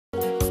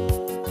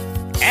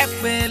ẹ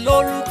pè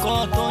lórúkọ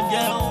tó ń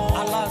jẹ́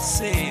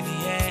Alase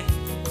nìyẹn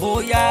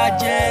bóyá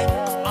jẹ́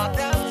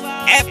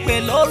ẹ pè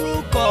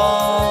lórúkọ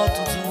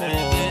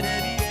tuntun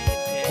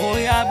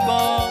bóyá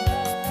gbọ́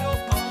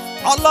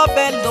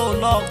ọlọ́bẹ̀ ló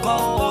lọ́kọ́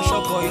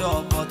ṣọkọyọ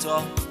ọ̀kọ̀tọ̀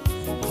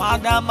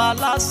Madam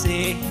Alase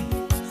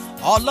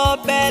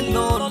ọlọ́bẹ̀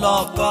ló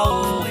lọ́kọ́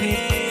òwe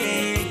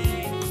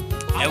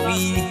ẹ̀wí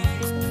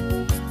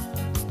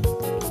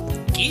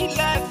kí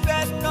lẹ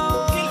fẹ́ náà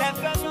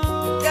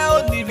tẹ́ ò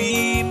ní rí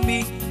mi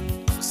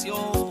sí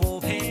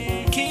òwe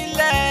kí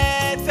lẹ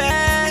fẹ́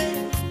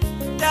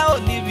tẹ́ ò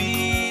ní rí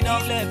náà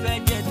kí lẹ fẹ́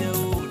jẹ́ tẹ́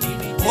ò ní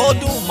rí kó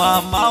dùn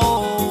màmá o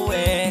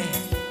ẹ̀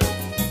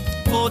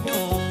kó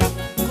dùn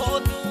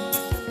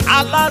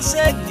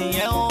Alase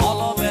nìyẹn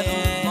ọlọ́bẹ̀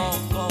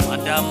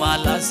Madam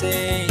Alase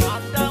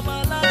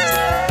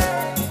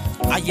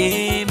ayé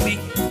mi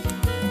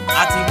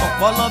àti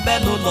mọ̀pọ̀ ọlọ́bẹ̀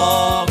ló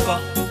lọ́kọ́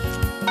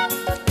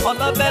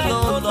ọlọ́bẹ̀ ló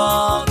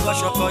lọ́kọ́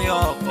ṣọkọyọ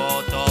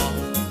ọ̀kọ̀tọ̀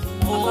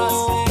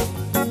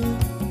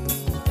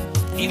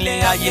ilé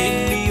ayé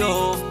mi o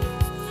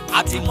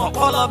àti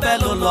mọ̀pọ̀ ọlọ́bẹ̀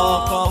ló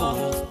lọ́kọ́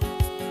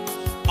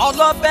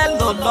ọlọ́bẹ̀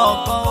ló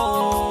lọ́kọ́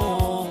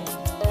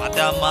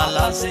Madam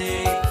Alase.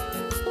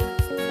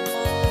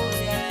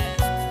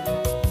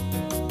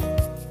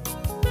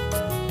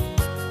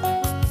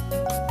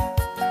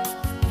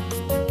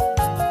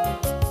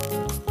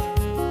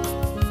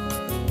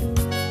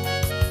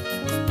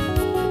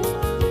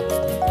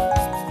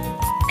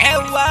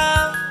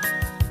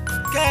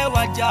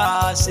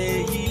 Kẹwàá ṣe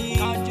yìí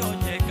kájọ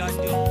jẹ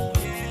kájọ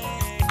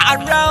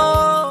ara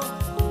ó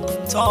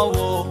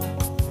tọwọ́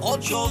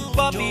ọjọ́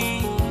gbọ́ mi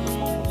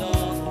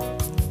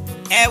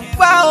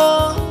ẹ̀wá ó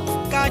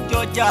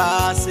kájọ jà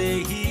ṣe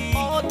yìí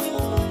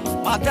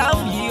Madam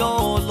yìí ó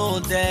ló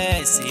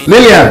dẹ̀ sí.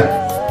 Lillian,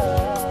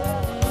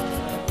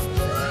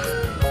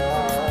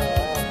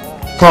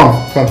 come.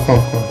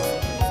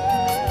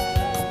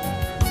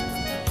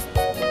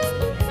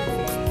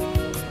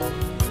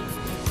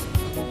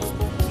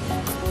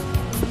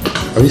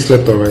 Have you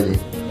slept already?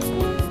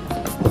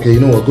 Okay, you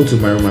know what? Go to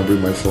my room and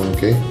bring my phone,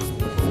 okay?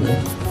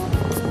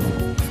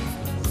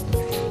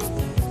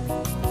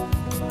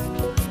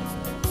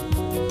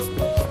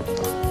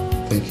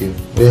 Thank you.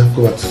 Yeah, go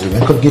back to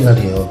sleep. Come get out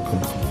of here.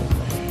 Come.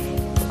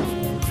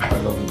 I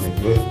love you,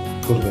 baby.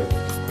 Go to bed.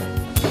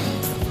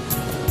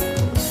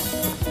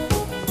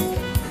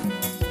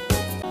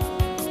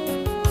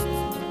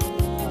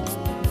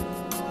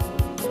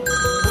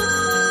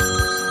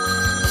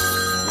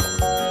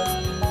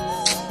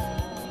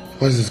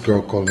 Why is this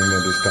girl calling me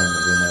at this time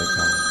of the night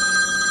now?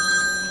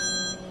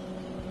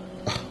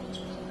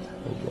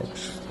 Oh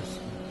gosh.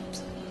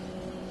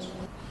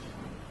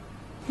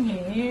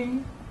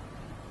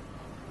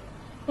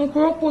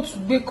 Uncle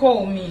to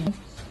call me.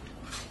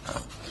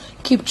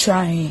 Keep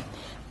trying.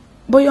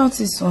 But you want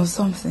this on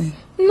something?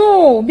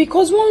 No,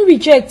 because one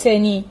reject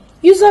any.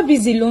 User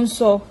busy loan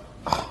so.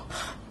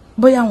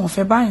 But you want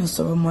to buy your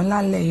sorrow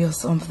or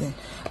something.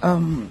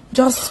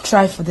 Just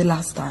try for the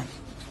last time.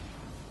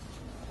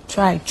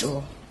 Try,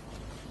 Joe.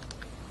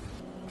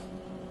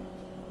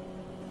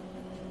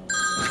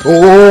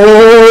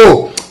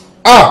 Oh!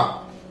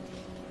 Ah!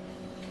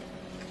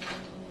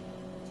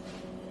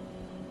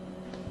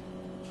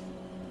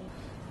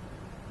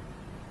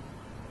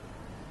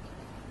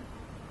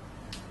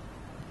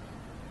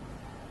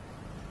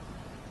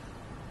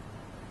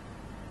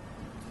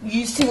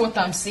 You see what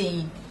I'm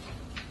saying?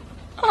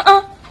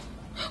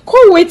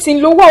 Call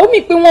waiting low. What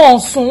me pe won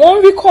sun?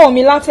 Won recall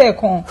me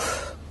látẹ̀kan.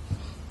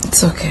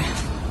 It's okay.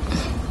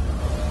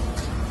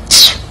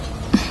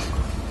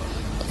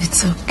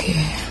 It's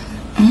okay.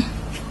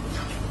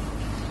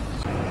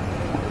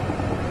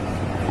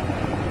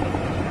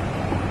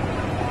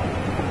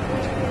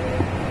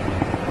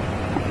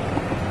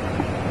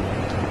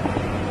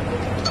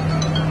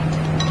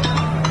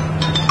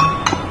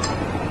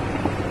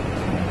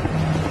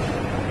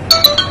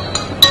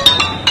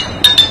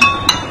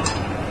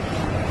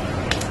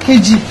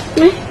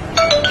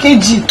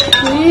 Kejì.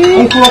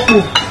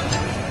 Uncle.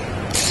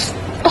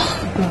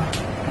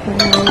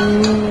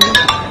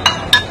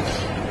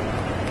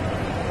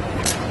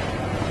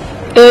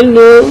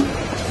 Hello.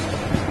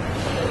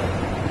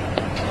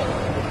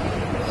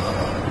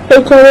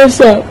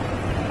 Sir.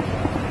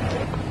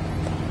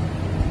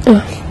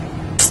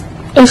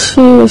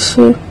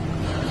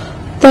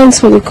 Thanks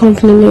for the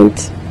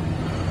compliment.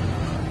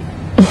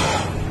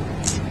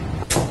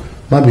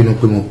 Maybe no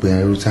put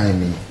every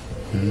time.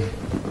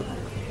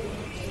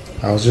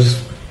 I was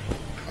just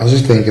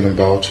thinking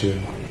about you.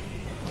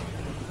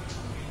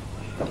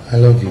 I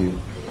love you.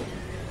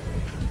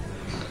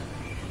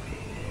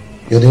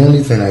 You're the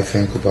only thing I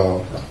think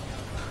about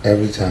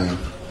every time.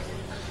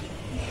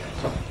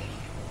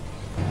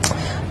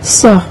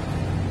 Sir,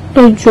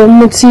 ẹjọ́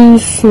mo ti ń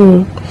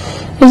sùn.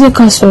 Ẹ jẹ́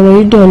ká sọ̀rọ̀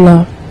yìí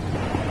dọ̀la.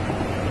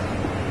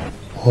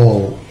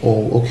 Oh,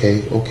 okay.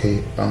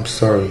 I'm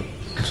sorry.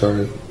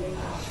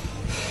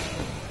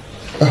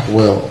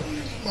 Well,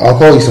 I'll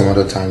call you some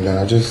other time then.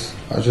 I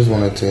just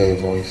wanted to hear your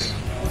voice.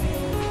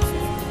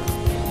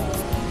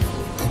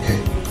 Okay.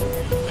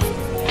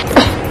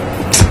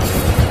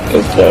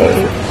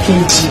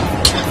 Kejì,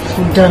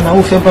 kò dáná,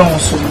 ó fẹ́ bá wọn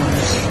sọ̀rọ̀.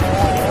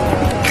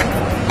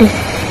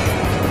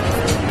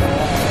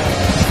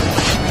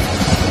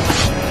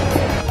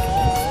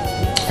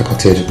 I got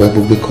to educate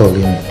people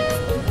calling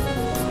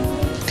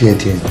dear.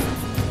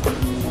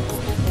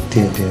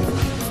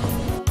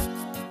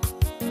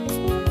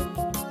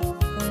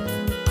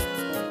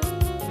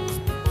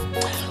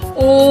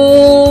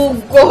 Oh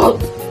God!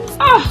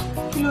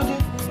 Kí ló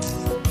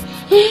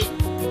dé?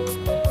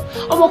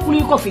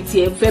 Ọmọkùnrin kò fi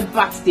tiẹ̀ fẹ́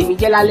bá ti tèmi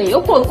jẹ́ lálẹ́ ó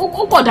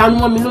kọ̀ dànù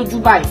mọ́ mi lójú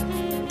báyìí.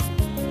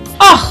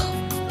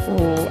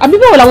 Àbí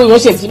báwo làwọn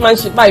èèyàn ṣe ti máa ń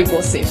ṣe báyìí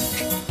gan sef?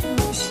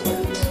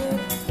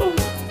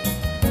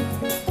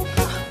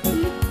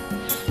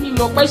 Mi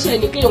mọ̀ pé ṣe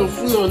ni kéèyàn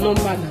fún yàn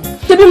nọ́mbà náà.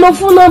 Ṣebí mo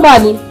fún nọ́mbà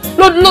ni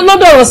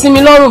lọ́dọ̀ ọ̀rọ̀ sí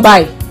mi lọ́rùn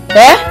báyìí.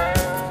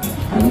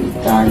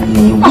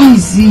 Darling, who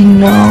is he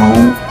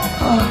now?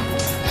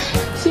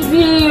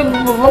 Bí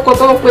ọkọ̀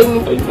tó ń pè ní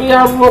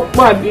bóyá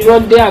rọ́pò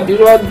àbírọ́dé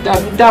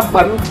àbídàpà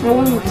mi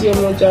fún ìdí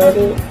ẹmọ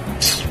jàre.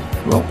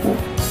 Rọ́pò?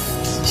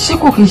 Ṣé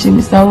kò kí n ṣe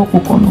Mr. Rọ́pò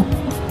kan náà?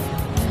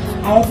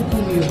 Àwọn kúkú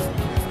mi o.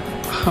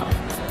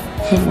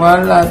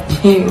 Wàhálà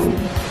dé o.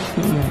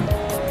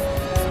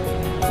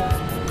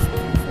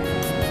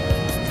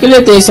 Kí ló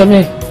tẹ ìsọ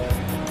bẹ́ẹ̀?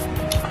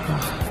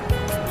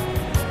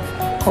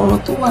 Ọ̀rọ̀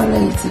tó wà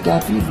lẹ́yìn ti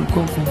dàbí ìlú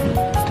gọ́gùn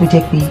tó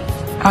jẹ́ pé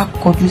a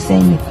kọjú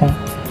sẹ́yìn kan.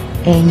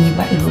 Ẹ̀yin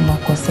báyìí ló máa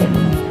kọ sẹ́nu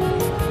mi.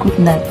 Good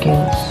night,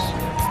 girls.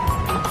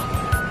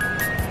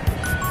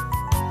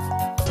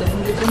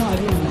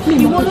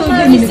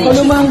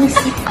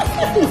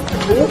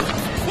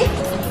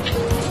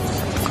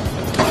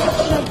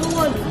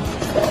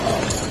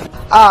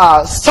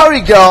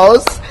 Sorry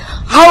girls.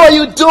 How are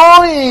you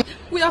doing?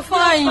 We are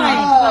fine.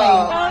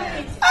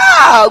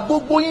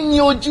 Gbogbo yín ni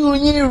ojú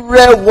yín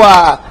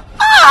rẹwà.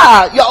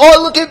 You're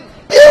all looking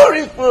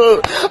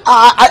beautiful.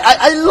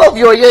 I love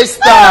your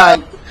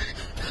hairstyle.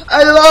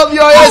 I love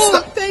your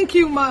hairstyle. Thank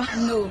you, ma.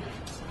 No,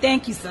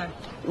 thank you, sir.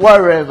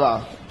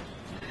 Whatever.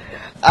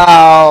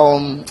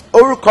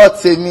 Orúkọ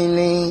tèmi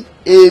ni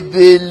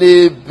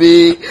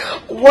Ebelebe.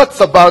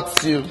 What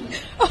about you?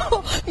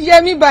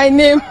 Yemi by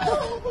name.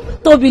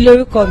 Tóbi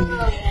lórúkọ mi.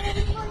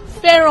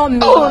 Fẹ́ràn mi.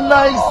 Oh,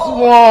 nice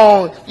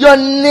one. Your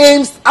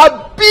names are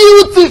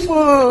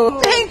beautiful.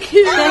 Thank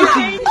you. Thank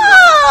you.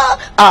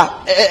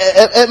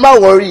 Má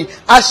worry.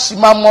 A ṣì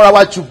máa mọ́ra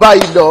wa jù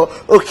báyìí lọ.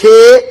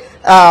 Okay?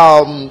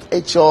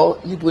 Ẹjọ́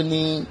níbo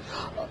ni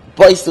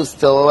boys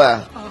hostel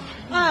wà?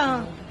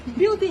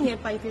 Building here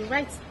by the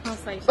right hand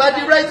side. By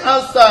the right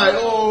hand side.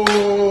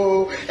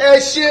 Oh, ẹ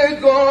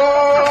ṣé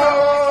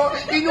gan-an.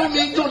 Inú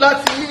mi dùn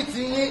láti meet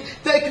yín.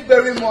 Thank you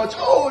very much.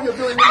 Oh, you're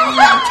beautiful.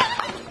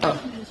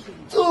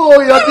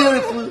 Oh, you're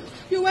beautiful.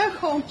 You're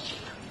welcome.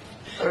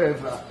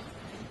 Forever.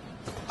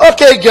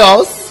 Okay,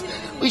 girls.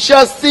 We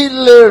shall see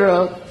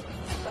later.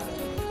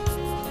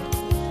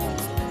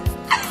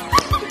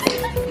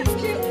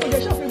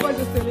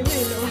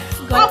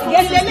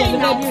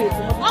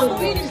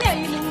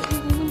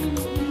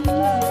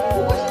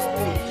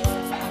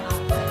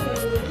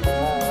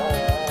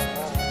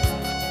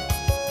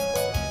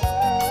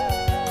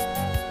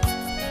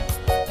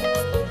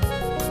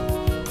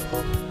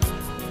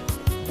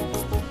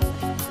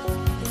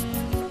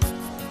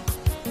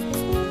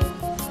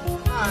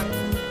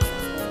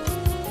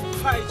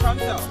 Hi,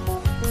 Chantel.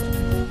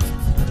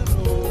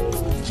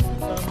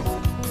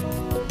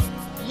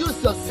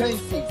 Use your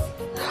senses.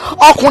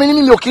 Ọkùnrin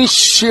ni mi ò kì í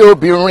ṣe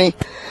obìnrin.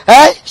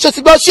 Ṣé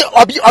ti gbọ́ ṣe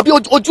àbí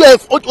ojú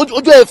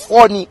ẹ̀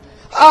fọ́ ni?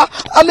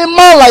 I'm a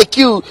man like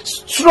you,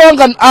 strong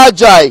and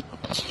agile.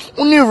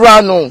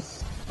 Onírànù.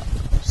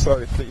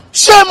 Sorry, please.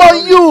 Shame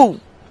on you!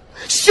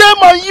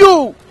 Shame on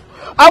you!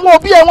 Àwọn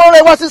òbí ẹ̀ wọ́n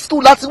rẹ̀ wá sí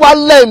school láti wá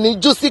lẹ́ẹ̀ni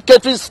Juicy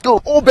Catering School.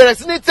 Ó bẹ̀rẹ̀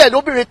sí ní tẹ̀lé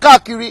obìnrin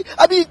káàkiri.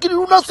 Àbí kí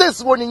irú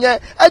nọ́ọ̀sẹ̀sì wo nìyẹn?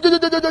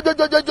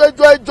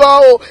 Ẹjọ́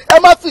o. Ẹ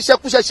má fi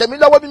ìṣẹ̀kúṣẹ̀ṣẹ̀ mi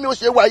lọ́wọ́ bí mi ò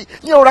ṣe wà yìí.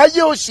 Mi ò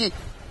ráyè òṣì.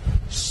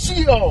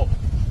 Ṣíọ̀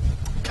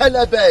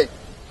kẹlẹ̀bẹ̀.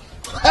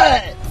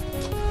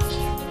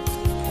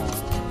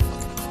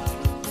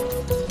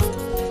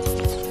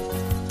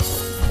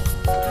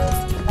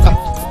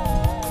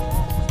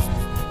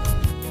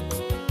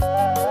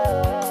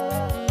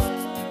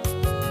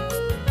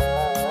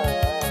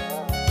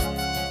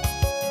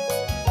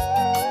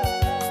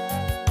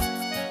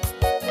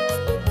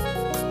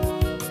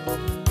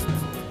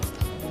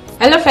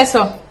 Hello,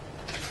 Professor.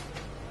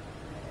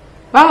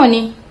 Báwo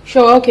ni?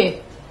 Sure,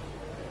 okay.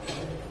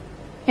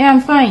 Yeah,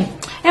 I'm fine.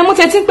 Mo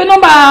tẹ́tí pé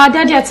nọ́mbà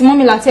daddy àti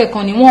mommy láti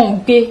ẹ̀kan ni wọ́n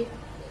ò gbé.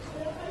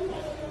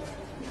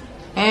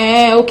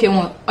 Okay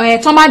wọ́n.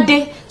 Tọ́n bá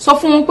dé, sọ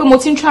fún wọn pé mo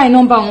ti ń try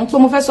nọ́mbà wọn, pé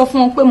mo fẹ́ sọ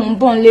fún wọn pé mo ń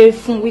bọ̀ nílé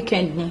fún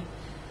weekend ni.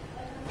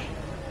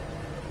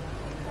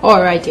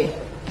 All right, yeah.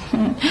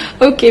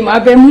 Okay, màá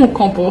bẹ̀ mú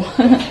nǹkan bọ̀.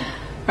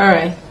 All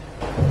right.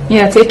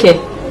 Yeah, take care.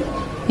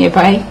 Yeah,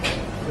 bye.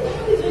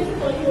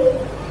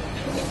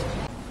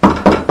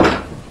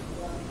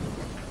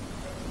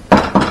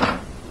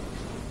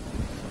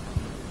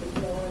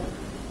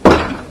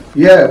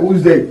 Yeah,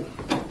 who's there?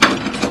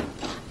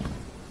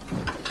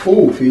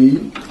 Oh, Fi.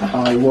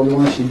 I want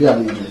to see the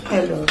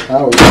Hello.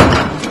 How?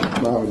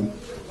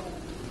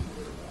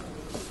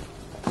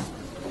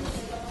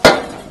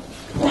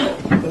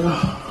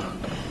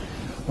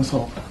 What's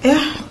up?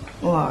 Yeah.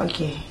 Wow,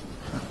 okay.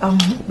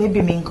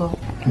 Baby mi ńkọ́.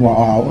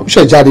 Wow,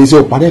 ṣe jáde sí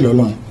òpàdé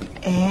lọ́lọ́run.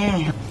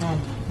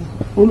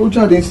 Ó ló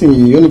jáde sí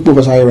i, ó ní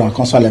Professor Iran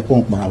kan sálẹ̀ pọ̀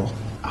ń pa lọ.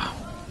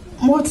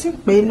 Mo ti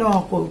pè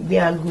náà kò gbé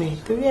aago ẹ̀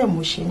torí ẹ̀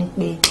mo ṣe ní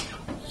pé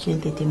ṣe ń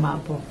tètè máa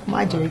bọ̀.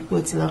 Má jẹ́ wípé o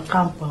ti lọ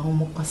káàmpù àwọn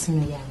ọmọ kan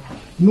sínú yàrá.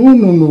 No.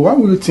 Why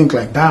would you think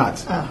like that?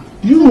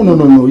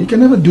 No. You can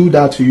never do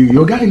that to you.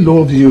 Your guy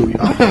loves you.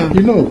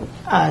 You know.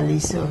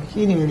 Alase,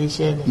 kí ni o lè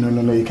ṣẹlẹ̀?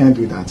 No. You can't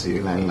do that to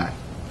you. Lie.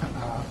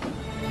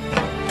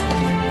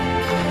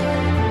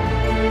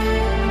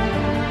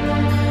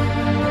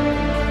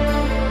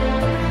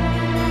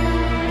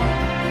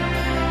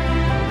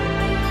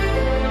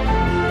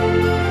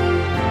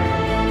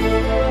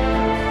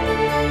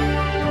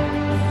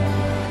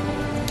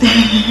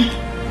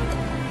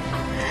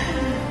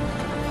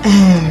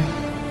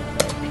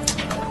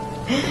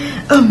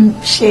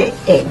 Ṣé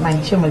ẹ máa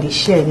ń ṣe mo lè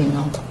ṣe ẹ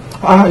nínú?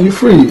 You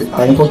free?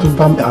 Nǹkan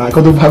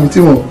tó bá mi tí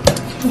mo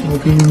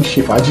fi ń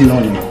ṣe fàájì náà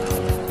nìyẹn.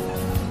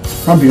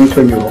 Má bínú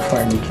fẹ́ mi ò rọ̀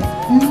fáìní kí.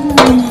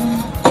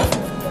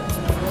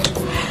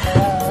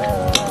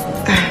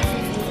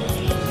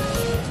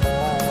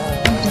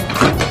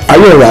 Are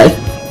you alright?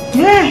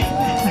 Yeah.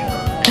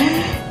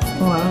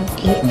 Wow,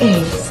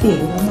 okay. Sí,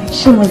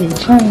 ṣé mo lè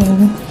join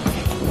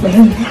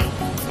pẹ̀lú mi?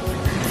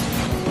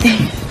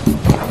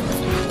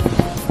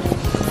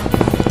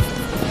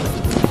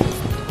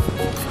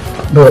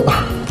 But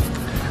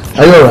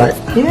are you alright?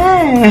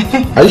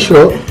 Yeah. Are you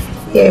sure?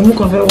 Yeah, mo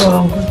kàn fẹ́ wọ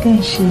nǹkan tẹ́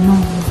ń ṣe náà.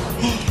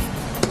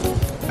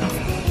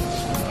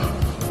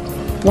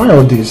 Why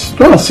all this?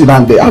 Don't sit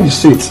down there. Have a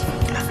seat.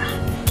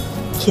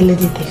 Kí ló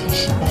dé tẹ́ fi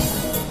ṣe báyìí?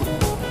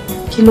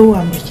 Kí ló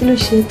wà mí? Kí ló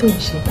ṣe tó ń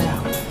ṣe báyìí?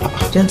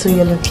 Jọ́n tó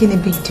yẹ lọ kí ni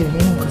big deal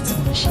nínú nǹkan tí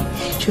mo ṣe?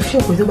 Ṣòfin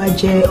òpè tó bá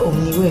jẹ́ òun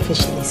ni irú ẹ̀ fẹ́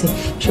ṣẹlẹ̀ sí.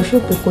 Ṣòfin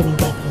òpè kò ní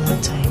gbàgbé wọn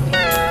tán ẹ̀mí.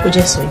 Ó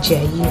jẹ́ sọ jẹ́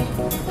ayé rẹ̀.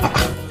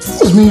 What's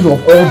the meaning of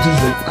all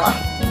this?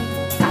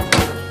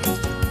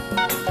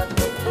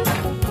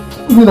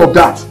 Meaning of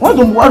that? Why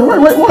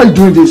are you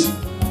doing this?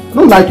 I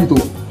don't like it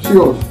though.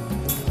 Serious.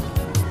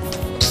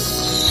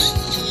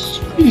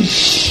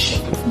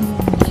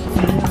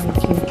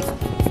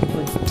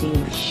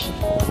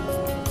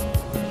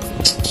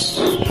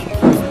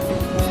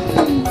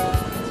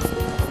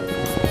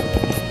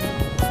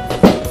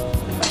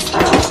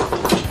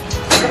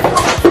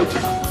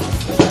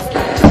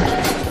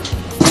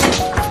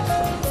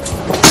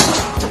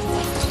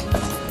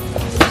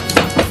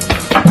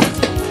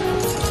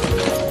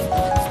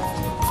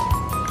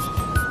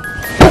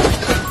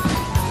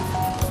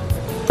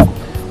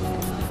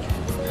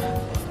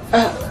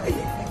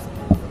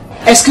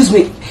 Excuse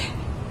me.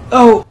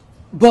 Oh,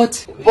 but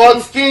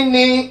kí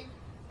ni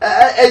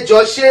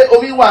ẹjọ́ ṣé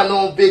omi wà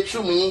nù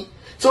bedroom yín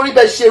torí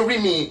bẹ́ẹ̀ ṣe rí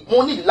mi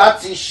mo ní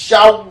láti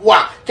ṣáwà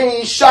kí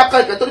n ṣá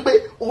kankan torí pé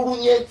ooru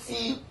yẹn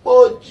ti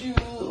pọ̀ jù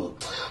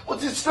mo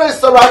ti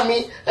stress ọ̀rọ̀ mi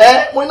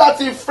mo ní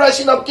láti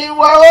freshen up kí n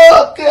wá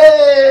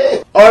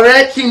okay.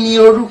 Ọ̀rẹ́ kí ni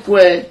orúkọ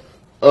ẹ?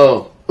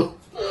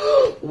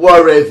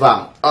 Whatever.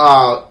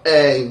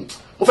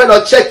 Mo fẹ́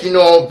lọ check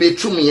iná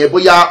bedroom yẹn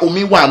bóyá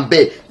omi wà ń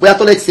bẹ̀ bóyá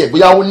toilet yẹn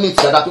bóyá ó neat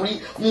dáadáa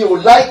torí mi ò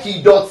like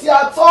ìdọ̀tí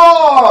at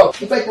all.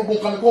 Mo fẹ́ gbogbo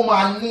nǹkan mi kó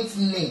máa neat.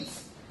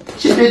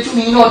 Ṣé bedroom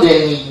yín náà dẹ̀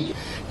nìyí?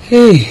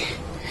 hey,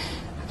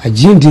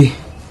 àjíǹde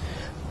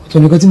ọ̀tọ̀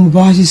nìkan tí mo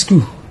bá wá sí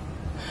school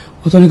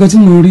ọ̀tọ̀ nìkan tí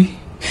mo rí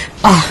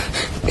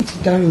ẹ ti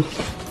dárò.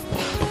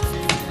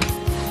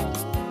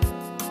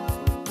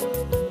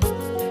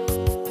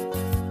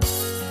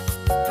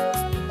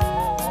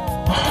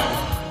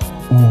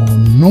 Oh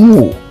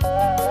no.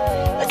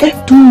 I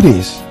can't do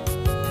this.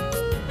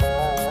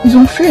 It's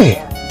unfair.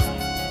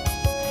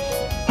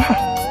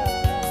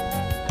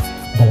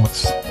 But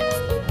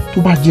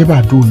tó bá jẹ́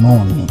bàdó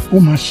náà ni ó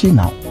máa ṣe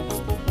náà.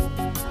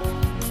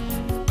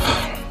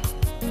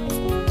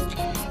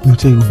 Mi ò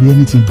tẹ́ ìrò bí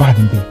anything bad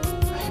níbẹ̀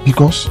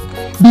because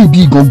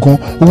bíbí gangan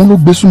òun ló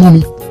gbé súnmọ́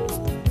mi.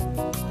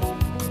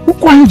 Ó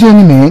kó ayé jẹ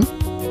ni mẹ́.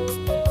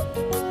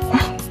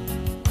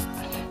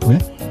 Wẹ́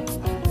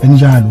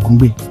ẹni yára lògùn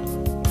gbé.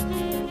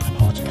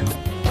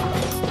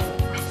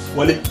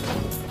 Wọlé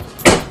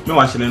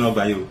mẹ́wàá ṣẹlẹ̀ náà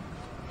gbà yìí o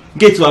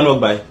géètì wa náà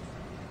gbà yìí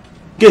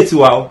géètì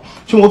wa o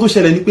ṣé mo tó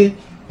ṣẹlẹ̀ ni pé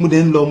mo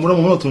dẹ̀ ń lọ mo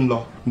rọ́mọ náà tó ń lọ.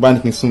 mo bá ní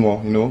kí n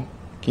súnmọ́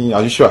kí n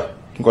àṣùṣọ́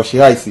kí n kàn ṣe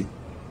ráìsì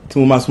tí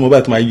mo máa súnmọ́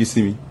báyìí tó máa yí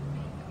sí mi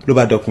ló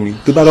bá dọkùnrin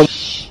tó bá lọ.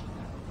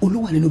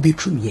 olówà nínú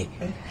bedroom yẹn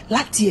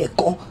láti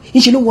ẹ̀kọ́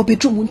ìṣe ló wọ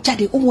bedroom ń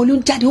jáde ó wọlé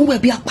ń jáde ó wẹ̀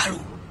bí àparò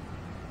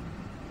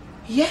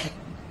yẹ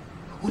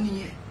ó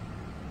nìyẹn.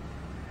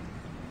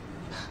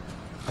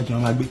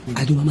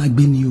 àjọ máa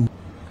gbé ni o.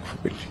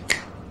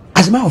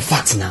 As a matter of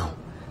fact now,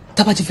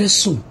 tábà ti fẹ́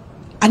sùn,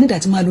 I need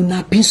that máa lo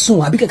napping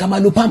sùn àbí kẹ̀kẹ́ máa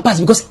lo pampers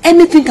because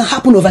anything can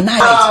happen overnight.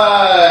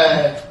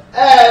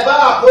 Bá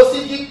a kó sí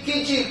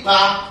kíjì pa,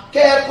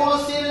 kẹ́ ẹ kó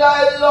sí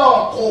láìlọ́n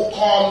kò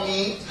kàn mí.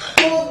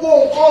 Gbogbo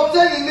nǹkan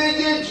tẹ́yìn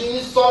méjèèjì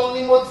ń sọ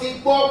ni mo ti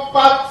gbọ́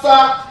pátá.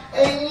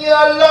 Ẹ̀yin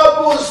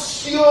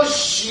alábòsí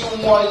òṣì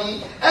wọ̀nyí.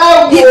 Ẹ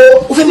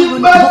wo tí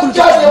bá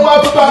jáde wá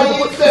bá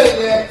yín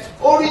tẹ̀yẹ,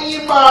 orí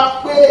yín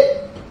máa pé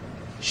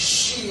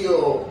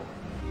ṣíọ.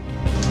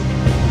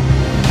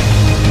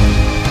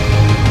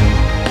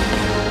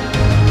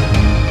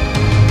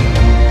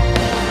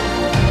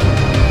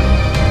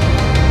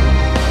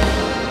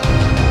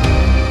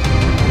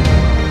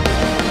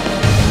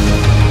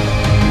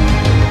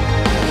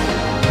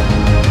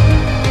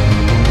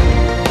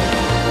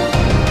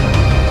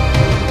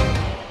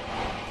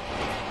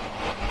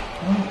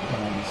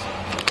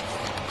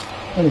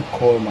 Let me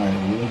call my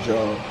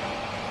angel.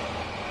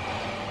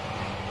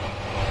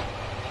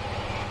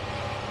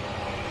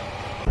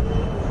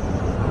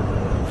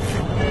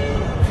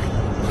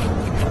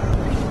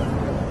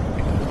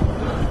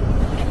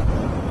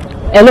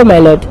 Hello, my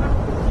lord.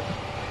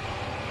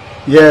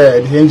 Yeah,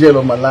 the angel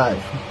of my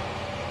life.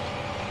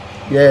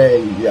 Yeah,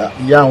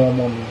 one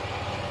mommy.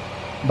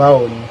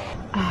 Báwo ni?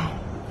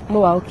 Mo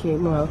wà okay,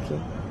 mo wà okay.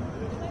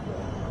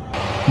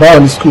 Báwo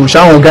ni school?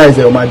 Ṣáwọn guys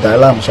ẹ̀ o máa dà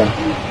láàmú ṣá?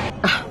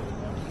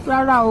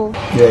 Rárá o.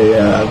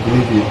 Yeah, I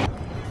believe you.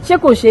 Ṣé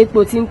kò ṣe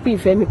ipò tí ń pín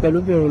ìfẹ́ mi pẹ̀lú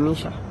obìnrin mi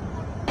ṣá?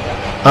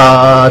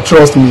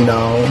 Trust me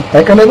now.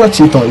 I can never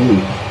cheat on you.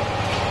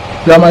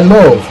 You are my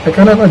love. I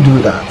can never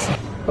do that.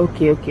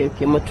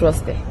 Okay, mo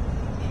trust ẹ.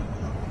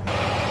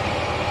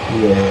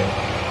 Yeah.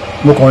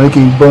 Mo kàn ní kí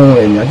n gbóhùn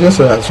ẹ̀yìn. I just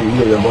so that you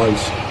hear your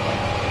voice.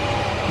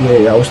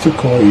 Yeah, I will still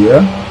call you,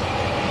 yeah?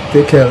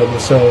 Take care of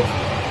yourself.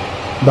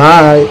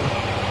 Bye.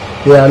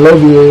 Yeah, I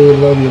love you.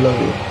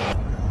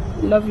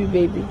 Love you,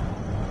 baby.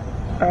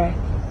 Alright.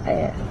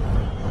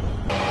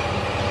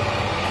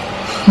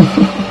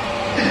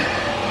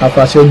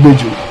 Àfàṣẹ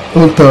gbèjò, ó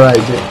ń tọrọ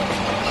àìjẹ.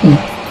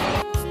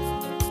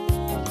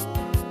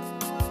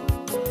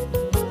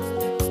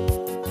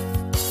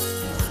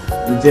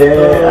 Ǹjẹ́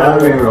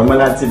àárín ìrànmọ́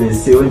láti lè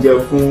ṣe oúnjẹ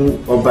fún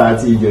ọba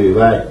àti ìjòyè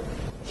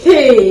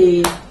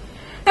báyìí?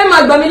 Ẹ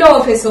máa gbà mí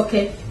lọ́wọ́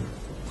Fẹ̀sọ̀kẹ́.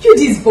 You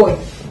this boy.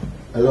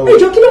 Hello. Ẹ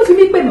jọ̀ọ́ kí ló fi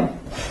mí pè náà?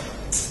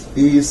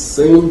 He is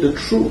saying the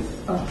truth.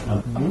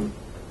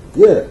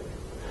 Yeah,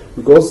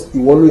 because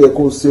ìwọ ló yẹ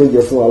kó ṣe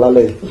oúnjẹ fún wa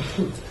lálẹ́.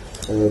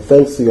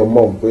 Thanks to your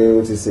mom pé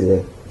ó ti ṣe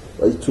yẹn.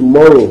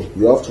 Tomorrow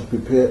you have to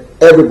prepare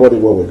everybody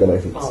what we're gonna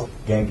eat.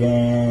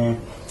 Gẹ́gẹ́.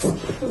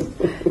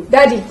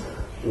 Daddy,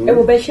 ẹ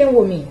wo bẹ ṣe ń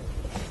wò mí.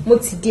 Mo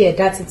ti di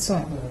ẹ̀dá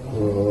titun.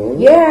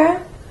 Yeah,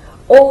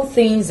 all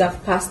things have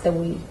passed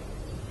away.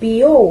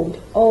 Behold,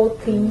 all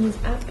things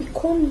have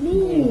become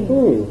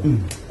new.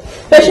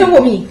 Bẹ ṣe ń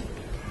wò mí.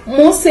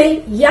 Mo ń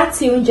ṣe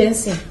yàtì oúnjẹ ń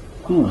sìn.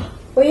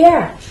 Oh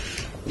yeah,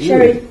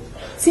 Sherry,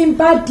 tí n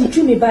bá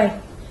dijú mi báyìí,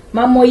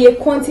 máa mọ iye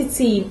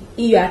quantity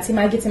iyọ̀ àti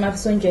maggi tí máa fi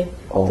sóúnjẹ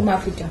tó máa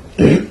fi dà.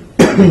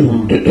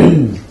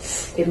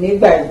 Èmi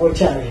gbà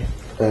ìwọ́jà rẹ̀.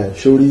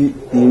 Sórí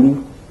irú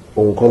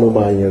òun kan ló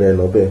máa yin rẹ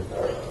lọ́bẹ̀.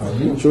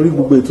 Sórí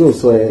gbogbo ètò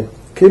ìsọ yẹn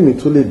kémi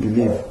tó lè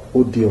believe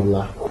ó di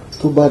ọ̀la.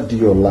 Tó bá di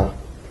ọ̀la,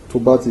 tó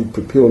bá ti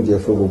prepare oúnjẹ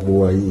fún gbogbo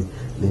wa yìí,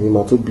 lèmi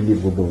máa tó believe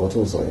gbogbo nǹkan tó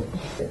ń sọ yẹn.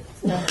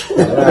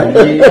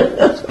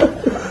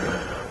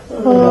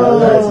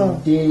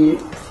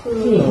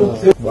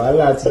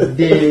 Wàhálà ti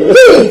dé.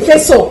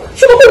 Fẹ̀sọ̀,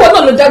 ṣé mo kó wọn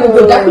náà ló dá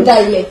gbogbo dákúdá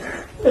yẹ?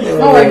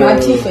 Wọ́n wọ ìmọ̀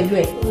àdí pẹ̀lú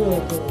ẹ̀.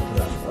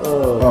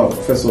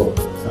 Fẹ̀sọ̀,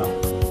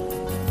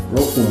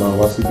 rọ́pò máa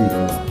wá síbí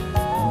náà.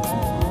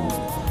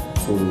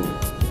 So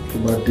tó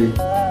bá dé,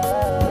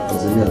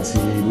 àtọ̀sẹ̀mí àti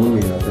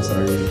mọ́mì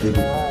àfẹ́sàrẹ́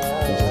débò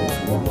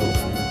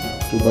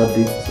tó bá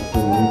dé, sọ pé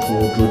mo ní kí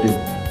wọ́n dúró dé.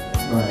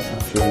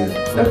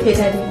 Okay,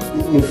 Daddy.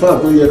 In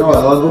fact, ó yẹ káwọn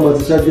àwọn agbọ́n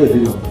ti ṣáájú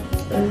ẹ̀dẹ́ náà.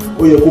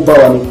 Ó yẹ kó bá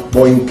wa ní,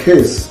 but in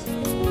case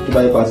tó bá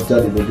yẹ pa ti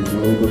jáde lóde tí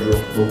wọ́n ń gbọ́dọ̀.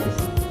 Okay,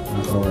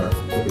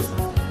 sir.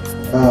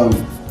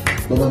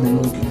 Bàbá mi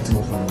ló ń kí tí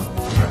mo fún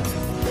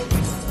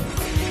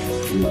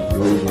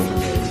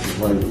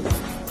wa.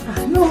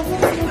 No.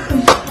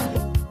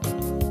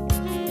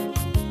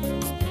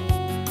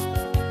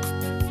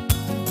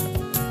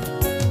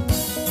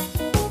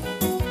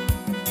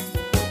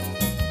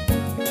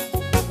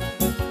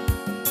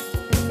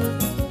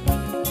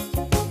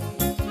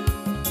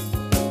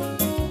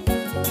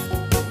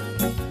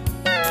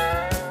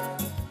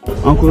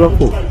 Uncle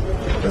Rocco.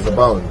 There's a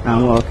bowl.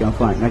 I'm okay, I'm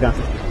fine.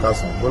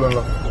 That's all. Hold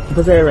on.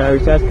 Because I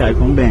recharge card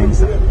from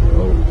Benz.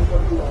 Oh.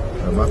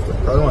 Master.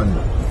 How do I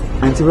know?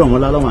 Auntie Ron,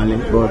 well, I don't want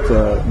it, but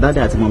daddy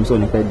at mom so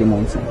paid the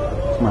month.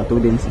 My two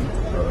days.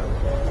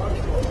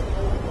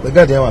 The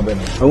guy there, Ben.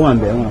 I want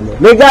there.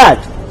 The guy.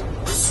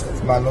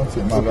 My long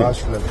thing, my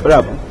last left.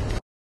 Bravo.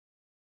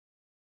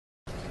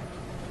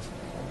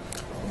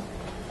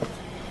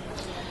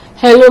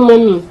 Hello,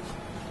 mommy.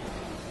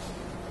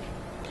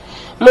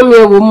 Mommy,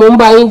 ẹ wò mo ń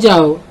bá yín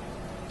jà o.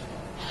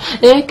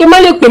 Kẹ́ má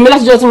lè pè mí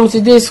láti jọ́ tí mo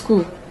ti dé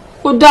school.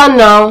 Ó dá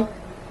now.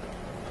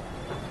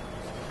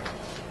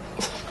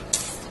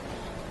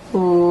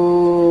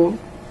 Oh.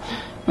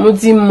 Mo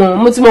ti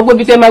mọ̀ pé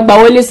bí tẹ́ máa gbà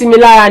wọlé sí mi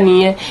lára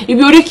nìyẹn.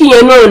 Ibi oríkì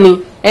yẹn náà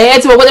ni. Ẹ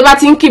ti mọ̀ pé tẹ́ bá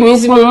ti ń kì mí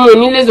sí mo mú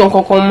ní lẹ́sàn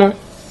kankan mọ́.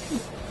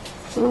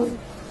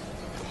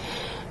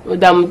 Ó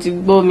dá mo ti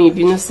gbọ́ mi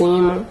ìbínú sí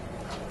yín mọ́.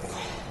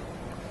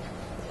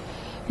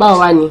 Báwo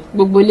wà ní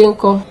gbogbo ilé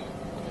ńkọ́?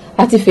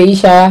 Àti fèyí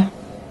ṣara.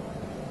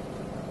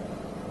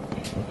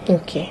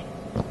 Okay.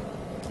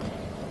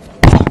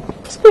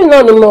 School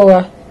náà ni mo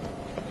wà.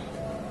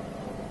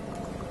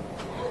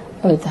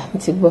 Ọ̀dà mo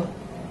ti gbọ́.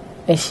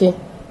 Ẹ ṣé.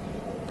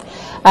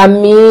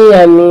 Àmín.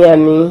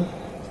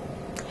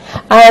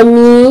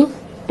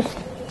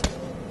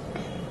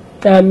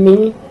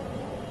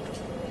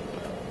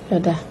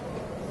 Ọ̀dà.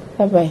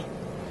 Bye bye.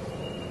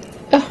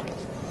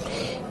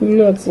 Mi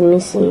náà ti mí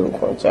sí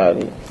nǹkan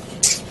járe.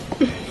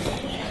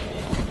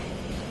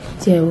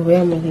 Tí ẹ wò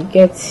bóyá mo lè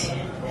gẹ́ẹ̀tì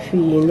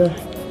fìyè náà.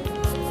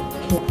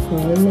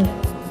 Ọ̀hún náà.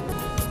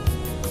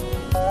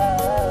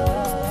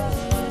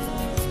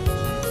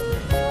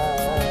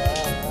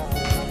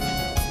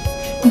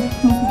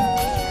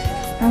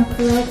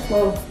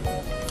 Uncle.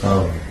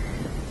 Oh.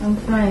 I'm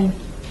fine.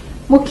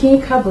 Mo kí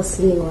yín káàbọ̀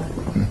sílé wa.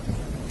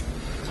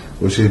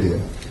 Ó ṣe dé.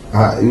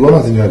 Ìwọ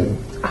náà ti jáde.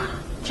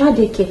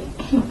 Jáde kẹ̀.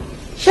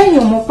 Ṣẹ́yìn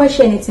ò mọ̀ pé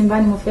ṣe ni tí n bá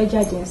ní mo fẹ́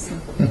jáde ńsìn.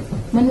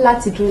 Mo ní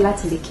láti dúró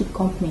láti lè keep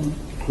company.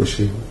 Ó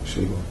ṣe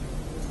gan.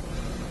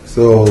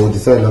 So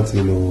decide láti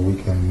lo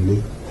weekend lé.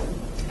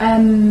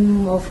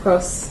 Of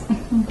course.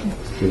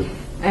 Good.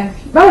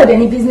 Báwo dẹ̀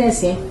ni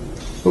business yẹn?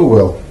 Oh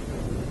well.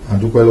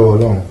 Àdúpẹ́ lọ́wọ́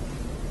Ọlọ́run.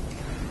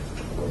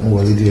 Mo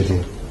wọlé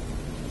díẹ̀.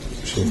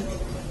 Ṣé.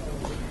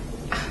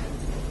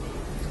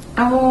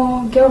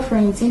 Àwọn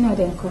girlfriend tí náà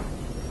dẹ̀ ń kọ́.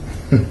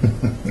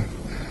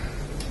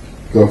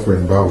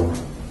 Girlfriend báwo?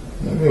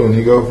 Mi ò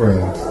ní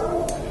girlfriend.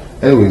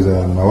 Anyways,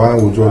 àwa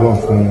ojú Ọlọ́run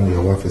fún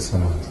ìyàwó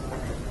àfẹ́sọ́nà.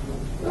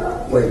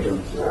 Well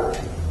done.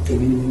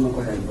 Èmi ni mo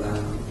padà gba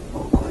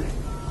ọkọ rẹ̀.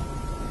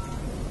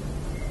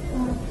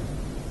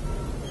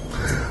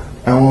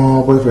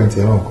 Àwọn boyfriend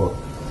tiẹ̀ náà kọ́.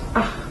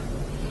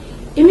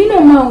 Èmi náà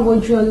máa ń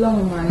wojú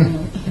Ọlọ́run mà ní.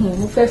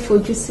 Mo fẹ́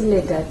fojú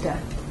sílẹ̀ dáadáa.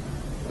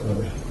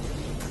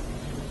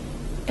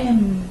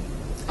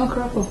 Uncle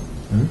Rappo.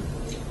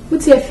 Mo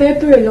tiẹ̀ fẹ́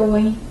bèrè lọ́wọ́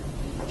yín.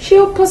 Ṣé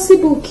ó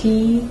possible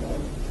kí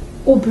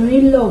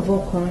obìnrin love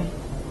ọkùnrin?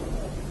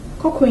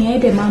 Kọ́kùnrin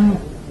yẹn dẹ̀ máa mọ̀,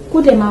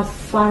 kó dẹ̀ máa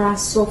fara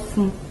sọ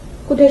fún,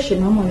 kó dẹ̀ ṣe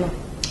mọ́mọ́ náà.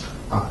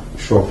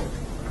 Sure.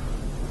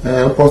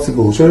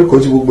 Possible. Ṣé kò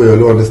tí gbogbo èèyàn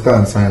ló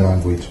understand sign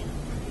language?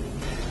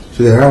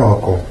 Ṣé lè ráwọn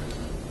ọkọ̀?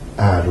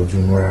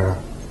 Àlójúnú rárá.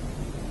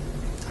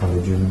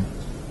 Àlójúnú.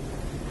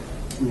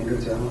 Mi ló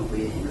ti àwọn pé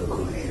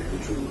ìlọ́kọ̀ rẹ̀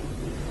lójúnú.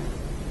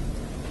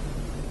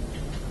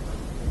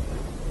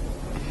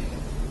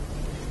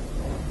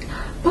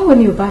 Báwo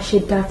ni ò bá ṣe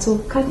dáa tó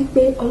ká ní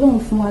pé Ọlọ́run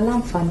fún wa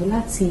láǹfààní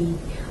láti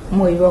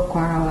mọ èrò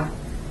ọkàn ara wa?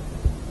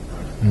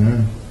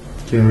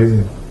 Kí ni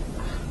reason?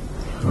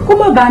 Kó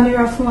má bàa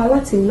nira fún wa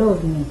láti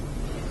love ni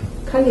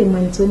ká lè mọ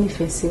ẹni tó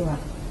nífẹ̀ẹ́ sí wa.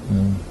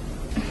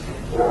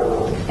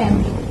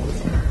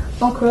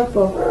 Uncle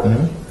Rappo,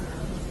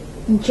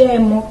 ǹjẹ́ ẹ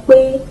mọ̀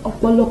pé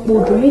ọ̀pọ̀lọpọ̀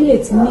obìnrin lè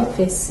ti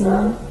nífẹ̀ẹ́ sí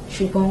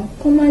ṣùgbọ́n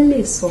kó má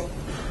lè sọ?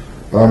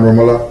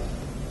 Romola,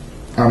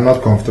 I'm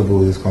not comfortable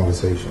with this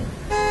conversation.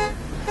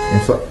 In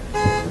fact,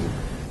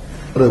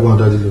 what about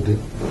Daddy today?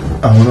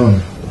 I'm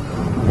not.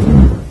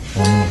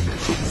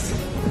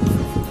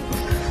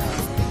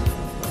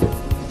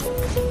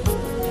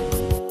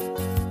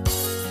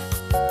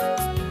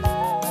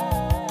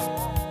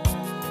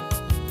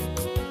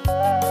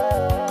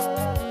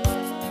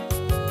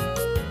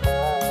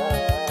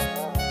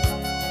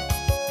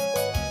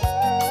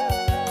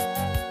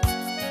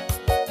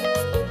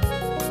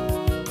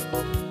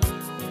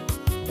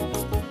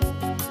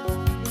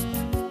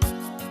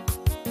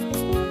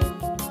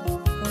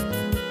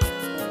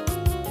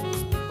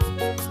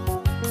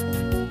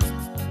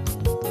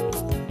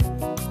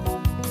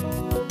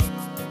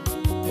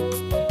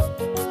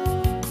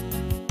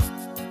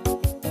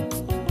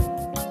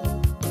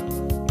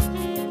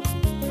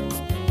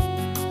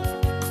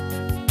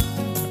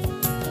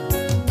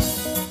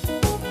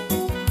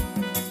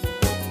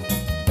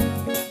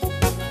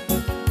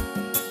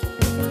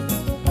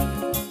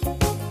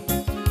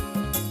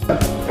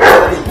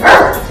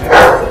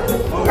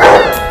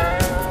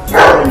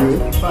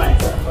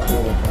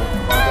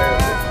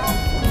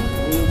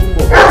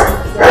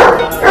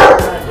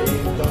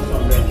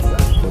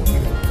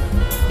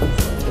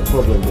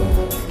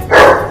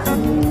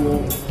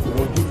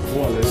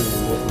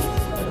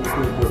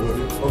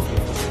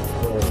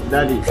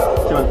 Daddy,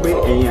 ṣé wọ́n pé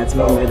ẹ̀yin àti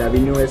mọ́mí ẹ̀ dàbí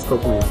newest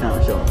couple in town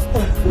ṣọ́?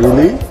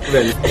 Really?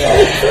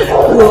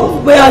 Wo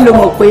bóyá lo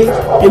mọ̀ pé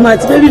èmi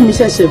àti bébí mi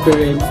ṣẹ̀ṣẹ̀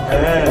bẹ̀rẹ̀ ni.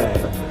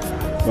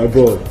 My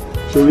boy,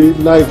 sori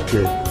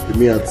láìpẹ́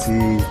èmi àti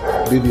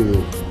bébí mi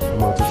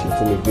máa tún ṣe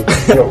fún mi gbé.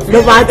 Ló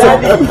bá tẹ̀.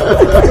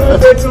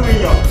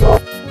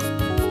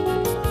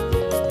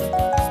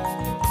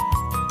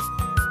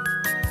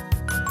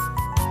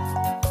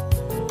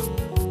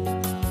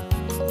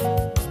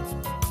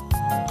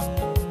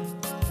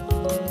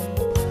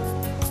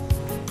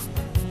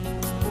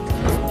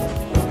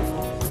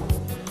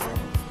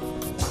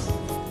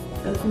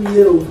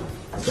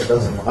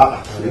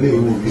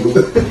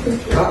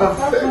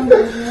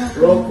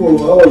 Rocco,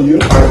 how are you?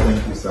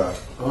 Thank you, sir.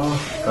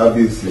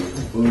 Kábíyèsí.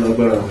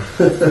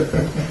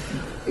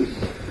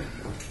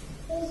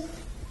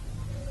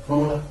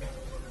 Mama,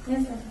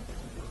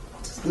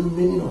 what's the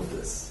meaning of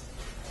this?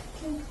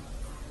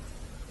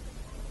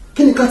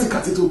 Kí ni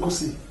kátikàti tó kó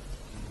sí?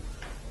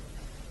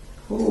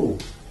 Oh,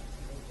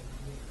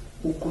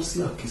 ó kó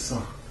sí àkísà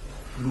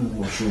ló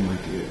wọṣọ my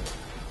dear.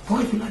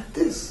 Why you like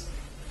this?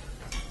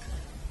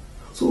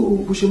 So,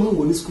 bó ṣe máa ń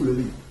wọ ní school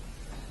eléyìí?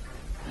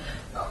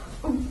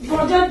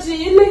 But Daddy,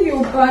 eléyìí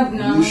ò bad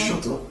now. You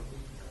shut up.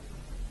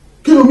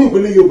 Kí ló mú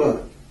ìpele yóò bad?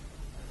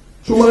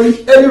 Ṣo máa rí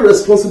any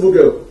responsible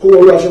girl kó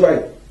wọ́n rí aṣọ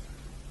báyìí?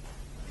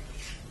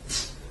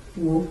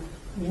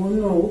 Wo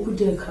náà ó kú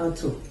díẹ̀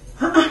káàtó.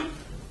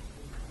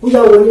 Ó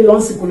yá wọlé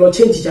lọ́nsìnkú lọ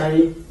change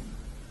jàre.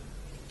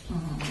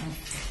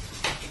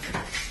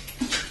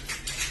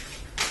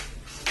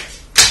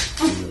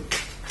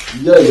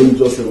 Ìyá ìlú ń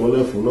jọsẹ̀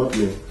wọlé fún not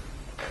me.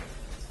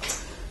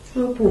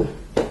 Rappo,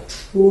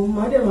 Oh,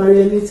 madam, I'll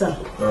read later.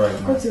 All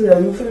right, go to the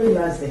very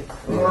last day.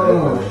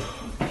 Oh,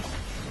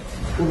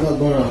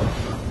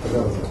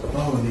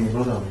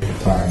 brother.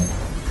 Fine.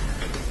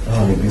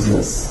 How the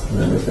business and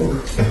everything.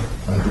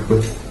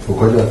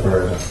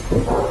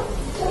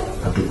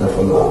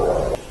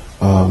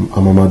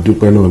 I'm Mama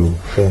dúpẹ́ náà ni.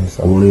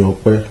 Orin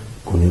ọpẹ́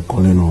kò ní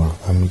kan lẹ́nu wa.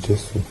 Àmín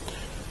Jésù.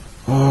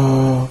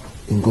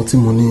 Nǹkan tí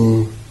mo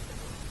ní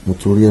mo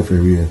torí ẹ̀fẹ̀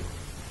rí ẹ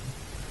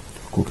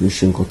kò kìí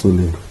ṣe nǹkan tó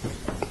le.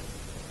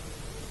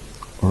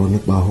 Ọ̀rọ̀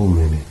nípa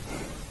home ni.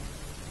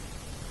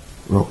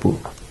 Rọ́pò,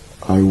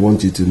 I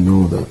want you to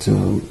know that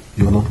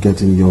you're not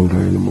getting younger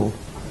anymore.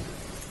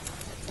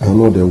 I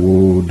know the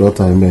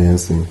daughter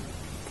emergency.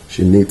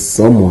 She needs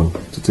someone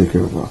to take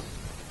care of her.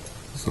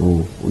 So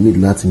we need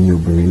láti ní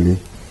obìnrin lé.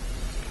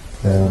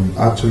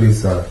 Actually,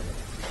 sir,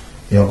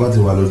 èèyàn kan ti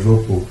wà lójú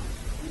òpó.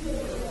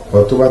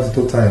 But tó bá ti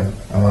tó time,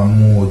 a máa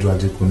mú ojú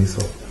ajé kò ní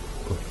sọ.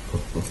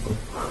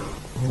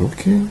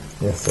 Okay.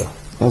 Yes, sir.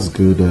 That's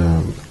good.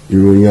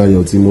 Ìròyìn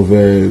ayọ̀ tí mo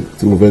fẹ́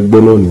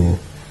gbọ́ náà nìyẹn.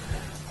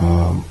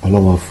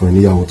 Ọlọ́run á fún ẹ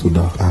níyàwó tó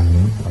dáa.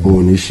 Àmín.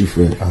 Òun ní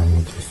ṣìfẹ́.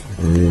 Àmín Jésù.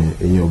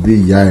 Èèyàn bí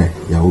ìyá ẹ̀,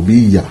 ìyàwó bí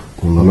ìyá,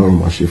 òun Ọlọ́run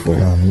máa ṣe fún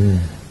ẹ. Àmín.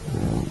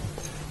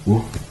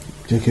 Wo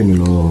jẹ́ kí mi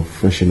lọ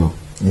freshen up.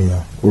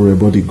 Yeah. Ó rẹ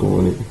body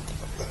gan ni.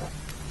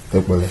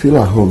 Feel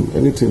at home.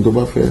 Anything tó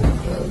bá fẹ́.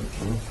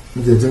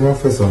 Ǹjẹ́ tí wọ́n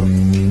fẹ́ sọ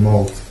ní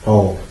malt.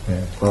 Oh.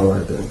 Yeah. All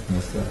right then.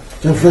 Yes, sir.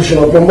 Just freshen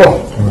up your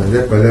mouth.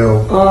 Jẹ́ pẹ̀lẹ́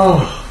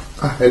o.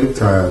 I look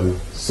tired.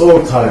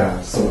 So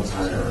tired. So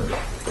tired.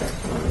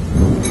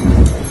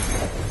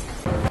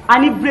 I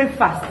need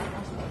breakfast,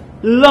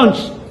 lunch,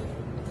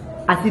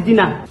 àti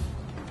dinner.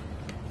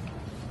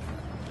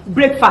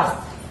 Breakfast,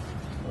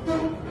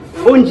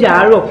 oúnjẹ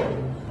àárọ̀,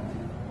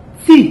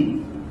 tea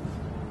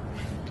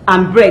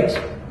and bread,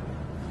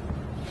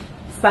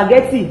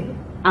 spaghetti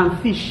and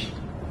fish,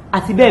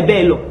 àti bẹ́ẹ̀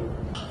bẹ́ẹ̀ lọ.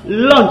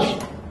 Lunch,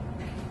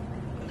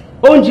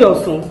 oúnjẹ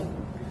ọ̀sán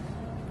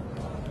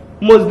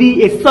must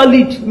be a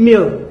solid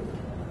meal.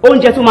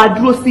 Oúnjẹ tó máa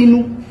dúró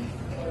sínú.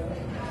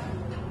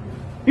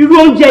 Irú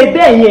oúnjẹ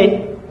bẹ́ẹ̀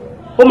yẹn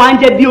ó máa ń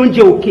jẹ́ bí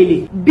oúnjẹ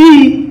òkèlè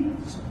bíi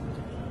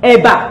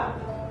ẹ̀bà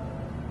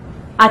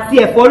àti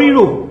ẹ̀fọ́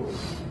rírò,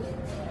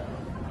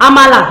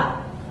 àmàlà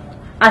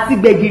àti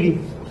gbẹ̀gìrì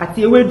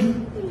àti ewédú.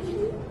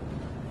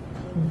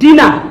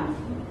 Dinner,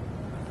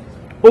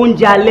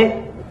 oúnjẹ alẹ́.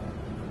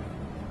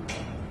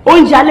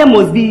 Oúnjẹ alẹ́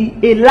must be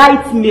a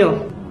light meal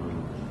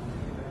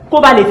kó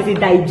bá lè tètè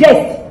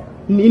digest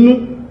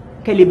nínú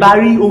kẹ́ lè bá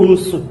rí oorun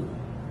sùn,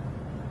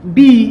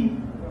 bíi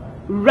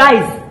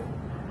rice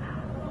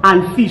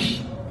and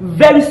fish,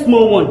 very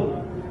small one.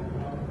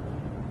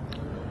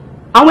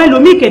 Àwọn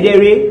ẹlòmíì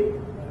kẹ̀dẹ̀rẹ́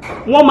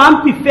wọ́n máa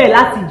ń prefer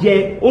láti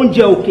jẹ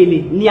oúnjẹ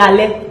òkèlè ní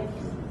alẹ́.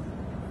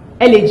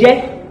 Ẹ lè jẹ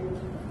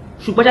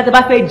ṣùgbọ́n tí a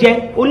bá fẹ́ jẹ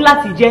ó ní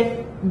láti jẹ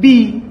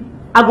bíi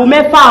aago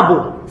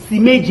 6:30 sí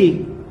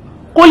 7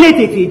 kó lè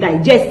tètè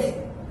digest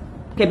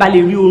kẹ́ bá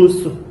lè rí oorun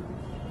sùn.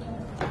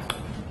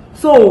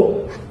 So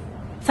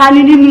ta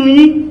ni nínú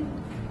yín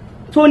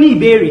tó ní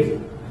ìbéèrè?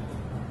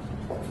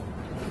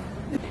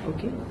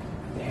 Okay.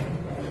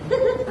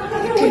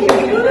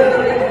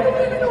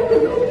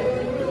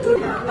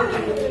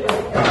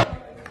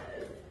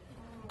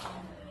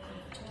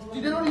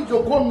 Did you need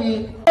to call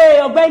me? Hey,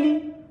 Ọ̀gbẹ́ni,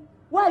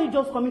 why are you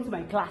just coming to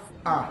my class?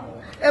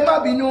 Ẹ má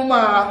bínú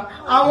máa,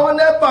 àwọn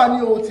NEPA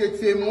ni ò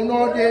tètè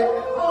múná dé.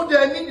 Ó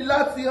dẹ̀ nídìí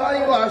láti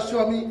ayọ̀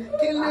aṣọ mi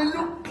kí n lè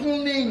look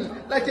clean,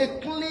 like a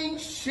clean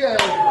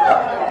shelf.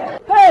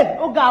 Hey,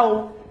 ó ga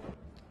o.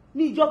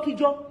 Ní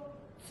ìjọ́kíjọ́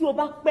tí o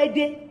bá pẹ́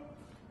dé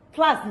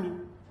class mi,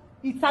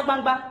 ìta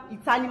gbangba,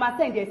 ìta ni máa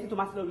send ẹ sí tó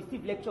máa lọ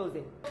receive lectures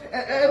ẹ.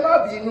 Ẹ má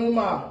bínú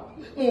máa,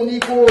 mo ní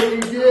kó o rí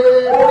dé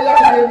orí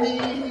àgbẹ̀ mi.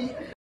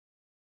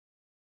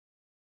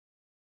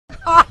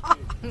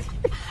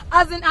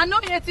 As in, I know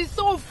it is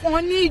so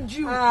funny,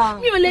 Ju.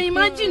 Mi ò lè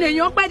imagine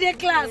èèyàn pẹ́ dé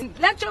class.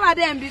 Lecturer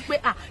dem bí pé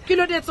kí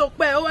ló dé tó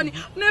pẹ́ ó ní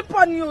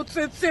NEPA ni ò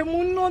tètè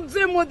mú ná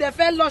dé mo dẹ̀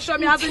fẹ́ lọ ṣọ́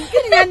mi. As in, kí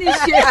ni yẹn ní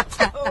ṣe?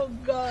 Oh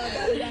God.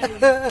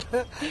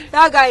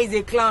 That guy is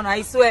a clown,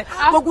 I swear.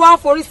 Gbogbo wa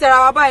forí sẹ́ra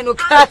wa báyìí ní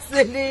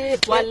kíláàsì ni.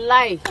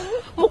 Wàláì,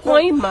 mo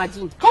kàn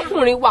imagine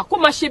kọkùnrin wà kó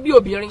máa ṣe bí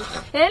obìnrin.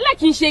 Láì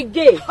kí n ṣe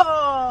gay.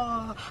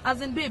 As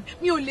in, babe,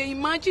 mi ò lè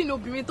imagine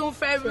obìnrin tó ń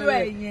fẹ́ rú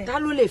ẹ̀ yẹn. Ta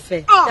ló lè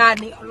fẹ́? Ta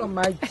ni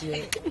ọlọ́mọ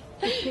jẹ́?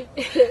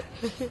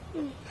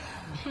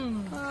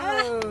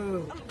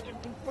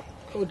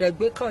 Ó dẹ̀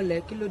gbé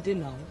kànlẹ̀ kí ló dé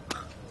náà?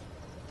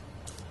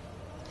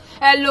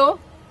 Hello,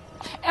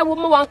 ẹ wo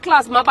mo wà ní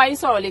class máa bá yín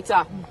sọ̀rọ̀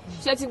later.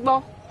 Ṣé ti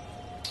gbọ́?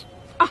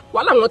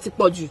 Wàhálà wọn ti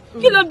pọ̀ jù.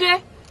 Kí ló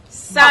dé?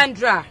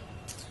 Sandra,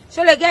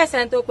 ṣó lè gẹ́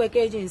ẹ̀sẹ̀ tó pé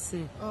kéjì ń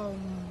sìn?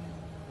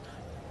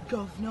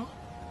 Governor,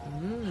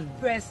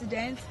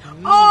 President,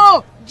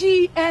 oh,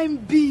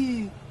 GMB.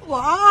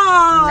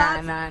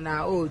 Wow.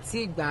 Nah, ó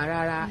tí gbà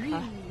rárá.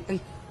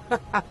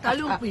 Ta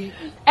ló ń pè?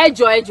 Ẹ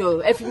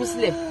jọ̀ọ́, ẹ fi mí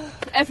sílẹ̀.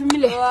 Ẹ fi mí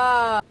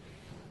lẹ̀.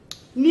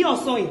 Ní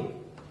ọ̀sán yìí,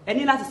 ẹ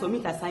ní láti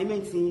submit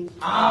assignment yín.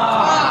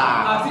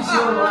 Àti ṣe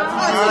wà.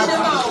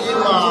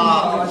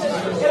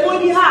 Èwo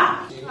ni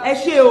ẹ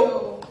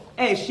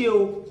ṣe o.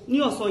 ní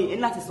ọ̀sán yìí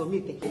láti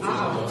submit ẹ̀.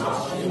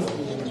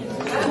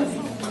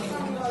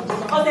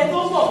 ọ̀sẹ̀ tó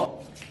ń bọ̀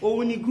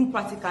òun ni group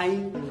practical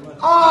yín.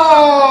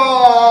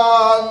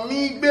 mi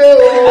gbé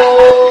o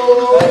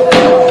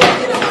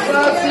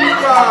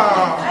practical.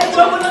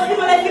 ẹjọ́ mo lọ sí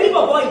mo lẹ́ kiri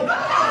bọ̀bọ̀ yìí.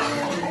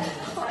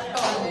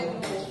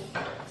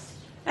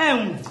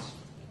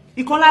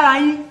 ìkan lára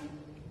yín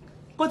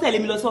kó tẹ̀lé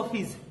mi lọ sí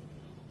ọ́fíìsì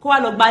kó wá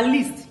lọ gba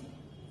list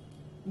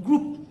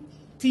group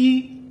tí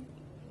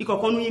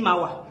ìkọ̀kan yín máa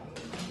wà.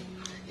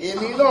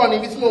 èmi náà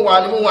níbi tí mo wà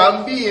ni mo wà ń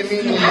bí èmi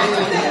nìyí.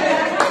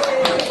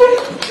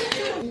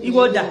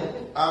 ìwọ dà.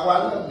 àwa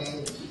náà ni.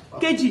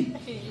 kejì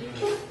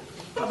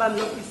bàbá mi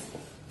lọ́fíìsì.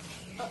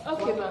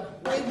 Okay, ma.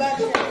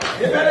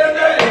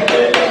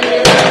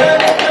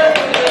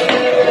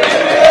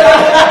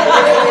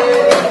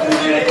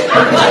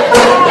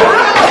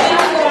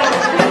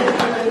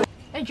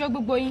 Ẹjọ́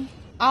gbogbo yín.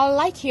 I'd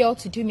like you all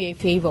to do me a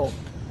favour.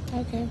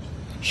 Okay.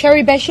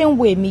 Sherry bẹ́ẹ̀ ṣe ń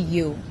wo èmi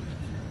yìí o.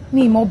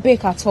 Mi mọ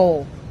bake at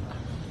all.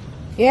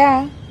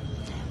 Yeah.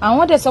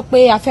 Àwọn dẹ̀ sọ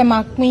pé a fẹ́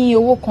máa pín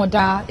owó kan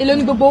dá. Èló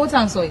ní gbogbo owó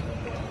tà ń sọ yìí.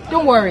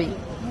 Don't worry.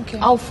 Okay.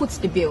 I'll foot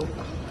the bill.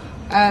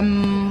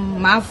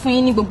 Màá fún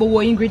yín ní gbogbo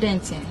owó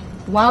ingredients yẹn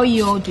while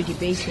you all do the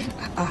baking.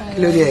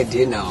 Kí ló dé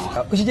ẹ̀dẹ́ náà?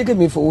 Ó ṣe jẹ́ kí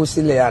mi fowó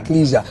sílẹ̀ at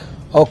least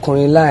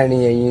ọkùnrin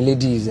láàrin ẹ̀yin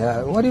ladies.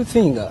 What do you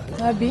think?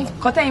 Àbí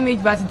kọ́tà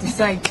image bá ti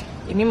decide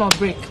èmi mọ̀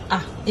break.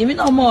 Èmi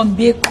náà mọ̀ ń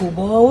bake kò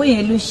bọ́ owó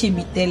yẹn ló ṣe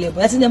mí tẹ́lẹ̀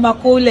bọ́ láti ní ẹ máa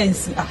kó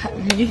lẹ́ǹsì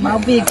máa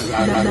bake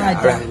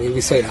dáadáa.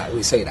 We saw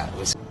that.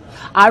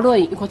 Àárọ̀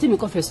yìí nǹkan tí mi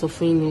kàn fẹ́ sọ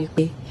fún yín ni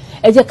pé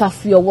ẹ jẹ́ ká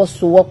fi ọwọ́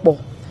sowọ́pọ̀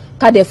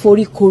ká dẹ̀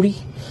forí korí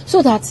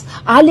so that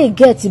a lè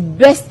get the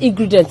best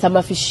ingredient a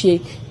máa fi ṣe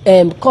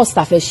course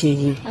tá fẹ́ ṣe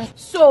yìí.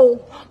 So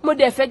mo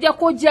dẹ̀ fẹ́ jẹ́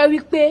kó jẹ́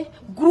wípé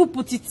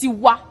gúrùpù títí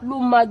wa ló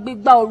máa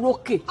gbégbá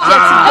orókè.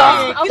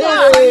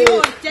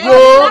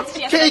 wo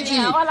kejì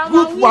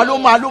gúrùpù wa ló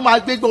máa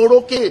gbégbá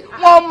orókè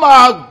wọ́n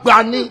máa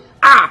gbà ní.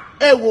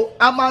 ẹ wo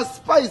a máa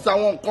spice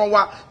àwọn nǹkan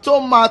wa tó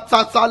máa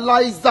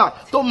tantalizer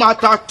tó máa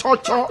ta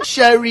chọ́chọ́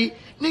ṣẹ́rí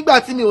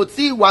nígbà tí mi ò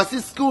tí ì wá sí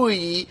school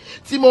yìí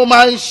tí mo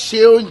máa ń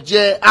ṣe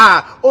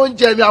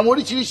oúnjẹ mi àwọn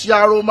oríṣiríṣi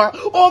aroma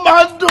ó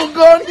máa ń dùn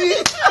gan ni.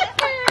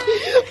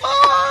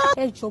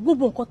 ẹ jọ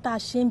gbogbo nǹkan tá a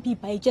ṣe ń bí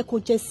ìbá ẹ jẹ́ kó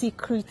jẹ́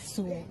secret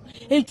o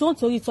ẹ jọ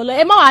nítorí tọlọ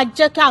ẹ má wàá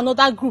jẹ́ kí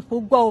another group ó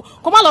gbọ́ o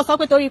kó má lọ sọ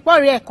pé torí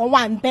pọ́ọ̀rì ẹ̀kan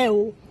wà ń bẹ́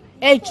o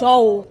ẹ jọ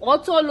o.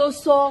 ọ̀tọ̀ ló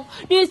sọ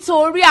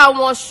nítorí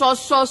àwọn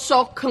ṣọṣọṣọ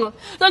kan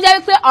tó jẹ́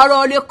wípé ọ̀rọ̀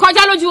ò lè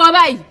kọjá lójú wọn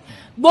báyìí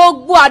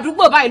gbogbo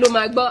àdúgbò báyìí ló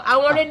máa gbọ́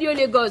àwọn rédíò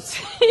Lagos.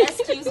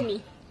 Excuse me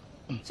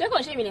ṣé kò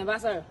ṣe mi lè bá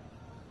sọ̀rọ̀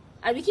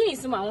àbí kí ni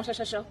ìsúnmọ́ àwọn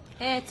ṣọṣọṣọ.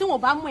 Tí wọn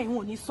bá mú ẹ̀hún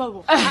ò ní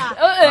sọ̀rọ̀.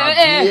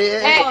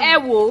 ẹ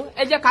wò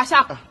ẹ jẹ́ ká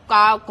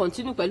ṣàkà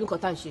continue pẹ̀lú nǹkan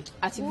tá à ń ṣe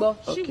àti gbọ́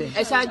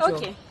ẹ ṣáàjọ.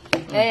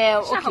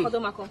 ṣé àkọ́kọ́ tó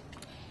máa kọ.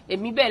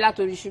 èmi bẹ́ẹ̀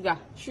látòrí ṣúgà.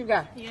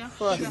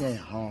 first.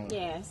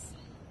 Yes.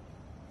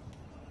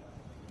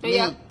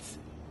 Meat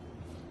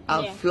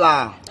and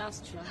flour.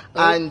 That's true.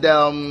 And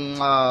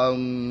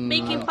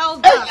baking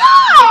powder.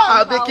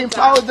 Baking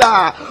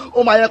powder.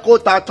 Oh my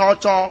God, ta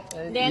chon.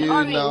 Then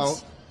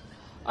orange.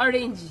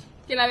 Orange.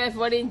 Kí la fẹ́ fi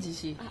orange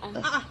ṣe?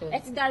 Ẹ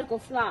ti dárúkọ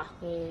flour.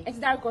 Ẹ ti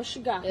dárúkọ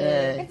sugar.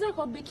 Ẹ ti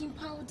dárúkọ baking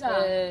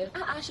powder.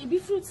 Ṣebí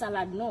fruit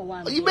salad náà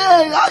wà.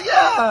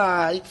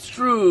 Yeah, it's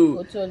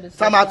true.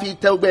 Tá máa fi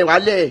tẹ ọgbẹ́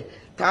wálẹ̀,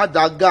 tá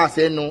dá gas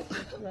ẹnu.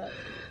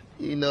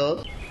 You know.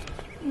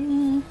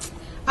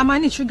 I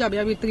might need sugar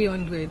maybe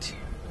 300.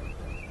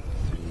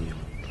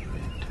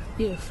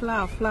 Yeah,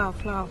 flour.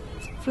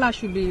 Flour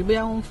should be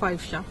around 15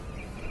 sha.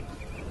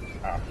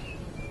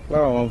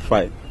 Flour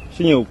 15.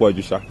 Ṣé yẹn ò pọ̀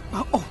jù ṣá?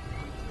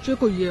 Ṣé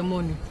kò yẹ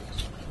mọ́ ni?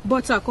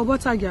 Butter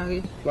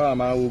gàrí. Flour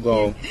máa wú gan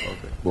o.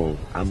 Bọ̀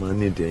a máa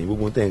ní ìdẹ̀yìn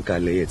gbogbo tẹ̀ ń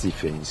kalẹ̀ ẹ̀ tí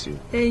fẹ̀yìn sí o.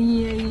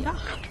 Ẹyin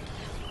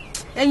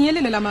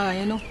eléyìí la máa rà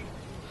yẹn náà.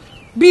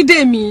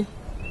 Bídèmí.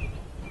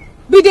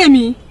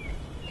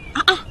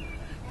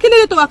 Kí ló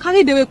dé tó wà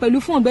kárí ìdèwé pẹ̀lú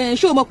fún ọ̀bẹ yẹn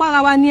ṣé o mọ̀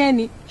pára wa ní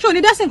ẹni ṣé o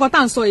ní dẹ́sìn nǹkan tá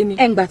à ń sọ yìí ni.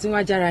 Ẹ̀ǹgbà tí wọ́n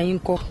ajára yín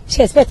kọ́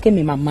ṣé expect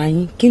kémi màmá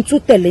yín kí n tún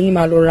tẹ̀lé yín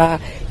máa lọ ra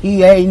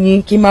ìyá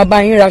ẹyin kí n máa bá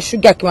yín ra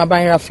ṣúgà kí n máa bá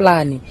yín ra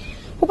flour ni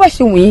bó bá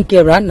ṣe wù yín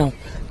kẹrà náà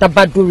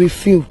tabadori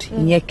field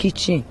ìyẹn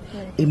kitchen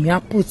èmi á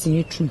put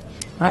yín tù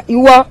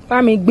ìwọ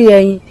bá mi gbé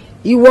ẹyin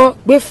ìwọ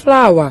gbé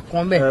flour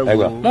kan bẹ́ẹ̀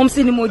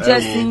mọ́mísí ni mo jẹ́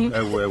sí yín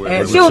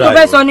ṣé o tó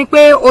fẹ́ sọ ni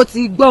pé o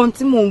ti gbọ́ ohun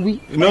tí mò ń wí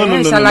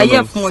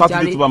ṣàlàyé fún ọjà rẹ.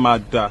 Saturday tó bá máa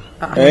da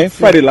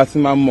Friday láti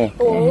máa mọ̀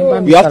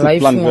you have to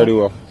plan very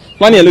well.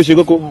 Planning ẹ ló ṣe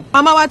kókó.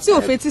 Màmá wa tí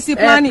ò fetí sí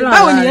planning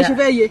báwo nìyẹn ṣe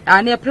fẹ́ yé.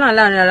 Àní ẹ plan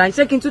láàrin ara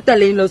ṣé kí n tún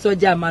tẹ̀lé yín lọ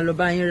sọ́jà máa lọ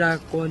bá yín ra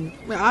akọ ni.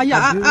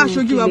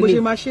 Aṣojú wa bó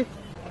ṣe máa ṣe.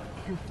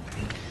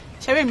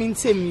 Ṣẹ́rẹ́ mi ń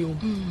tèmi o.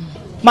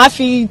 Máa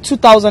fi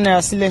 2,000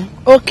 naira sílẹ̀.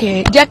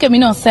 Ok jẹ́ kèmi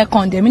náà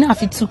second èmi náà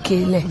fi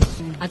 2K lẹ̀.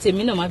 Àti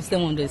èmi náà máa fi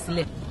 700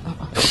 sílẹ̀.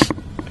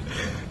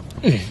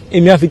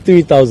 Èmi á fi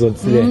 3,000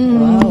 sílẹ̀.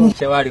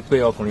 Ṣé wàá rí i pé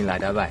ọkùnrin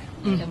làdá báyìí?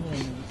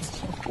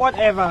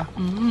 Whatever.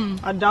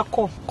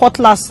 Àdàkọ.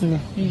 Cutlass ni.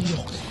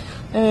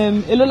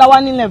 Èló la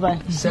wá nílẹ̀ báyìí?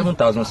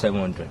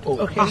 7,700.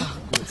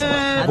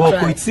 Bọ̀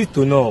kò tí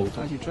tó náà o.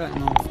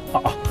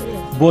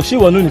 Bọ̀ ṣé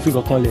ìwọ náà ní fi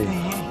kankan lẹ̀?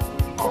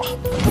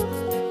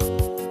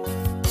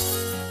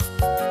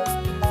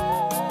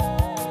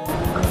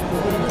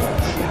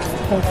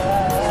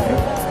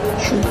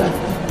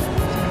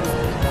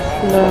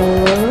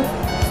 Flour.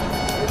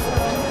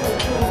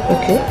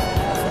 Okay.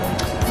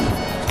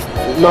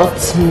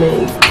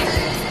 Nutmeg.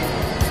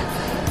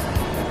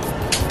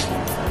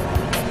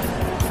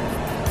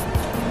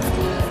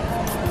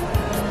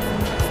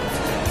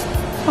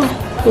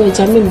 Wait,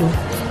 Jamil.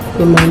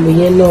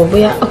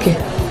 Okay.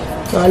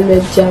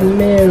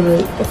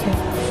 Okay.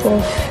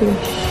 4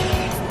 fish.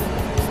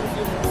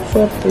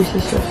 4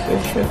 pieces of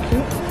fish,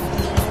 okay.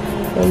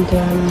 And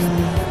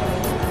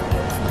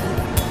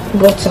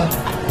butter.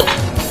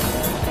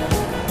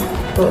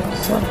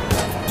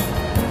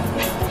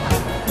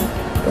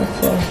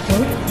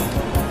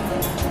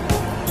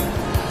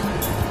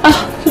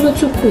 Kilo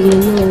too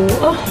cool,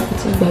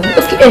 it's bad.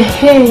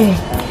 Okay,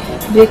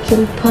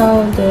 baking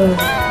powder.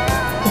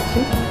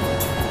 Okay,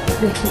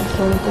 baking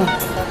powder.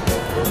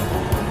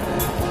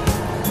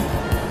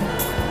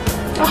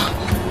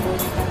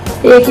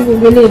 Keep it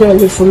really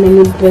early for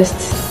me best.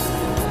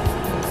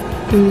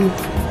 For me,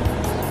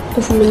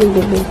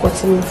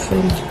 what's in my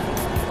friend.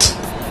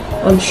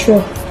 I'm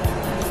sure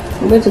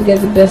I'm going to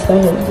get the best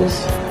out of this.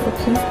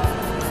 Okay.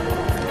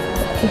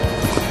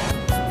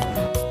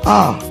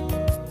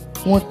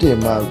 Wọ́n dẹ̀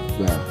máa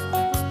gbà.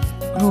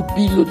 Group B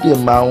ló dẹ̀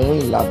máa ń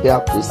win lábẹ́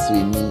àkóso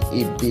èmi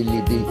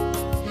ebelebe.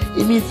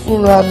 Èmi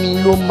fúnra mi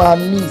ló máa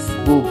mix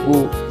gbogbo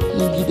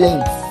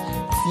ingredients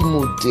tí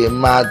mo dẹ̀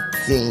máa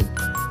dín.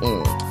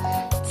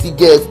 Tí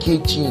gẹ́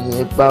kejì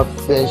yẹn bá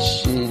fẹ́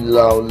ṣe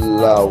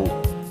láòláò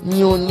mi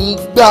ò ní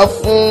gbà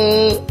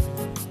fún.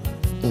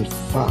 In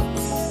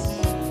fact,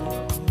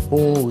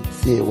 ohun ò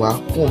tiẹ̀ wá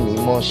kùn mí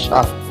mọ́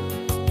ṣá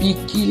bí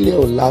kílẹ̀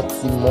ọ̀la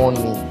ti mọ́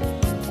ni.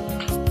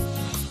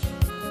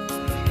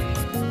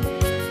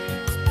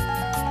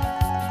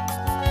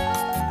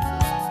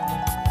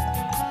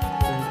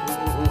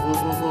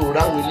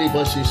 Ráwọn ilé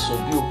ìbọn ṣe sọ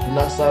bí òkú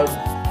Násárù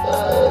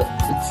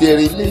ti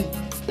ẹ̀rẹ̀ ilé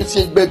ó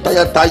ṣe gbẹ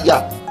tayátayá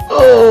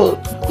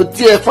kò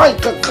tiẹ̀ fáìn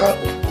kankan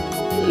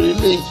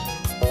ilé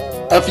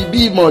àfi bí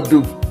ìmọ̀dò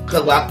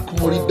kan wá kú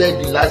orí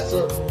bẹ́ẹ̀dì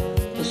lásán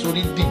ó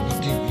sórí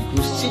dìgbìdìgbì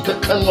kò sí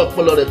kankan ní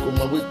ọpọlọ rẹ̀ kò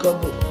mọ̀ wí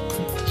kọ́bọ̀.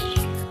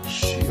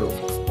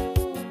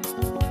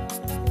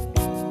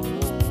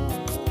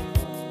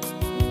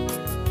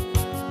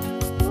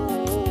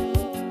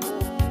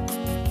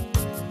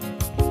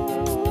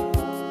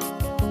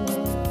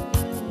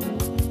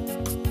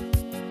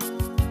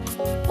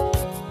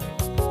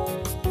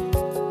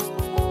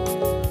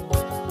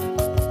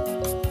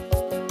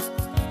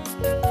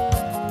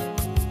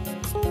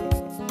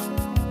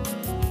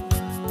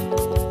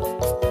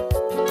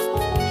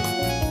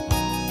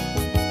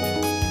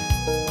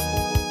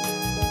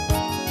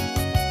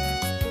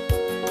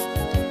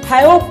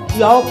 I hope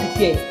you are all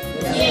prepared.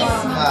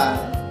 Yes, ma'am.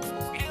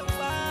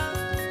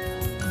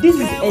 This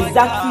is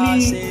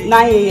exactly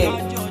 9 a.m.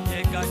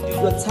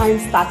 Your time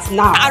starts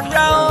now.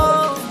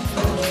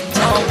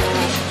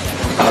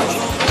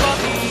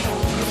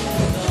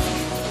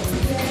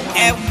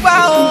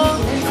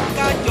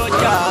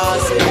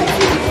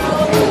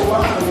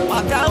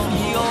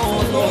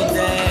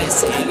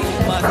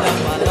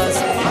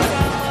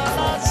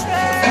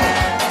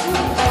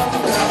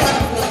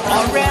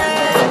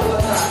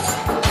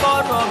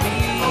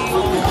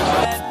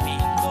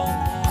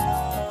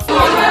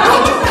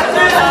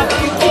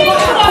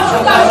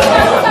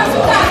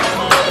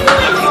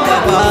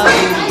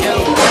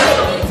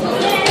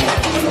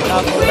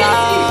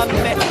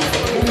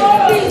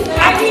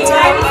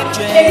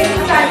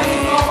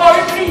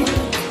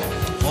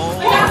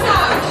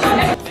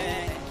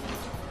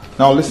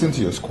 Now listen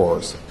to your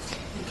scores.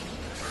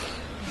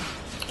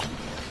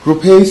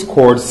 Group A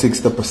scored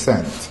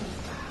 60%.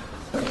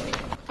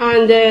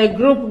 And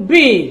Group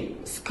B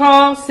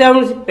scored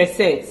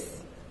 70%.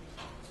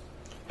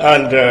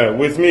 And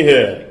with me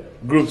here,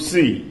 Group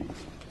C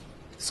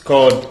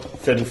scored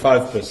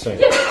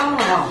 35%.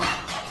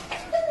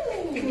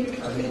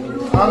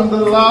 And the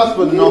last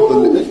but not the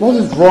least, what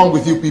is wrong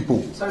with you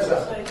people? Sorry,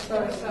 sir.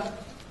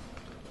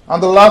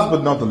 And the last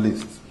but not the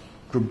least,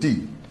 Group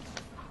D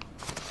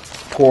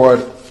scored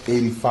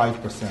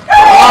 85%.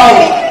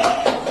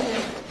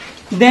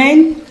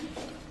 Then,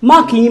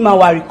 mark Yima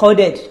were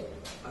recorded.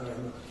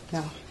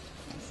 Now.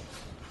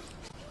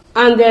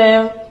 And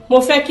mo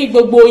fẹ́ kí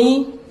gbogbo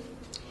yín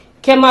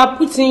kẹ́ máa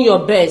put in your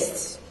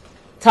best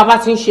tá bá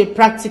ti ń ṣe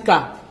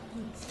practical.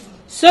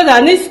 So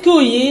that ní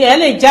school yìí ẹ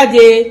lè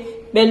jáde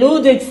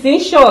pẹ̀lú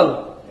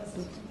distinction.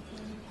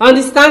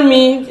 Understand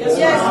me? Yes,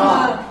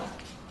 ma'am.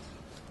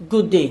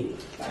 Good day.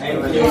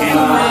 Thank you.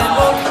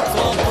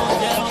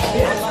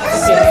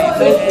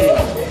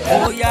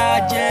 Bóyá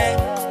jẹ́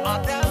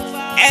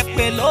ẹ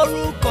pè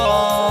lórúkọ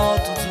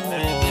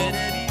tuntun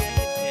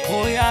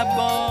bóyá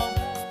gbọ́.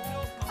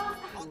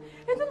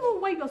 I don't know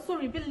why you're so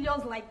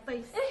rebellious like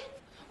this.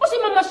 Ó ṣe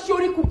máa ma ṣe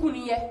orí kúkú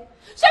nìyẹn.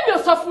 Ṣé mi ò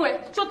sọ fún ẹ?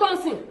 Ṣó tó ń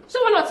sìn? Ṣé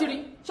wọn náà ti rí?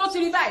 Ṣó ti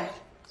rí báyìí?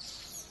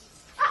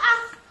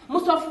 Mo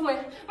sọ fún ẹ,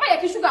 má yẹ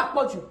kí ṣúgà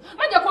pọ̀ jù,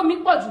 má jẹ́ kó mi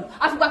pọ̀ jù,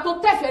 àfìgbà tó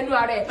tẹ̀fẹ̀ nu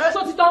ara ẹ̀, ṣó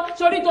ti tán,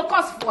 ṣorí tó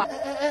kọ́ọ̀sì fún wa.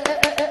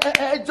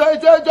 Ẹjọ́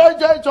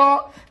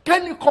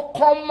kẹ́ni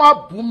kankan má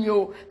bú mi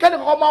o kẹ́ni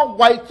kankan má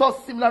wá itọ́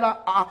sí mi lára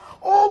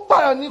ó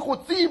báyọ̀ ní kò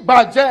tí ì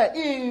bàjẹ́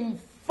in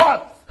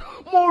fact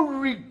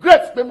mo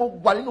regret pé mo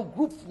wà nínú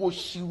group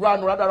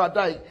òṣìrànù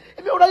rádaràdà yìí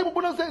èmi ò ráyè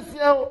gbogbo náà ṣe é sí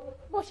ẹ o.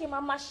 bó ṣe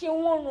máa ṣe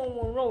wọ́n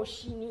ràn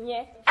òṣì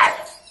nìyẹn.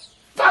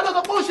 ta ló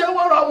sọ pé ó ṣe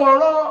wọ́n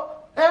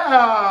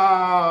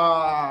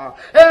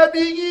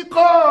ẹbí yín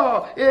kọ́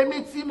èmi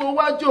tí mo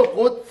wá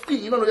jókòó tì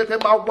yín náà ló yẹ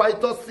kẹ́ máa wá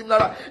itọ́ sí mi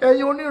lára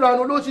ẹ̀yin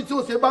onírànú lóṣì tí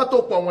ó ṣe bá tó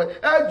pọ̀ wọ́n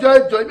ẹjọ́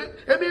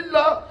èmi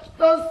lọ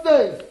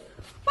nonsense.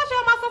 bó ṣe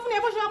máa sọ fún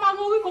yẹn bó ṣe máa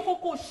mú orí kókó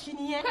kò ṣì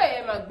nìyẹn. bẹ́ẹ̀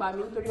ẹ máa gbà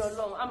mí nítorí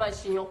Ọlọ́run á máa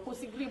ṣèyàn kó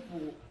sí gírípù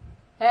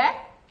ẹ́.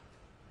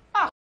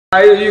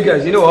 You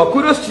guys, you know what?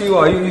 Kudos to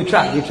you. You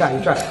try.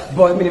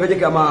 But I mean, if I take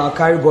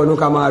carry ball, no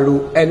camera,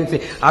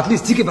 anything. At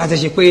least take it back to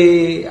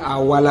say,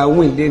 "Awala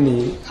win,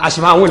 Denny.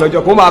 Ashima win.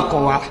 Ojo koma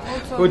konwa."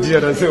 Oh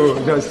dear, so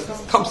just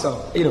thumbs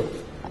up, you know.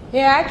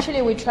 Yeah,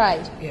 actually we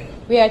tried. Yeah.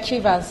 We are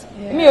achievers.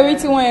 Me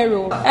already one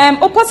hero.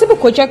 Possible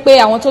kò jẹ́ pé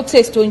àwọn tó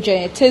taste oúnjẹ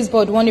yẹn taste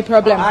bud wọ́n ní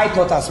problem. I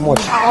thought as much.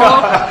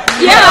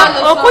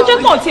 Yeah, kò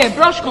jẹ́ kàn tiẹ̀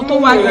brush kan tó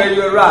wá.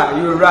 You're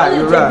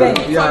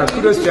right. Yeah,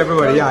 kudos to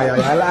everybody. Yeah.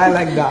 I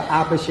like that.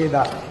 I appreciate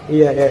that.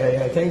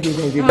 Yeah. Thank you.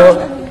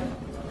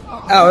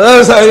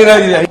 Oh, sorry.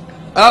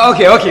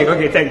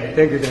 Okay.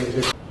 Thank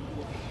you.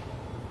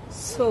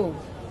 So,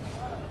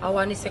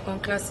 àwa ni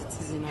second class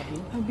citizen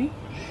abi?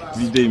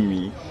 Dídé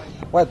mi.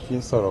 Why kí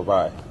n sọ̀rọ̀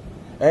báyìí?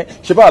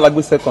 Ṣé báwa la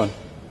gbé second?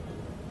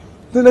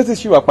 The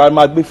latest ṣì wà pa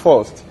máa gbé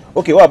first.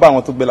 Okay, wá bá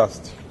àwọn tó gbé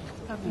last.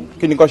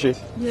 Kí ni kò ṣe?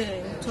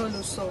 Tó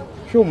lọ sọ.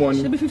 Ṣé o mọ̀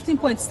ni? Ṣé bí 15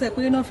 points tẹ̀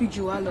pé náà fi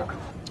jù wá lọ?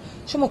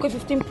 Ṣé mo pé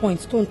 15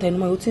 points tó ń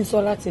tẹnumọ́ o ti ń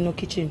sọ láti inú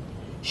kitchen?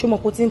 Ṣé mo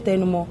kò ti ń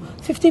tẹnumọ́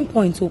 15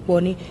 points ò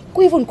pọ̀ ni?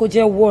 Kó even kò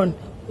jẹ́ 1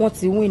 wọ́n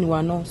ti win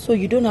wa náà, so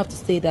you don't have to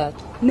say that.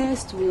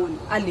 Next one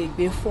a lè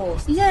gbé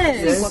first.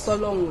 Yes. Ìwọ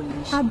tọ́lọ́run ò lè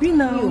ṣe. Àbí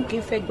náà. Mi ò kí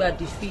ń fẹ́ gba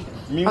defeat.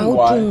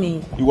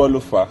 Meanwhile, ìwọ ló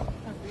fà á.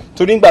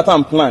 Torí nígbà tá à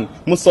ń plan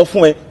mo sọ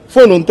fún ẹ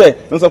fóònù ń tẹ̀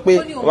ló sọ pé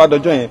tó bá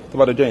dọjọ́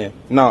yẹn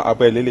now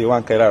àpẹ ìlélẹ̀ wà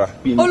ń kẹ́ lára.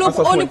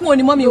 Olùkún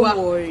òní mọ́mí wa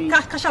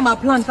ká ṣá máa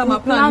plan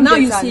now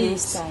you see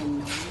it.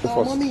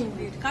 Mọ́mí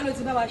indeed ká ló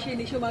ti bá wa ṣe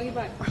ni ṣé o máa rí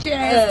báyìí.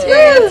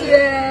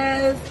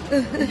 Cheers.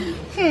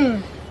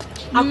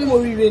 A kú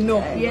oríire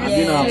náà.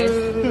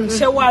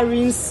 Ṣé wàá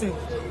rí ń sìn?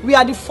 We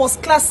are the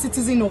first class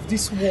citizen of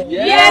this world.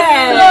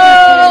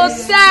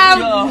 Yes.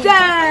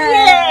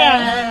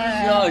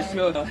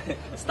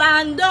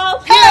 Stand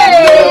up.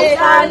 Hey,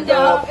 stand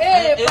up.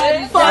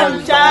 Hey, for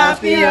the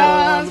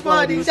champions,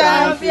 for the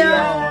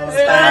champions.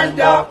 Stand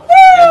up.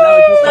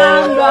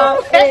 Stand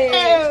up.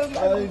 Hey,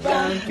 for the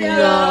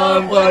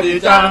champions, for the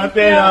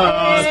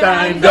champions.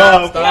 Stand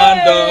up.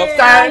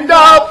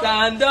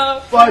 Stand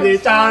up for the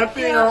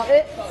champions.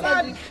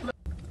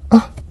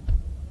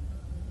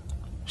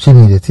 Ṣé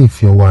mi lè tí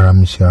fi ọwọ́ ara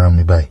mi ṣe ara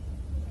mi báyìí?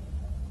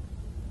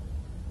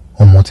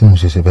 Ọmọ tí mo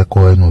ṣẹ̀ṣẹ̀ fẹ́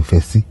kọ́ ẹnu ìfẹ́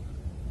sí.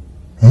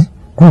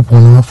 Group wọn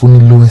ni wọ́n fún ní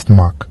lowest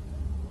mark.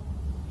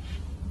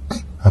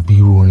 Àbí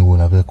irú orin wo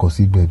la fẹ́ kọ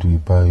sí gbẹ̀du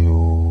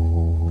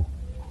ìbáyọ̀?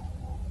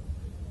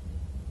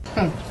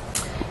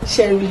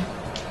 Ṣẹ́rí,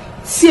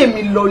 tí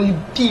èmi lọ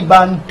bí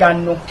bá ń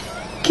dáná,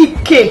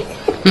 kíkè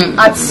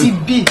àti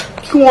bí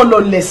kí wọ́n lọ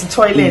lẹ̀ sí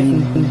toilet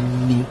ni.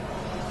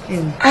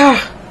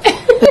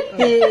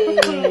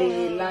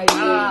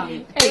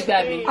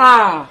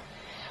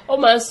 Ó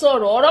máa ń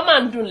sọ̀rọ̀ ọ̀rọ̀ máa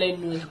ń dùn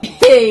lẹ́nu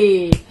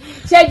ẹ̀.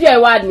 Ṣẹ́jú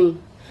ẹ̀ wá ni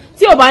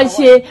tí o bá ń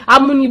ṣe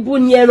amúnibú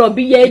ni ẹran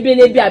bí yẹ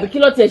ebélébé àbí kí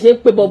ló tiẹ̀ ṣe ń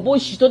pe bọ̀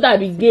bóṣì tó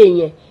dàbí gé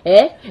yẹn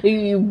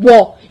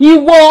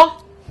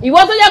ìwọ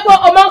tó jẹ́ pé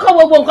ọmọ ń kọ́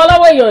gbogbo nǹkan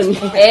lọ́wọ́ èèyàn ni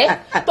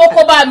tó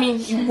kó bá mi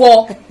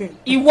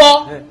ìwọ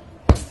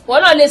wọn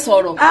náà lè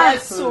sọ̀rọ̀.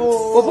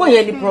 Bọ̀bọ̀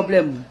yẹn ní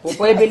pọ́blẹ́mù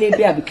bọ̀bọ̀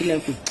ebélébé àbí kí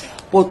lẹ́kùn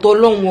bọ̀tọ̀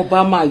ọlọ́run ọba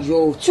máa yọ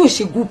ọ́ tí ò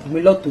ṣe gúùpù mi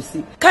lọ́tọ̀ sí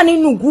ká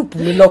nínú gúùpù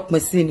mi lọ́pin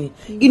sí ni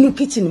inú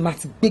kíchìnì máa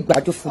ti gbé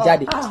gbàjọ fún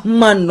jáde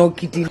máa nà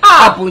gidi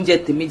ààbò oúnjẹ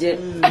tèmi jẹ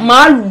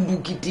máa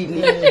lù gidi ni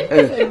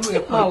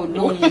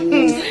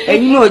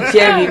ẹ̀yin náà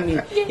jẹ́rìí mi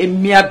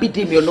èmi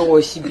Abídèmí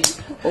ọlọ́wọ́ síbí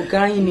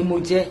ọ̀gá yín ni mo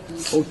jẹ́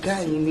ọ̀gá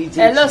yín méjèèjì.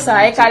 ẹ lọ sà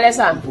ẹ kalẹ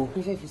sà. mo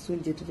fẹ́ fi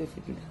sóúnjẹ tó fẹ́ fi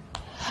bí.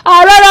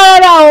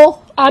 rárá o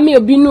àmì ò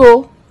bínú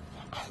o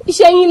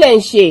iṣẹ́ yín lẹ̀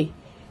ń ṣe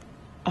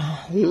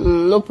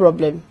no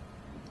problem.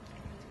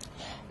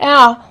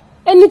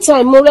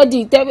 Anytime mo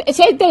ready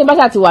ṣé tẹ́yìn bá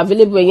ṣàti wà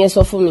available yẹn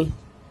sọ fún mi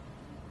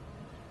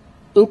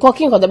nǹkan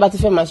kí nǹkan tẹ́ bá ti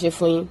fẹ́ máa ṣe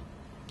fún yín.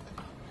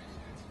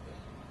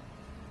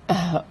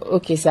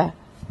 Okay sir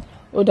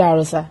ó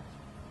dàárọ̀ sir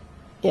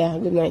yeah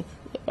good night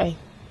bye.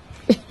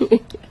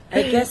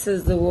 I guess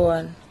it's the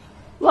one.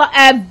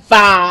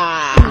 Whatever.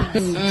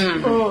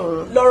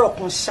 Lọ́rọ̀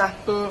kan ṣá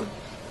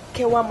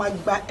kẹ́ wá máa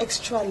gba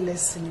extra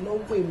lesson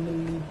lọ́wọ́ èmi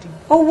lèdí.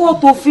 Owó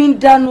tó fi ń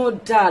dáná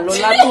dà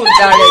lọ́la tó ń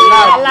darẹ̀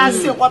láàbù.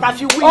 Aláṣẹ ọkọ̀ tá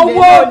fi wí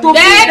owó tó fi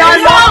ń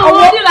dáná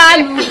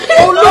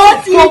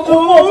olóòtú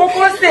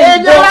kókó ṣe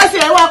ń bọ̀. Aláṣẹ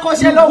ẹ̀wà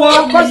kọ́ṣẹ́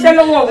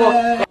lọ́wọ́ wọ.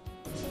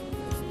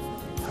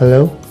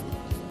 Hello?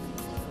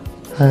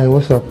 Hi,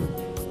 what's up?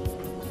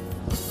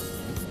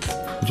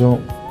 John,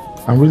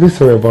 I'm really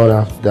sorry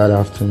about that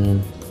afternoon.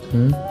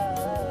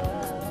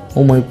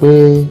 Oh my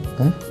God.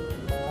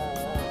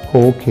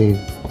 Oh, okay.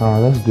 Ah,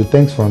 that's good.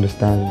 Thanks for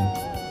understanding.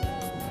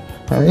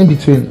 In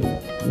between,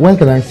 when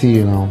can I see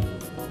you now?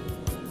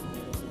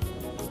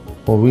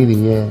 Oh, really?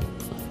 Yeah.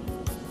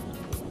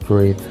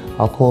 Great.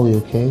 I'll call you,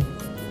 okay?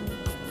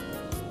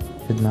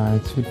 Good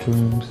night. Sweet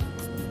dreams.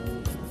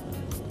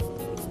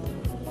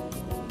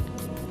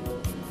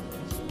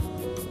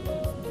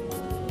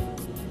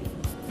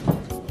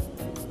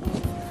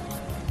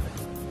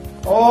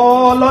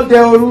 Ọlọ́dẹ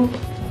òru.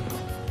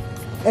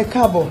 Ẹ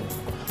káàbọ̀.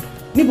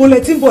 Níbo lẹ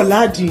ti ń bọ̀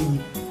láàdì yìí?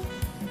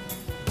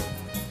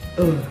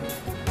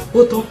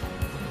 Ó tán.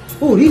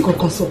 Ó rí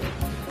kankan sọ.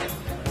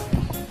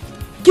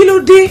 Kí ló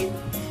dé?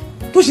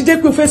 Tó ṣe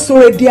jẹ́ pé o fẹ́ sọ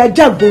ẹ́ di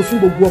ajágbó fún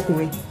gbogbo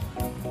ọkùnrin.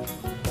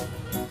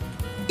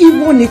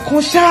 Ìwọ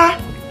nìkan ṣá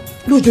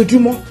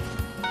lójoojúmọ́.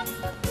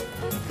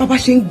 Bàbá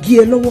ṣe ń gé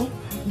ẹ lọ́wọ́,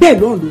 bẹ́ẹ̀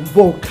lọ́rùn ló ń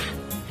bọ́ ọ̀gá.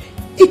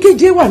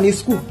 Ìkejì wà ní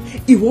skul,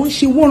 ìwọ ń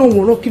ṣe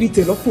wọ́nranwọ̀nran kiri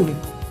tẹ̀ lọ́kùnrin.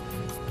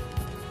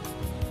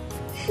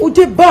 Ó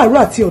jẹ́ báàrú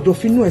àti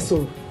ọ̀dọ̀fínú ẹ̀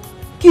sọ̀rọ̀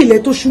kí ilẹ̀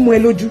tó súnmọ́ ẹ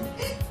lójú.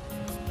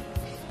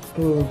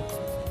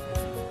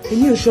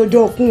 Èmi ò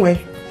ṣọjọ́ ọkùn ẹ,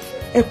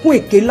 ẹkún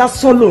èké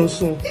lásán ló ń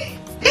sun.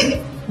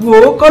 Wò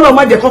ó kọ́nà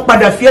má jẹ́ kó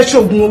padà fi ẹ́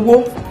ṣògùn owó.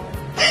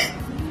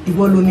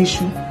 Ìwọ ló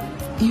níṣu,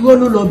 ìwọ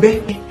ló lọ bẹ́,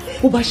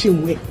 bó bá ṣe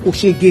wù ẹ́ kò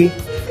ṣe gé.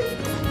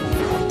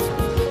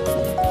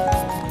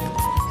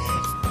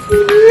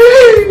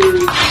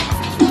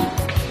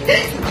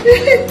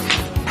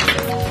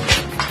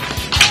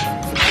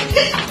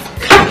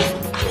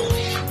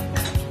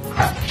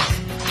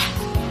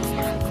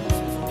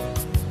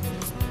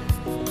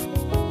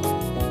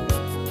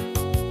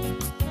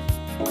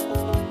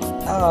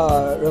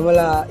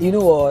 Romola, you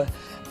know what?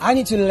 I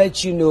need to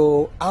let you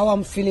know how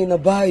I'm feeling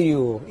about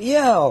you.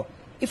 Yeah,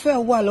 if I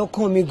wà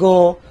lọ́kàn mi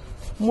gan,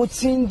 mo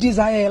ti ń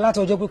desire láti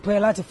ọjọ́ pípẹ́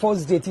láti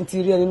first day tí n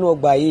ti rí ẹ nínú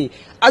ọgbà yìí.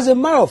 As a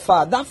matter of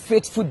fact, that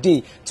fateful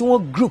day tí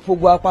wọ́n group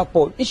gbogbo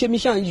àpapọ̀ níṣẹ́ mi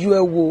ṣáà ń yọ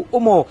ẹ wò ó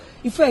mọ̀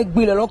ìfẹ́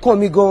ìgbìlẹ̀ lọ́kàn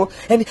mi gan.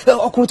 Ẹni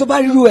ọkùnrin tó bá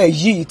rírú ẹ̀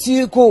yìí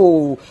tí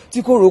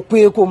kò rò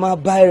pé kò máa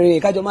bá rìn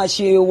kájọ máa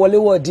ṣe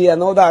wọléwọ̀de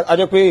and all that, a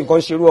jẹ́ pé nǹkan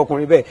ṣerú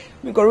ọkùnrin bẹ́ẹ̀.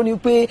 Mi kàn rò ní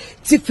pé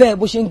tífẹ́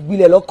bó ṣe ń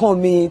gbilẹ̀ lọ́kàn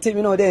mi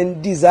tèmi náà dẹ̀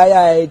ń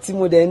desire ẹ tí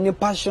mo dẹ̀ ní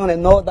passion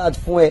and all that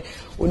fún ẹ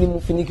ó ní mo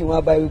fi ní kí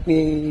wọ́n bá wí pé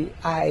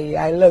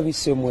I love you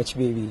so much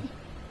baby.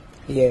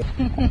 Yeah.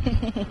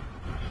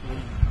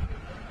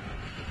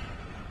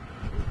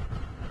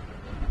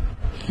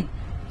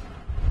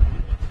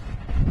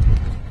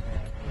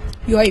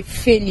 You are a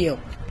failure.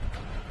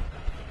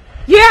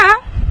 Yeah,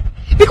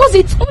 because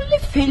it's only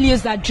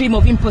failures that dream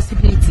of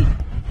impossibility.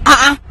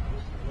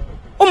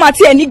 Oh my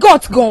dear, any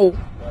got go.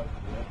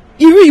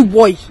 Irú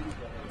ìwọ yìí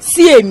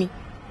sí èmi.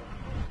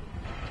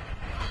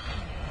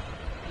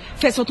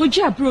 Fẹ̀sọ̀ tó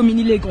jẹ́ àbúrò mi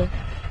nílé gan.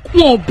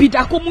 Wọn ò bí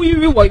da kó mú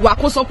irú ìwọ ìwà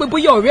kó sọ pé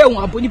bóyá ọ̀rẹ́ òun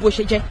àbò níbo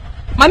ṣe jẹ́.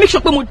 Màá make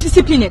sure pé mo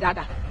discipline ẹ̀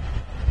dáadáa.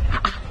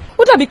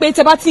 Ó dàbí pé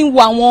tẹ́ bá ti ń wo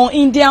àwọn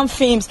Indian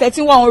films, tẹ́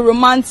ti ń wo àwọn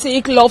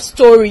romantic love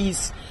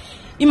stories.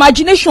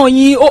 Imagination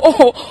yìí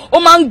ó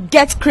máa ń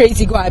get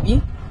crazy go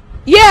àbí?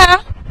 Yeah.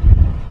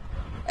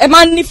 Ẹ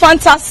máa ń ní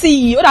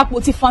fantasy, ó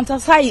dàpọ̀ ti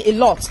fantasize a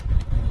lot.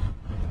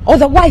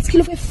 Otherwise, kí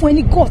ló fẹ́ fún ẹ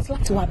ní gut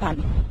láti wá bá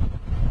mi?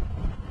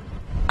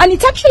 And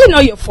it's actually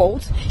not your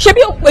fault. Ṣebí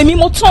o pè mí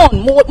mo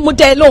turn mo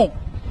dẹ lóhùn.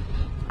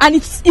 And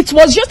it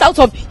was just out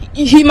of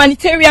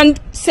humanitarian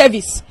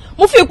service.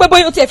 Mo fi pé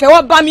bóyá o tiẹ̀ fẹ́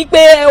wá bá mi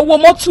pé owó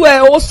mọ́tò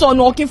ẹ̀ ó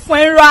sọnù or kí n fún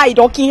ẹ ride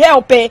or kí n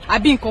help ẹ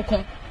àbí nǹkan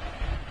kan.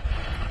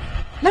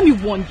 Let me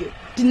warn you,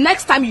 the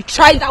next time you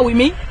try that with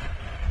me,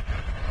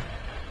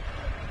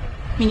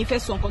 mi ní fẹ́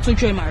sọ nǹkan tó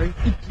jọ ẹ màá rí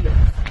idiot.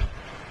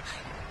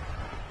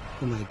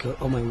 Oh my God,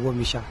 oh my word,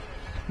 Misha.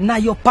 Na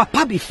your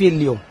papa be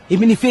failure.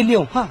 Èmi ni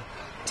failure.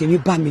 Tèmi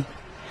bá mi.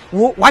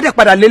 Wo wá dẹ̀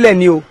padà lélẹ̀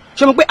ni o.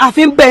 Ṣé mo pé a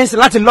fi ń bẹ̀ ẹ́ sí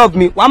láti love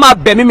mi, wàá máa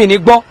bẹ̀ mí mi ní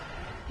gbọ́.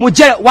 Mo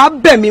jẹ́ wàá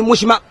bẹ̀ mí mo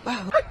sì máa.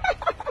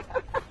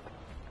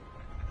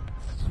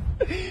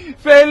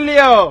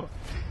 Failure.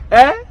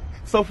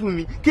 Sọ fún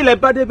mi, kí lẹ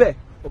bá débẹ̀?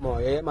 Ọmọ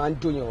ẹ máa ń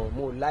dùnyàn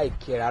mo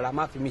láìkẹ́ rárá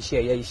má fi mi ṣe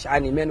ẹ̀yẹ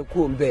ìṣáni mẹ́nu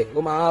kúrò ń bẹ̀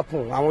ó máa ń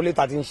pùn àwọn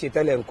olétà tí ń ṣe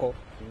tẹ́lẹ̀ ńkọ́.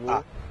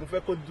 Mo fẹ́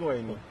kó dùn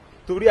ẹ̀ ni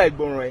torí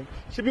àìgbọràn ẹ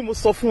ṣé bí mo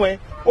sọ fún ẹ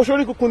ó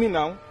ṣorí kúkú ní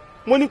náà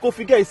mo ní kó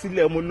fi gẹ́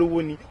ìsílẹ̀ ọmọ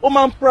olówó ni ó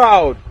máa ń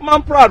proud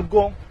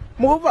gan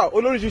mo fà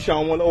olóríṣiríṣi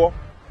àwọn ọmọ lọ́wọ́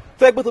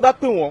tó ẹgbẹ́ tó bá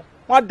pè wọ́n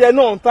wọ́n á dẹ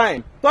náà on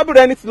time tó bá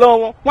bẹ̀rẹ̀ ẹni tí lọ́wọ́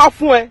wọn wọ́n á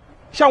fún ẹ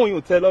ṣáwọn yìí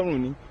ò tẹ́ lọ́rùn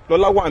ni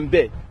lọ́lá wà ń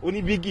bẹ̀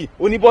oníbígì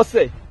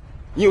oníbọ́sẹ̀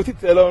yìí ò ti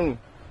tẹ́ lọ́rùn.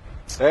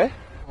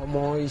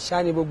 Ọmọ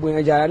ìṣáni gbogbo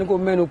yẹn jàrá ní kò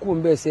mẹ́nu kú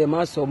ń bẹ̀ sí ẹ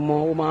má sọ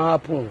mọ́ ó máa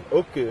happen.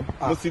 Ok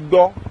mo ti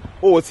gbọ́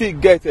o ò tí ì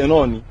get ẹ̀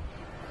náà ni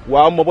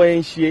wàá mọ bọ́ yẹn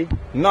ń ṣe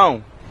now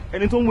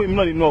ẹni tó ń wo èmi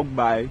náà nínú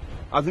ọgbà ẹ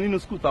àti nínú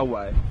skul tá a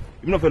wà ẹ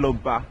èmi náà fẹ́ lọ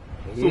bá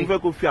so mo fẹ́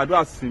kó fi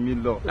àdúrà sí mi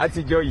lọ láti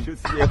jọ yìí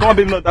ẹ kọ́ wọn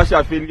bí mi náà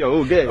dáṣà fẹ́lẹ̀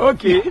ọ̀ gẹ́ ẹ̀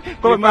ok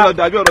kọ́ mi lọ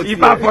dàbí ọ̀rọ̀ tiẹ̀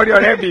ibà fọ́rí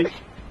ọ̀rẹ́ mi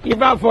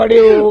ibà fọ́rí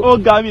o. ó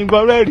ga mi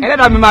gbọ́ rẹ́ rí.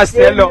 ẹlẹ́dàá mi máa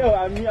sìn ẹ́ lọ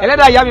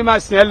ẹlẹ́dàá ìyá mi máa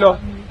sìn ẹ́ lọ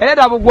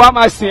ẹlẹ́dàá gbogbo wa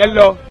máa sìn ẹ́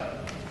lọ.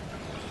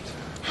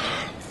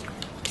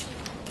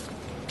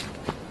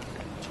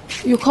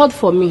 You called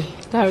for me,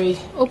 Dari.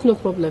 Hope no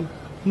problem.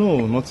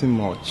 No, nothing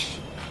much.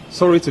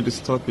 Sorry to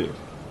disturb you.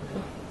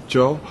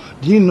 Joe,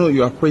 do you know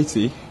you are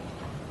pretty?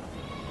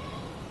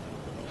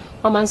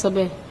 Mama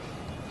Sobe.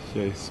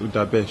 Yes, ó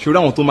dà bẹ́ẹ̀. Ṣé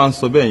àwọn tó máa ń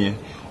sọ bẹ́ẹ̀ yẹn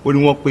ó ní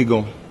wọ́n pé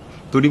gan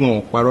torí wọn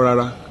ò parọ́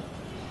rárá.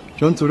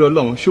 Jọ ń torí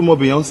Ọlọ́run ṣé o mọ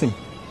obìnrin sìn?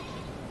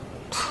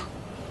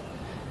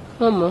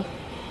 Mama.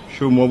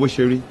 Ṣé o mọ bó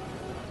ṣe rí?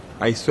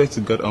 I swear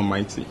to God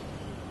Almighty.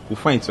 Kò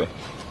fine tó ẹ̀.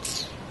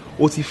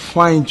 Ó ti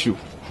fine jù.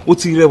 Ó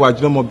ti rẹwà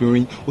jù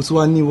lọ́mọbìnrin. Ó ti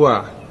wá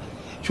níwà.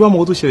 Ṣé wàá mọ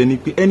owó tó ṣẹlẹ̀ ni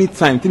pé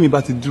anytime tèmi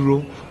bá ti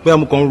dúró bóyá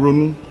mo kàn ń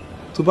ronú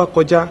tó bá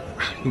kọjá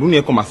ìrònú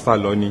yẹn kàn máa sá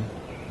lọ ni.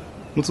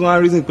 Mo tún wá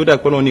reason pé ó dà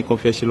pé Ọlọ́run nìkan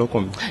fẹ́ ṣe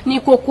lọ́kàn mi. Ní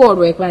kókó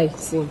ọ̀rọ̀ ẹ̀ báyìí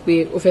sí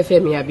pé ó fẹ́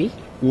fẹ́ mi àbí?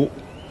 Wo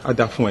á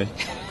dà fún ẹ.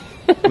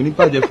 Kò ní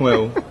bàjẹ́ fún ẹ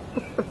o.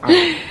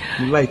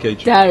 Mo like ẹ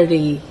jù. Dáre,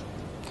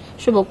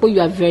 ṣé o mọ̀ pé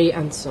you are very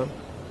handsome.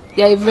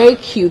 You are a very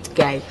cute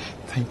guy.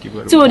 Thank you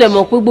very much. Tí o dẹ̀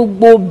mọ̀ pé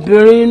gbogbo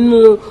obìnrin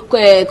nínú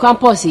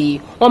campus yìí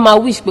wọ́n máa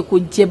wish pé kó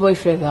jẹ́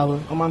boyfriend àwọn.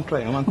 I'm gonna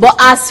try. But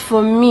as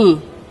for me,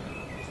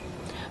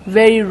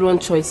 very wrong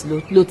choice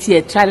lo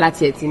tiẹ̀ try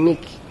láti ẹ̀ ti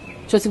make.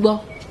 Ṣé o ti gbọ́?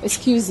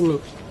 Excuse me.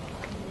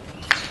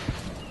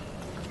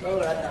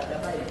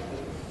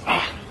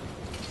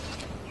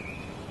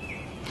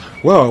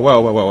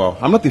 Wow.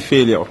 I'm not a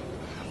failure.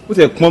 Ó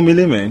ti ẹ̀ pọ́n mi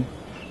lé mẹ́rin.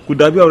 Kò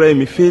dàbí ọ̀rẹ́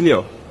mi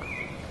failure.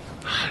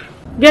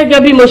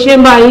 Gẹ́gẹ́ bí mo ṣe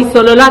ń bá yín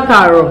sọ lọ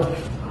látàárọ̀,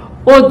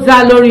 ó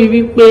dá lórí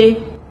wípé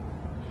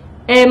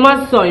ẹ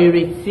má sọ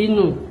ìrètí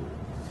nù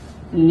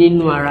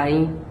nínú ara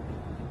yín.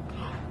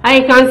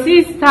 I can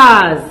see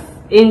stars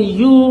in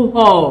you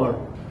all.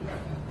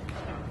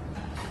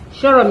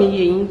 Ṣọ́rọ̀ mi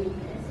yé yín.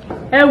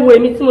 Ẹ wo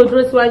èmi tí mo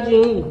dúró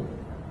síwájú yín.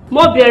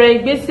 Mo bẹ̀rẹ̀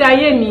ìgbésí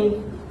ayé mi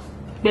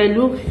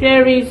pẹ̀lú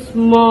very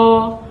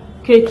small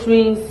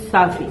catering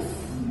service.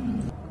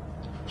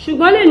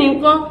 Ṣùgbọ́n lè ní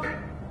nǹkan.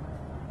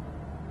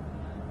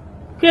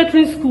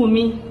 Catering school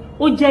mi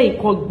ó jẹ́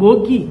ìkan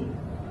gbòógì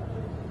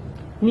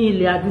ní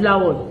ilẹ̀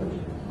adúláwọ̀ yìí.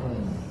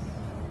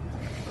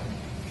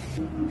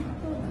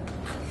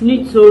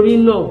 Nítorí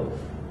náà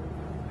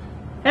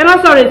ẹ má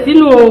sọ̀rọ̀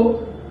sínú o.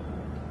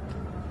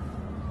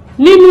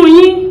 Nínú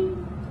yín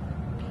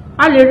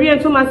a lè rí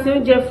ẹni tó máa ṣe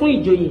oúnjẹ fún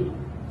ìjòyè,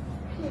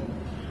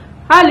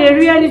 a lè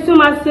rí ẹni tó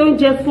máa ṣe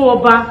oúnjẹ fún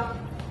ọba.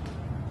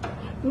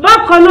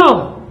 Bákan náà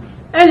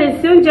ẹ lè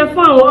ṣe oúnjẹ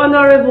fún àwọn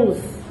honourables,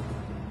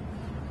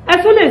 ẹ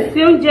tún lè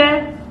ṣe oúnjẹ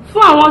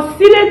fún àwọn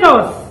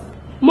senators.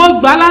 Mo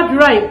gbà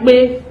ládùúrà yìí pé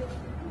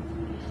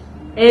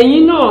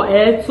ẹ̀yin náà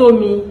ẹ tó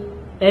mi,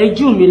 ẹ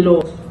jù mí lọ.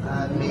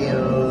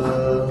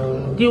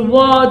 The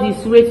world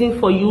is waiting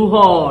for you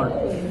all.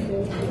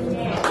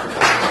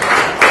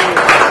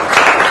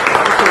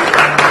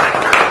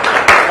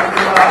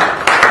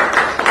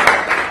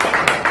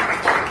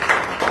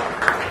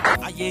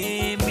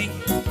 Ayé mi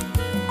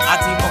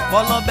àti mọ̀pọ̀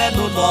ọlọ́bẹ̀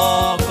ló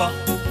lọ́kọ̀,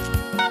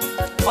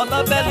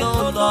 ọlọ́bẹ̀ ló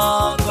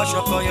lọ́kọ̀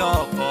ṣọkọyọ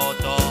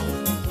ọ̀kọ̀ọ̀tọ̀.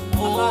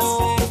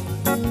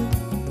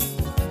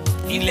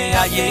 Ilé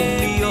ayé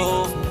mi o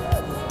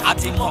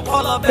àti mọ̀pọ̀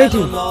ọlọ́bẹ̀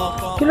ló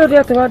lọ́kọ̀. Kí ló dé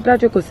tí wàá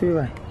dájú kò sí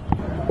bíbá?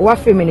 Ó wá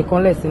fèmí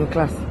nìkan lẹ̀ sínú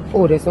kíláàsì. Ó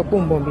rẹ̀ sọ pé ó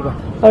ń bọ̀ bíbá.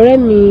 Ọ̀rẹ́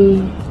mi,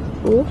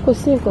 ó kò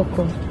sí nǹkan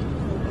kan.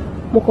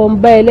 Mo kàn ń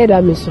bá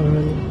ẹlẹ́dàá mi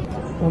sọ̀rọ̀ ni.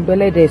 Mo ń bá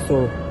ẹlẹ́dàá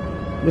sọ̀rọ̀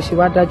ló ṣe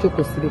wá dájú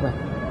kò sí bíbá.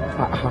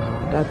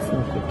 That's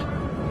not good.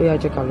 Ó yá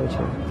jẹ́ ká lọ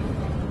jẹun.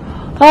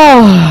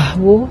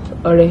 Wo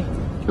ọ̀rẹ́,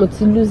 mo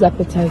ti lose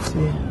appetite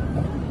mi.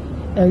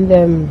 And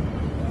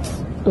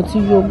mo ti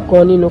yó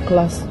gan nínú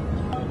kíláàsì.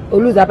 O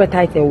lose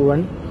appetite ẹ̀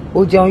wòrán.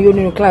 O jẹun yó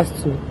nínú kíláàsì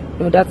too.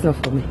 No, that's not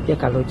for me. Jẹ́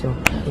ká lọ jẹun.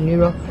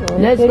 Onírọ́.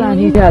 Let's go and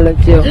eat ká lọ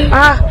jẹun.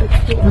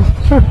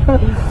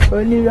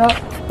 Onírọ́.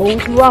 Òun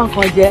ti wá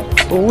nǹkan jẹ.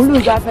 Òun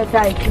lose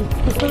appetite.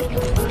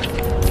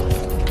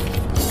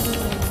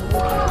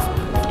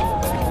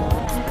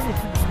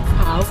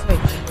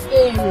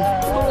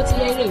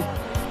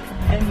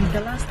 The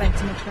last time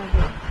tí mo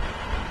travel.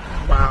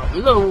 Wow,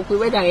 you know pé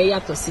weather yẹn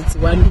yàtọ̀ sí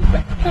tiwa nígbà.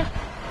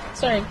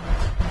 Sorry,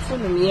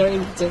 fóònù mi yẹn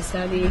ń jẹ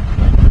sáré.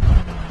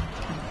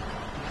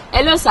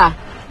 Hello sir.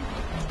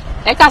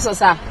 Ẹ káàsán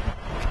sir.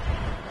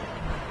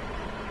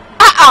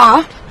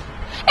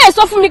 Ẹ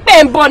sọ fún mi pé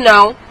ẹ ń bọ̀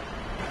náà.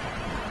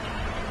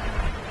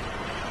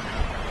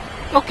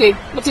 Okay,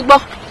 mo ti gbọ́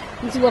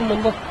mo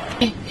ń bọ̀.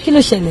 Kí ló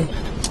ṣẹlẹ̀?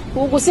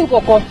 Kò sí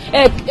nǹkan kan.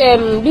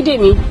 Bídè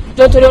mi,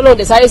 jọ torí Ọlọ́run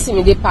dẹ̀ sáré sí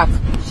mi dé park.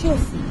 Ṣé o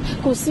sì?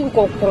 Kò sí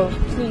nǹkan kan,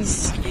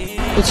 please.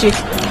 Ó ṣe.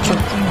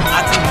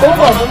 Ó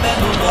bọ̀. Ọlọ́bẹ̀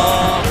ló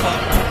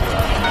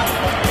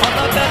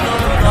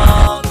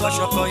lọ́kọ̀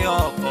ṣọkọyọ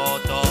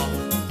ọ̀kọ̀ọ̀tọ̀.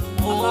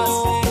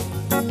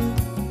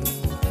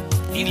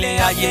 Ilé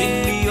ayé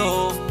mi o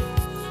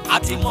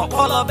àti mọ̀pọ̀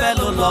ọlọ́bẹ̀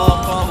ló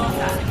lọ́kọ̀ o.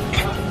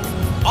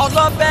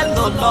 Ọlọ́bẹ̀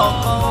ló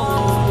lọ́kọ̀ o.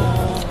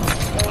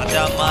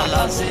 Madam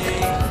Alase.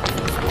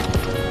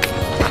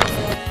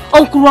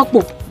 Uncle Rọ́pò,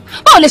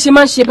 báwo lè ṣe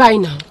máa ń ṣe báyìí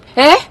náà?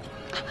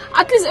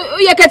 At least ó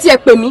yẹ kẹ́ tí ẹ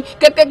pè mí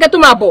kẹ́ tó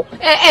máa bọ̀.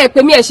 Ẹ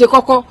pè mí ẹ ṣe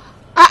kọ́kọ́.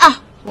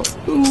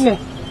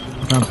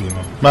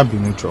 Má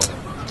bínú jọ.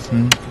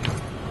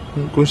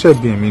 Kò ṣe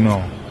bí èmi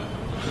náà.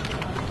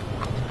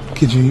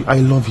 Kejì, I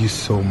love you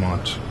so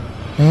much.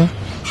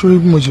 Ṣorí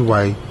bí mo ṣe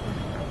wà yìí,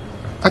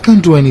 I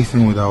can't do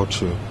anything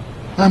without you.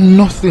 I'm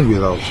nothing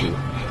without you.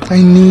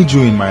 I need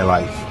you in my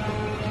life.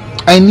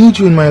 I need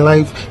you in my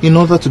life in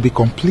order to be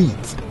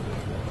complete.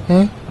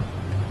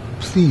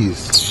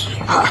 Please.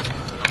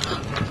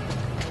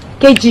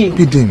 Kejì.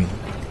 Bídèmí.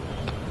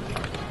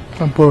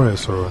 Má bọ́rọ̀ ẹ̀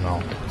sọ̀rọ̀ náà.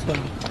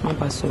 Má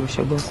bá sọ̀rọ̀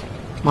ṣẹ́gbọ́n.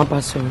 Má bá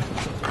sọ̀rọ̀.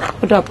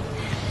 Ó dàbọ̀.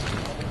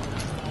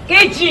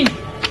 Kejì.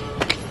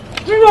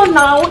 Dúró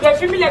náà, ó dẹ̀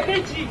fi mí lẹ̀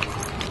Kejì.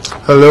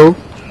 Hello?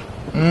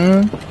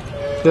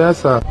 Yes,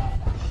 sir.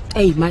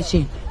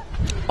 Imagine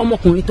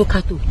ọmọkùnrin tó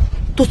kátó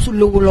tó tún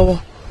lówó lọ́wọ́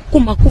kó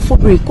máa kó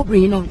fóbìnrin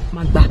kóbìnrin náà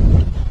máa gbà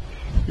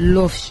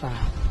love ṣá.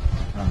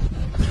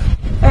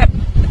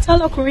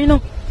 Tálọ́kùnrin náà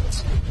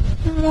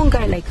one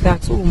guy like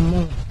that ó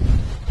mọ̀.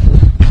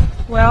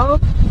 Well,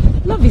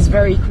 love is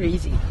very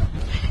crazy.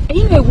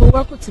 Ẹ̀yin náà èwo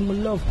wákò tí mo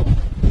love kan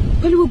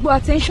pẹ̀lú gbogbo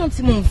attention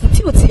tí mo ń fún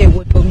tí ò ti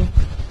ẹ̀wọ̀ dọ̀ mi.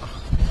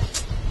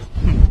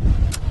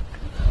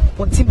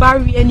 But tí bá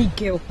rí any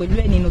girl pẹ̀lú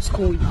ẹ̀ nínú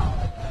school yìí,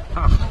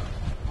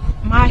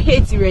 máa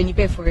hate rẹ̀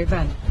níbẹ̀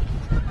forever ni.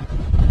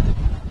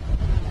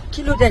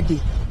 Kí ló dẹ̀ dé?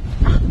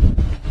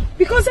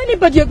 Because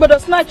anybody ò gbọ́dọ̀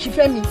snatch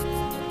ìfẹ́ mi.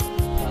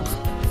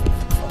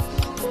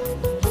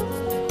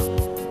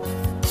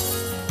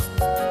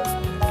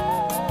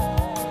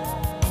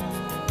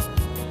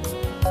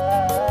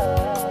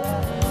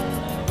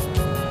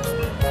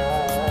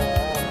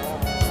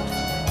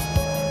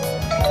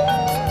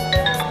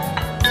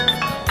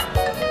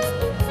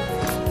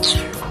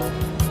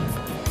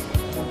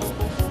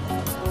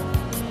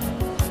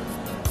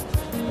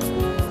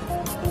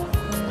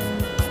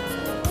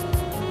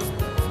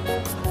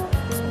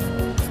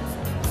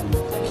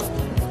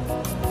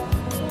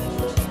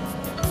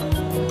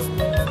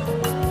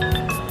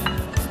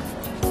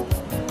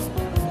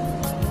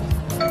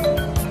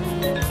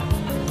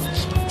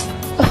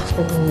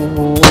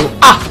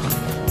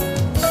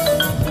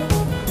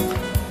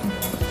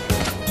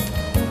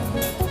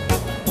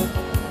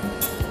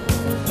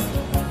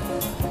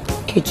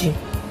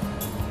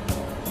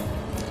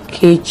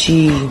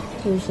 Kejì.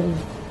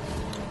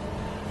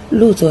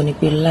 Lóòótọ́ ni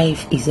pé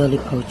life is all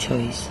about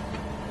choice.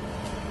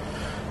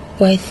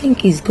 But I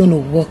think it's gonna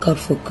work out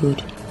for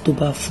good tó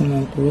bá fún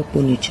Uncle Ropo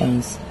ní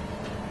chance.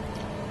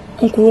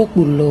 Uncle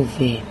Ropo love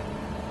ẹ̀.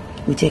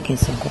 Ó jẹ́ kí n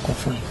sọ kọ́kọ́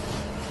fún ẹ.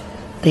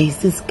 There is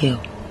this girl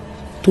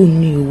tó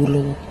ní owó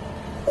lọ́wọ́,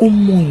 ó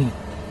mọ̀yàn,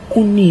 ó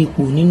ní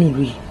ipò nínú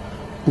ìlú yìí.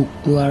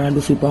 Gbogbo ara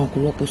ló fi bá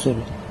Uncle Ropo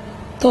sọ̀rọ̀.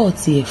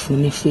 Tọ́ọ̀tì ẹ̀ fún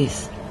ní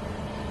face.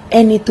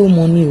 Ẹni tó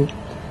mọ ní o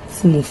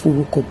tí mo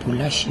forúkọ bò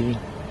láṣìírí.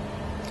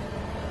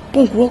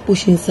 Uncle Ropo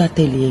ṣe ń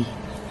sátẹ̀lé ẹ̀ yìí,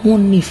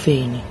 wọ́n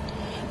nífẹ̀ẹ́ ni.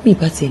 Mi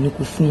bá tiẹ̀ ní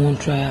kó fún wọn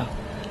trial.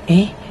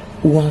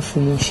 Ó wá ń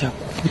fún wọn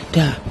ṣàkó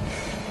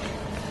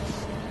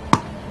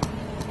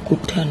kó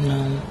dà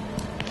náà.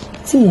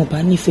 Tí wọ́n bá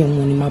nífẹ̀ẹ́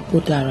wọn ni máa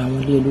bọ́dà ara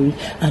wọn lé lórí.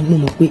 And mo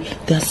mọ̀ pé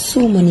there are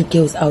so many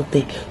girls out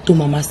there tó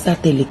máa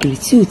sátẹ̀lé kiri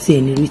tí ò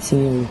tiẹ̀ ní rí tí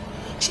wọ́n rò.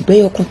 Ṣùgbọ́n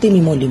ẹyọkan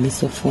tèmi mọ̀ lèmi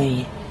sọ fún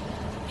ẹ̀yẹn.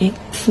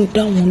 Fún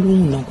dáwọn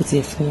lóhùn náà kò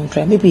tiẹ̀ fún wọn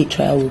try. Maybe a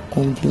trial will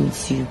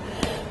convince you.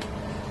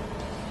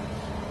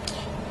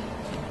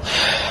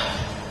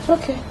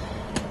 Okay.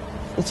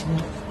 It's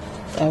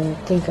enough. I will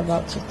think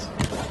about it.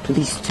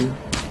 Please do.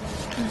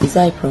 Is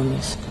that a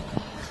promise?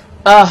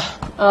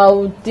 I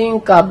will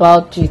think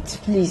about it,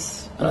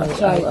 please.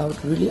 I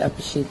would really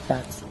appreciate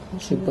that.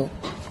 Shibo.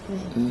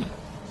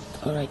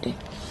 All right then.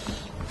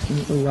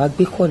 Wàá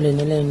gbé kọ́lẹ̀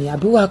nílẹ̀ ni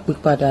àbí wàá pè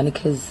padà ní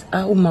cause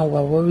ó máa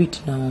wà worried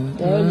now.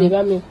 Ẹ lè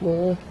bá mi pọ̀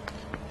wọ́n.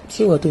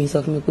 Ṣé ìwọ tó yín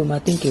sọ fún mi pé máa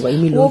think ìwà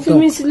èmi ló ń tàn? Mo fi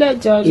mí sílẹ̀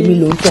jáde. Èmi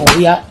ló ń tàn ó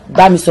yá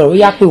bá mi sọ̀rọ̀ ó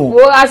yá pé wọ́n.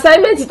 Wo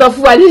assignment tó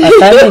fún wa nílé.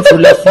 Assignment tó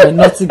lọ fún ẹ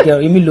naughty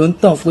girl èmi ló ń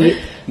tàn pé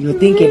you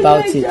think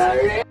about it.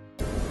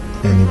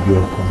 Ẹni bí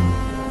ọkọ mi.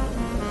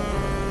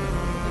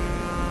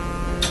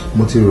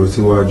 Mo ti rò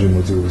síwájú,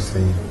 mo ti rò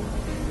sẹ́yìn.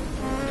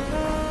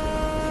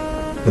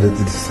 Mo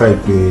ti decide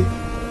pé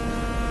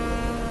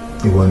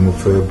ìwọ ni mo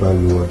fẹ́ bá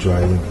lo ọjọ́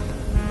ayé mi.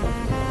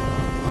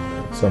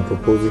 So I'm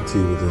proposing to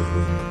you with this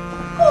ring.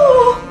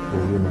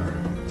 Will you marry me?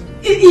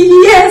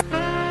 Yes.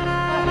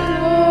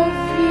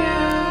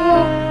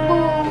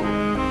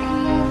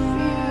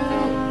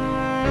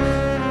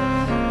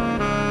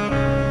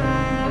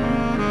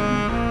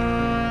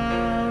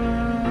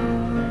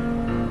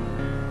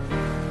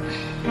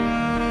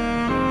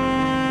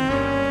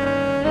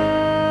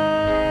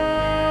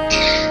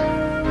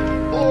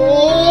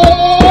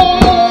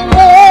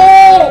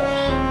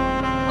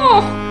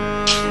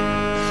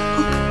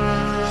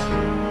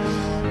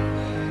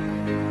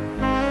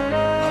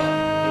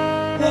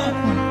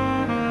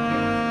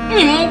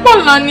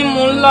 Ni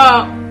mo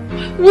la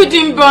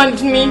wedding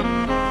band mi.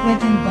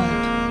 Wedding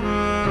band.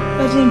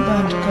 Wedding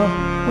band girl.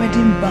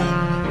 Wedding band.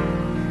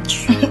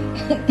 Ṣé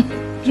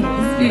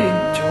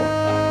ìjọ?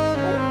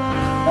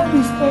 That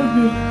is so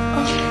good.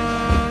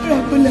 Ẹ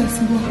àpẹẹlẹ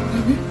sí wa,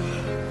 àbí?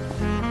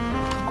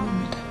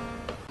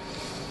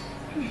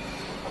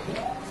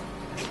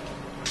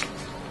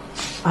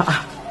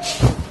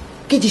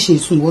 Kejì ṣe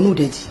ìsùn ìwọ náà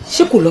dẹ̀dí.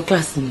 Ṣé kò lọ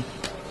kíláàsì ni?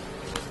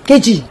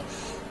 Kejì.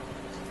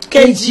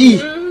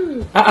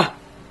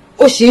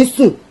 Ó ṣe ń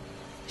sùn.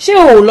 Ṣé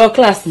o lọ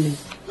kíláàsì ni?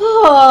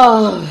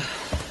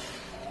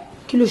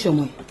 Kí ló ṣe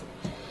ọmọ yìí?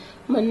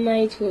 My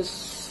night was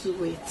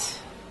sweet.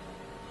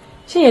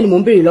 Ṣé yẹn ni mò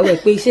ń béèrè lọ́wọ́ ẹ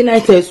pé ṣé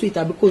night was sweet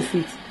àbí kò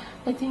sweet?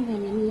 I think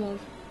I'm in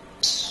love.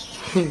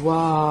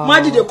 Wow. Má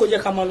dìde kó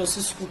jẹ́ ká máa lọ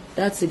sí school.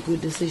 That's a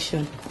good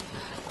decision.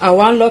 I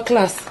want law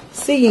class.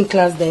 See you in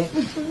class there.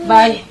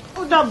 Bye.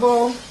 Ó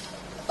dàbọ̀.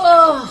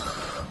 Oh,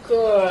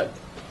 God.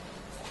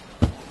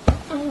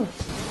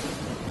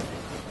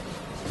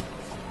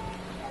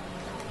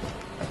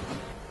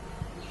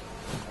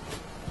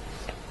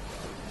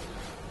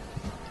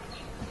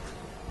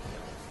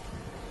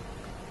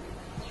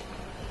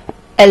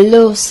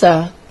 Hello,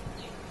 sir.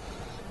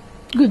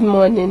 Good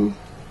morning.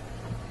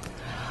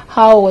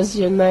 How was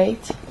your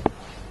night?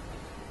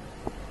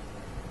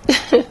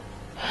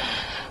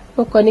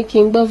 Mo kàn ní kí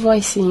n gbọ́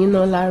voice yín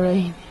náà láàárọ̀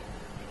yìí.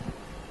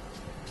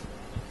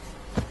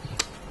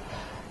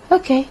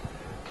 Okay.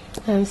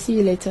 I'll see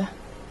you later.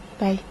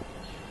 Bye.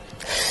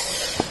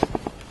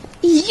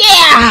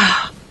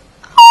 Yeah!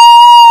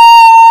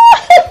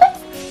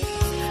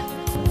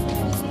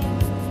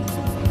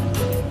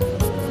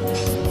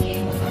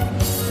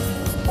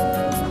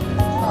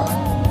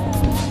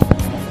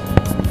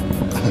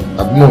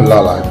 Àbí mò ń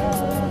lálàá ni.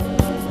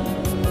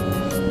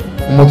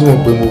 Mo tí mo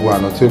gbé gbogbo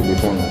àná tí ó gbé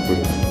fóònù pé.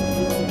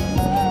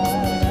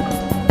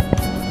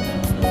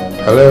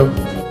 Hello.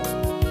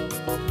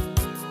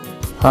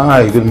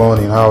 Hi, good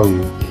morning. How are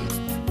you?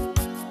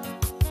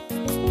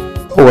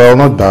 Oh well,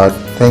 not bad.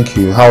 Thank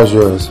you. How's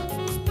yours?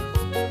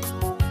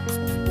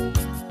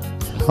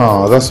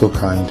 Oh, that's so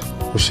kind.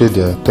 Appreciate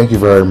that. Thank you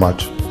very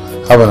much.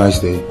 Have a nice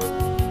day.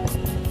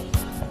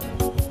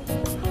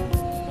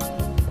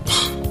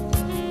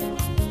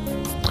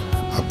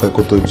 Apẹ́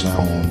tó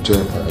jẹun jẹ́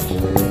ìpàdé.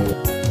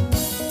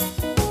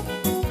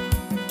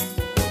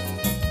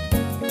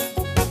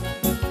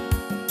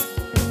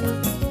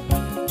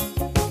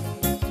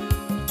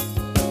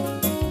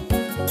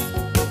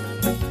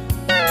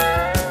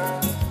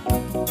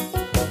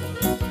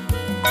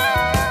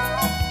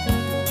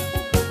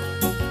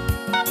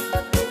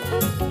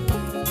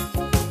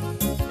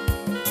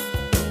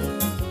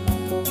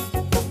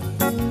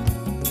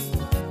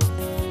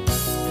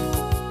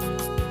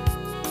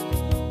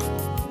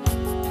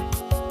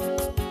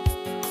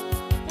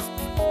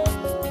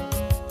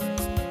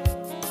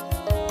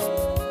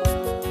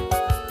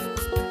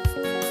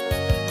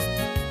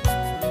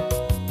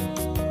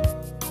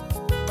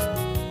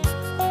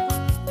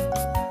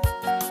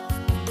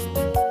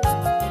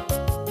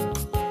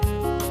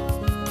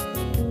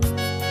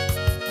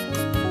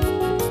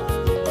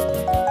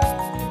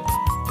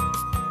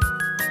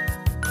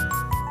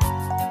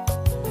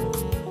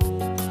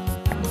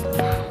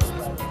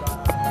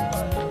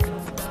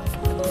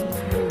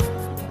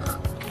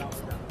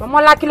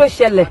 Mọ́lá kí ló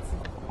ṣẹlẹ̀?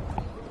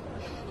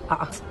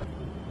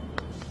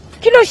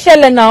 Kí ló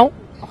ṣẹlẹ̀ náà?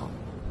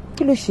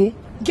 Kí ló ṣe?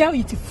 Girl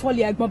yìí ti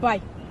fọ́lẹ̀ ẹ̀gbọ́n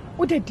báyìí.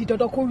 Ó dẹ̀ di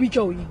dandan kó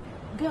ríjọ òye.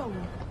 Girl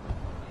wo?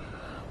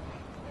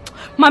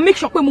 Ma make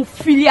sure pé mo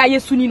fi ilé ayé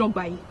sún nínú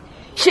ọgbà yìí.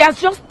 She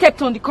has just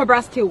stepped on the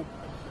cobra's tail.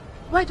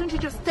 Why don't you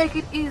just take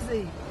it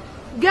easy?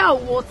 Girl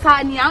wo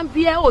ta ni à ń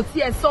bí ẹ ò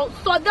tiẹ̀ sọ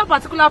that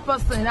particular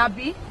person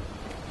àbí?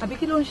 Àbí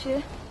kí ló ń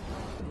ṣe?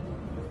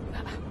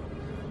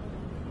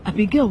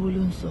 Àbí girl wo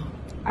ló ń sọ?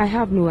 I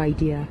have no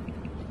idea.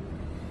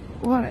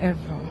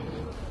 Whatever.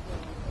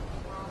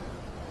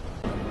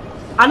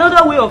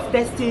 Another way of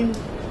testing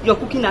your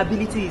cooking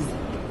abilities,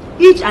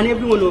 each and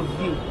every one of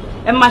you,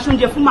 ẹ máa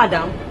ṣoúnjẹ fún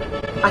madam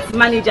àti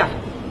manager.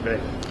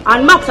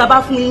 And marks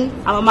abá fún yín,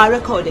 àwọn máa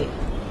record ẹ̀.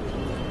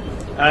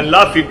 And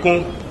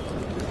láfikún,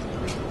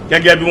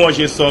 gẹ́gẹ́ bí wọ́n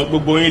ṣe sọ,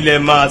 gbogbo yín lẹ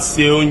máa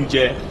ṣe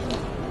oúnjẹ.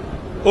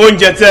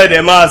 Oúnjẹ tẹ́ ẹ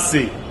dẹ̀ máa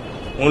ṣe,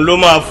 òun ló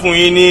máa fún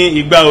yín ní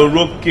ìgbà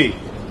orókè.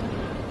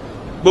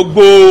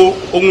 Gbogbo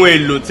ohun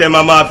èlò tẹ́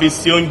máa fi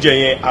ṣe oúnjẹ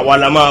yẹn, àwa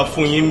la máa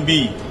fún yín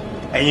bí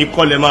ẹ̀yin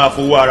kọ́ lẹ máa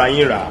fowó ara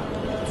yín rà.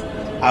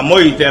 Àmọ́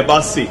èyí tẹ́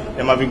bá ṣe,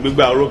 ẹ máa fi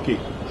gbégbá orókè.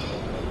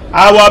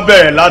 A wá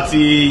bẹ̀rẹ̀ láti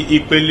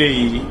ìpele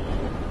yìí.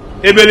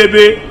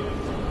 Ebelebe,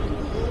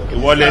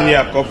 ìwọ lẹni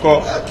àkọ́kọ́.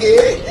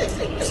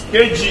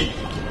 Kejì,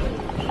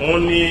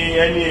 òun ni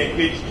ẹni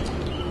ẹ̀kejì.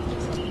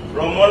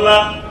 Rọ̀mọ́lá,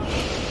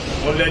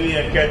 òun lẹni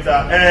ẹ̀kẹta.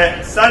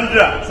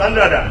 Sandra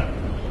dà.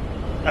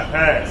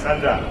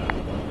 Sandra,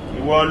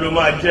 ìwọ ló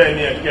máa jẹ́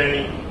ẹni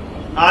ẹ̀kẹrin.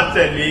 Á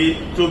tẹ̀lé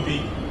Tóbi.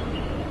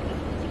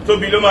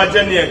 Tóbi ló máa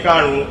jẹ́ ẹni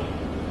ẹ̀karùn-ún.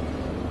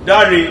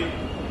 Dáre,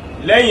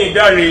 lẹ́yìn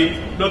Dáre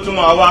ló tún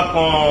máa wá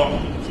kan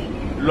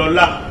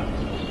Lọ́lá.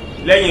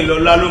 Lẹ́yìn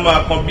Lọ́lá ló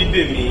máa kan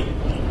Bídèmí.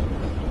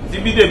 Tí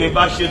Bídèmí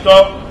bá ṣe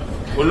tán,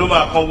 òun ló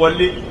máa kan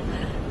Wọlé.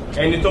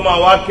 Ẹni tó máa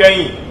wá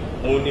kẹ́yìn,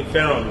 òun ni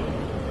Fẹ́rànmi.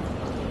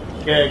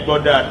 Kẹ́ ẹ gbọ́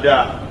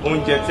dáadáa,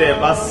 oúnjẹ tẹ́ ẹ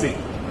bá sè,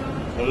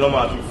 òun ló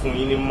máa fi fún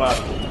yín ní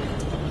máàkì.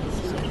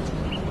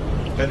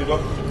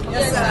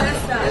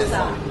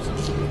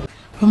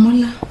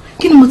 Rọmọlá,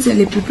 kí ni mo ti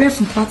lè prepare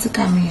fún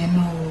practical mi yẹn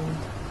náà o?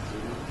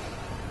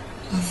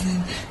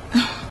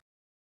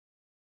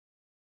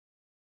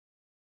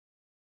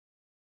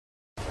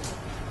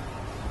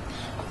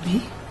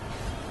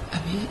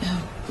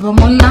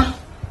 Rọmọlá,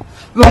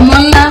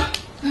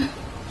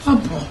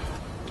 ọ̀bọ̀.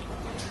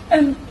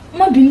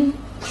 Má bínú,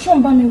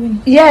 ṣọ́n bá mi wí ni.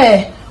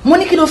 Yeah, mo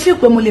ní kí ló feel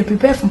pé mo lè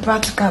prepare fún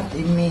practical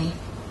mi.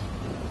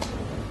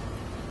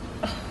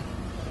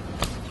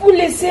 O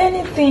lè say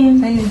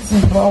anything.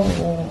 Anything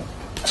báwo?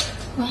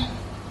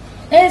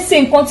 Ṣe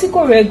nǹkan tí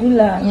kò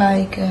regular.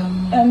 Like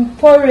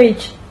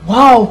porridge.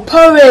 Wow,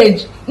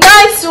 porridge.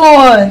 Nice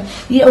one.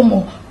 Yeah,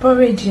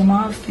 porridge you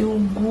máa fi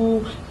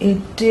ugu,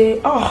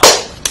 èdè. Oh.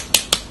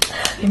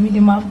 Èmi ni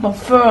máa gbọ́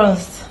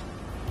first.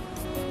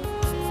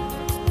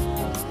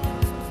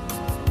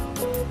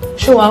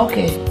 Sure,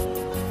 okay.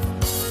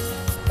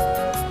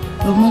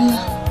 Romola,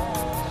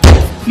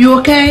 you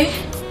okay?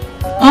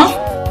 Huh?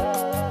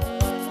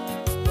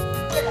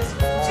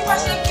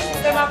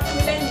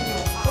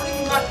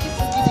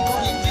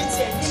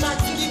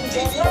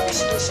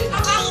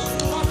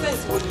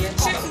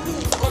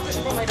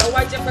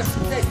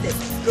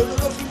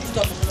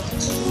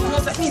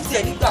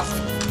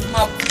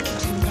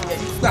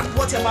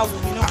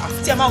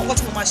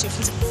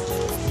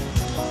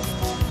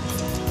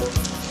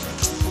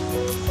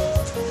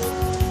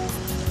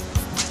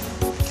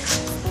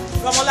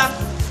 Rọmọlá.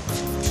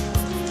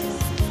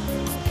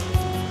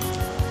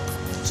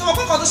 Ṣé mo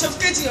kọ́kọ́ tó ṣe fún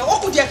kéjì yẹn? Ó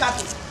kù díẹ̀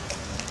káàtó.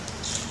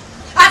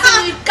 Àti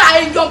ìka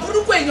èèyàn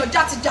burúkú èèyàn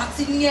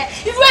játijàti ni ẹ.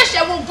 Irú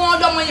ẹ̀ṣẹ̀ wo gan-an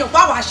lọmọ yẹn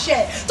bá wàá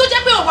ṣẹ̀? Tó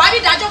jẹ́ pé òwò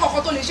àrídájọ́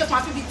kọ̀ọ̀kan tó lè ṣe fún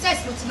àfihàn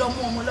test ló ti lọ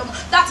mú ọmọ lọ́mọ.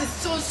 That is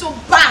so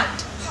bad.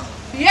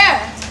 Yeah.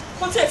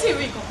 Kò tí ẹ tí ì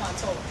rí nǹkan kan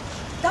at all.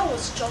 That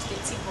was just the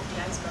tip of the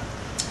iceberg.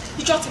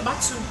 Ìjọ tí n bá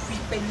tún rí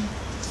pẹ̀lú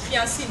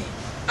fiancé ni.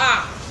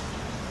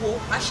 Wo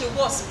a ṣe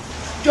wọ́ọ̀sì.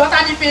 Jọ́ta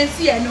ní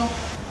fiancé ẹ̀ náà.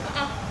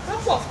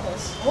 Rọ́pò of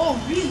course. Oh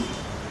really?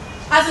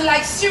 As in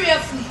like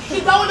seriously?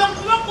 Ìgbà wo ló ń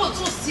rọ́pò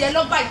tó sí ẹ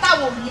lọ́gbà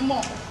ìtawọ̀ òní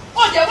mọ̀?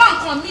 Ó jẹ́ wá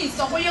nǹkan míì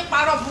sọ bóyá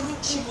parọ́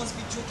burúkú. She must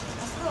be joking.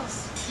 Of course.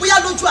 Bóyá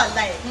lójú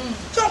àlá ẹ̀.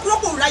 Ṣé o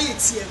rọ́pò ráyè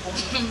tiẹ̀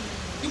gan?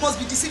 You must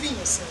be deceiving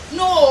yourself.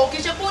 No, kì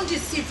í ṣe pé ó ń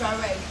deceive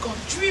ara ẹ̀ gan.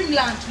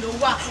 Dreamland ló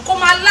wà. Kó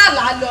máa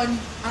lálàá lọ ni.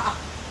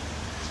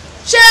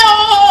 Ṣé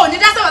o ní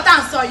dásọ̀rọ̀ tá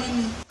à ń sọ yìí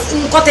ni?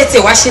 Nǹkan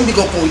tẹ́tẹ̀ wá ṣe ń bí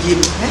gangan òye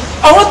mi.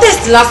 Ọ̀rọ̀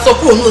test la sọ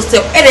kúrò ní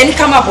ọ̀sẹ̀ ẹ̀rẹ̀ ní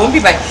ká máa bọ̀ ń bì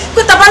báyìí.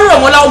 Pé tá a bá rí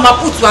ọmọ láwọn máa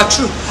put wa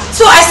through.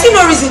 So I see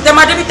no reason tẹ́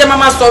máa débi tẹ́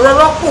máa sọ̀rọ̀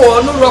rọ́pò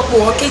ọ̀ no rọ́pò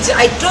ọ̀ kejì.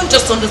 I don't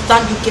just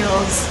understand you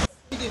girls.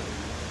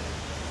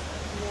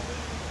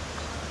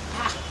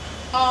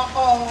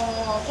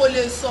 Kò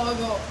lè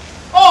sọ̀rọ̀.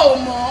 O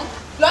mọ̀,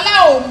 Lọ́lá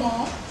ò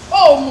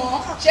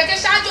mọ̀, ṣèké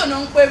ṣáájò náà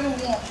ń perú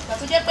wọn. Ìgbà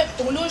tó jẹ́ pé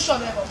òun ló ń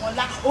ṣọ̀rẹ́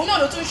Rọ̀mọ́lá, òun náà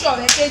ló tún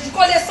ṣọ̀rẹ́ kejì,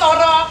 kò lè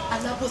sọ̀rọ̀.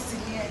 Alábòsí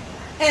ni ẹ.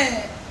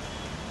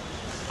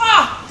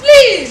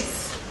 Please.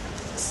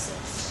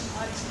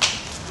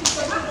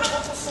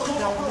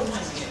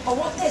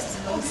 Ọwọ́ test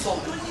ló ń sọ.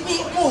 Mi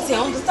ò tẹ̀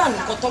understand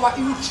nǹkan tó wá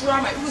irú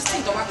drama irú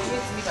scene tó wá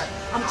create mi báyìí.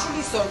 I'm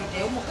truly sorry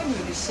there. Ọmọ kẹ́mi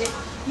ò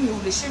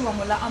lè ṣe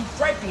Rọ̀mọ́lá. I'm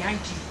right behind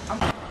you.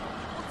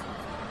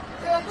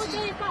 Ó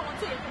jẹ́ ipá àwọn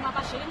tí èyí tó máa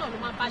bá ṣeré náà ló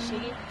máa bá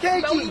ṣeré.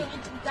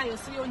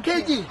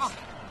 Kéjì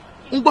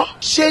ń gbọ́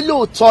ṣé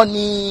lóòótọ́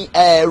ni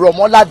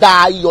Rọ̀mọ́lá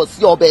da iyọ̀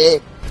sí ọbẹ̀ ẹ̀?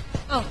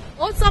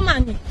 Ó tọ́ màá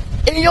nì.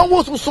 Èèyàn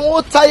wo tuntun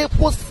ó ta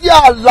epo sí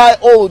àlà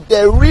òde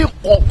rí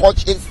kankan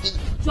ṣe sí.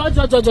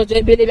 Jọjọ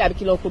ebelebe àbí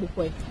kí lọ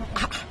korúkọ ẹ.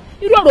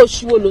 Irú ọ̀rọ̀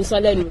òṣìwò ló ń sọ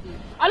lẹ́nu.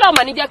 Ọlọ́run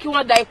mà ní jẹ́ kí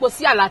wọ́n da epo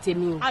sí àlà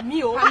tèmi o.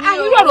 Àmì o.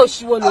 Irú ọ̀rọ̀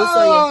òṣìwò ló ń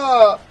sọ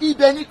yẹn.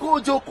 Ibẹ̀ ni kò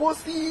jókòó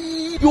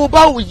sí.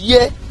 Yorùbá ò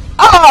yẹ.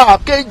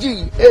 Kéjì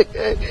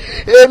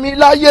èmi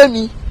láyé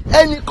mi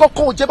ẹnì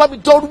kankan ò jẹ́ bá mi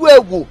dọ́rú ẹ̀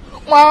wò.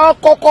 Máa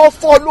kọ́kọ́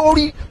fọ́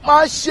lórí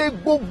máa ṣe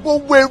gbogbo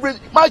wèrè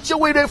máa ṣe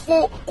wèrè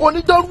fún kò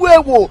ní dọ́rú ẹ̀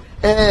wò.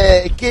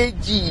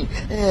 Kéjì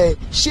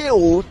ṣé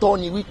òótọ́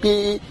ni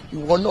wípé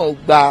ìwọ náà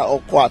gba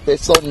ọkọ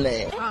àfẹ́sọ́nà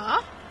ẹ̀?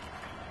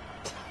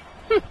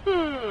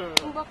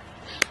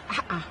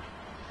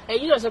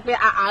 Ẹ̀yin náà sọ pé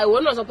ìwọ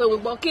náà sọ pé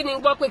òun gbọ́ kí ni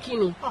gbọ́ pé kí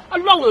ni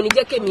Ọlọ́run ò ní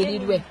jẹ́ kémi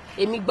rírú ẹ̀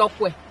èmi gbọ́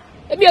pọ̀ ẹ̀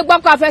èmi ò gbọ́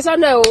pé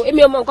àfẹ́sọ́nà ẹ̀ o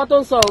èmi ò mọ nǹkan tó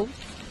ń sọ o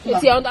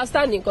ètí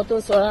understand nǹkan tó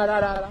ń sọ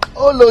rárá.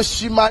 Ó lọ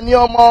ṣì máa ní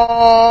ọmọ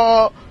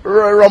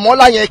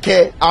Rọ̀mọ́lá yẹn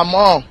kẹ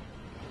àmọ́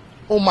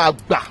ó máa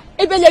gbà.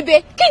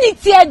 Ebelebe kí ni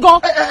tiẹ̀ gan.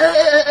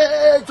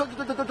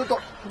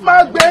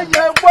 Má gbé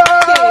yẹn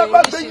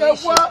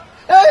wá.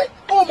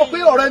 Ó mọ̀ pé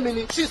ọ̀rẹ́ mi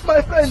ni she's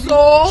my friend.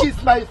 She's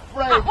my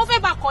friend. Ó fẹ́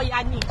bá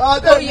kọ̀yà ni.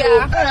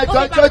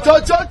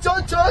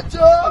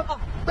 Jọ.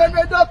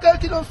 Bẹ́ẹ̀ni dọ́kẹ́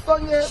kí ló ń sọ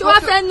yẹn. Ṣé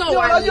wọ́n fẹ́ nà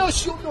wá ni? Mi ò ráyè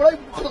òṣì, mi ò ráyè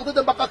kọ́tọ̀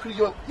tó bá káàkiri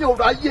yọ. Mi ò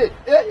ráyè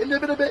èmi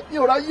ebelebe mi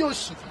ò ráyè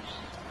òṣì.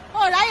 Ó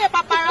ráyè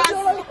paparazzi.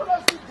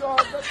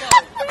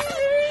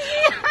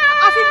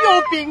 Àfi bí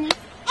obìnrin.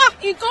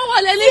 Nǹkan wà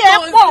lẹ́lẹ́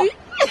kan sí.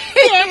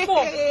 Bí ẹ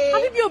pọ̀.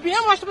 Àfi bí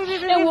obìnrin wọn aṣọ pépé.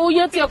 Ẹ wo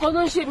oyè tí ẹ̀kọ́ ló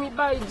ń ṣe mí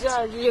báyìí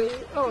jáde.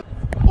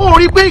 Ó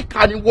rí pé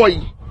ìkànnì wọ̀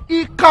yìí,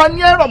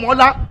 ìkànnì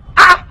Rọ̀mọ́lá.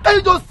 Can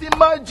you just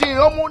imagine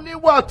ọmọ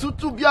oníwà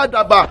tútù bí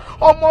àdàbà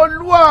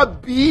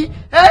ọmọlúàbí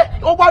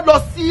ó wá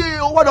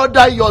lọ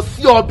da iyọ̀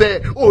sí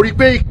ọbẹ̀ ó rí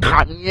pé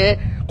ìkànnì ẹ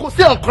kò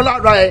sí nǹkan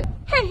lára ẹ.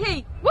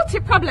 Hey, what's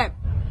your problem?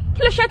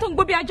 Kí ló ṣe tó ń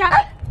gbó bí ajá?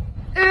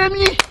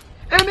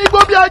 Èmi gbó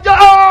bí ajá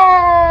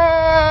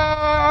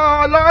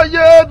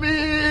láyé mi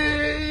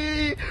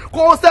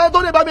kò sẹ́ni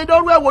tó lè bá mi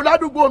dọ́rú ẹ̀ wò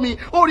ládùúgbò mi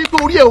ó rí pé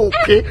orí ẹ̀ ò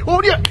pé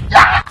orí ẹ̀.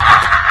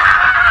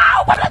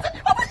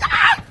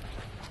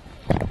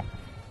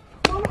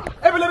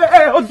 Ebelebe,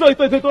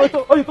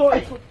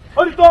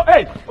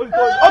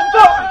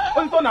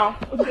 Odito now.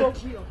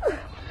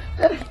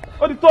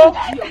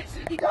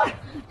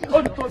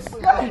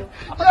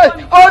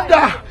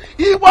 ọ̀dà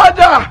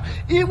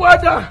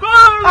ìwọ́dà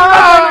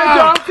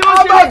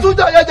ọmọ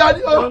àtúndà yẹn jà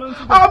ní o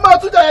ọmọ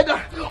àtúndà yẹn jà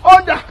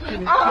ọ̀dà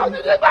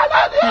àtúndà gbàgbà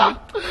ní o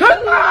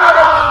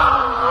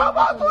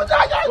ọmọ àtúndà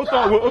yẹn jà.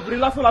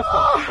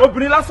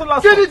 obìnrin lásán.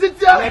 kí ni ti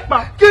tiẹ̀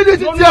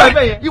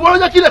ìwọ ló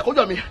jẹ́ kí ilẹ̀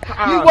kójọ mi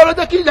ìwọ ló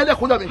jẹ́ kí ilẹ̀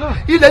kójọ mi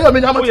ilẹ̀ yọ̀ mi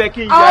ni ọmọ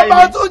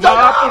àtúndà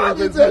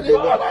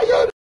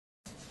yẹn.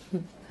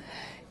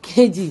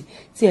 Kejì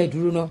tí ẹ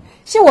dúró náà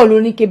ṣé wọ́n ló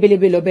ní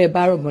kébélébé lọ bẹ́ẹ̀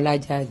bá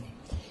rọ̀mọ́lájà ni.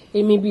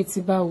 èmi bíi ti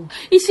báwo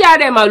iṣẹ́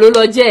ara ẹ̀ mà ló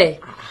lọ jẹ́ ẹ̀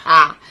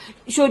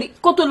sórí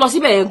kó tó lọ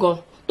síbẹ̀ yẹn gan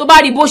tó bá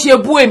rí bó ṣe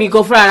bú èmi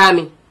gan fúnra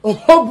mi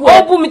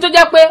ó bú mi tó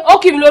jẹ́ pé ó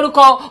kì mí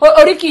lórúkọ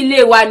oríkì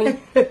ilé wa ni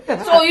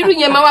so irú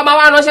yẹn máa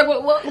wá ránṣẹ́ pé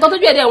nǹkan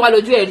tójú ẹ̀ dẹ̀ wá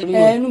lójú ẹ̀ rí mi.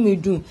 ẹnu mi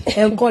dùn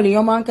ẹ̀ǹkan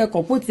lèèyàn máa ń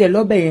kẹ́kọ̀ọ́ bó tiẹ̀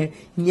lọ́bẹ̀ yẹn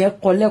ìyẹn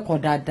kọ́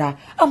lẹ́kọ̀ọ́ dáadáa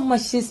a máa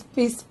ṣe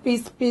space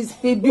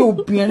bí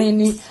obìnrin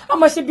ni a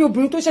máa ṣe bí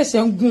obìnrin tó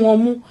ṣẹ̀ṣẹ̀ ń gún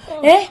ọmú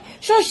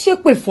ṣó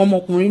ṣépè fún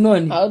ọmọkùnrin náà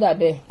ni. àwọn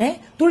dàbẹ̀.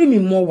 torí mi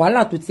mọ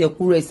wàhálà tó tiẹ̀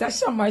kú rẹ̀ sí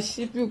àṣà máa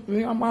ṣe bí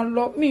obìnrin a máa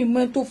lọ mí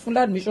mọ́ tó fún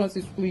admission sí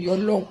school yọ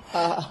lọ́hùn.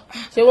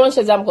 ṣé wọ́n ń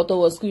ṣe exam kan tó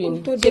wọ school yìí ni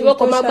ṣé bí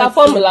ọkọ̀ máa gba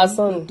fọ́ọ̀mù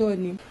lásán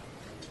ni.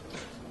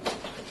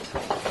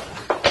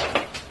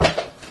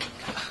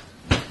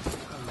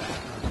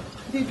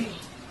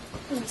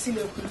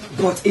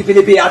 but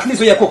ebelebe at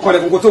least ó yẹ kó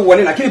kọlẹ̀kùn kó tó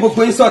wọlé náà kí ni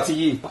gbogbo insult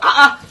yìí.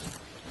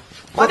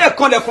 wọ́n dẹ̀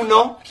kọlẹ̀kùn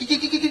náà.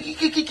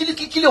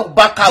 kí ló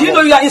bá kà wọ́. do you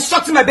know you are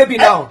insulting my baby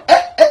now.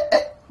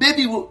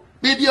 baby wo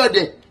baby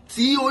ọdẹ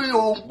tí ó ń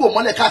gbò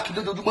mọ́lẹ̀ káàkiri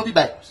lójoojúmọ́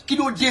bíbá yìí kí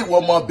ló dé ìwọ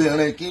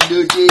ọmọbìnrin kí ló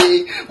dé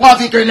wọ́n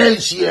fi kéde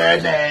ìṣe ẹ̀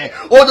nẹ̀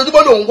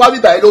ojoojúmọ́ ló ń wá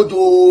bíbá yìí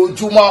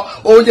lójoojúmọ́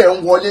ó dẹ̀ ń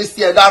wọlé sí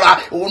ẹ lára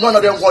òun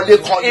náà dẹ̀ ń wọlé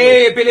kan ní.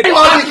 ebelebe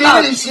wọ́n fi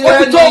kéde ìṣe ẹ̀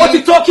nẹ̀. ó ti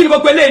tó kí ni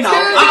gbogbo eléyìí náà.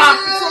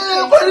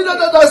 wọ́n ní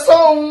dandan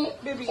sọ́hun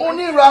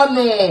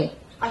oníranù.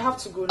 I have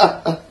to go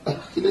now.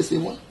 kí ló ṣe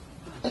wọ́n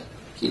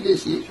kí lè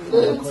ṣe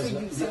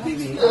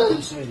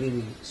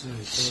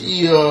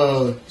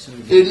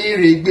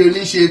onírègbè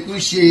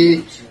oníṣekúṣe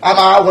a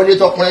máa wọlé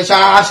tọkùnrin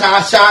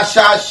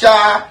ṣáṣáṣáṣá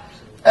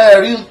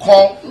ẹ̀rí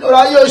nǹkan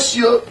lọ́la yóò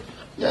ṣe o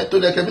yẹn tó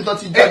lẹ́kẹ̀ẹ́ mi tán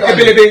ti jẹ́ dáa.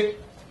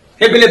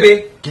 ebelebe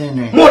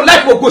mo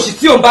like gbogbo òṣì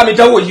tí ò ń bá mi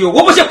dánwò yìí o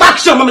wo bó ṣe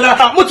pàkíṣàn mọ́ mi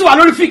lára mo ti wà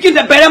lórí fíkì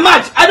ní bẹ̀rẹ̀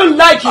match I don't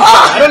like it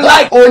I don't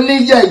like.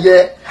 oníyẹyẹ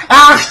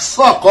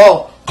àṣọkọ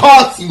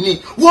kọ́ọ̀tì ni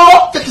wọ́n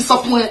tẹ́kí sọ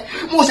fún ẹ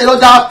mo ṣe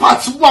lọ́jà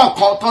part 1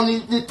 kan tán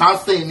ní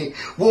tàǹsẹ̀ ni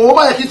wò ó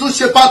báyìí kí tún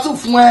ṣe part 2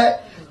 fún ẹ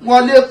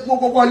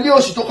wọlé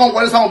oṣù tó kàn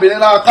wọlé sáwọn obìnrin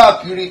náà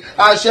káàkiri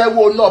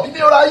aṣẹ́wó náà bíbí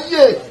ọ̀rọ̀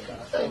ayé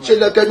ṣe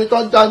lẹ́kẹ̀ẹ́ mi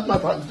tán dá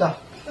bàbá dá.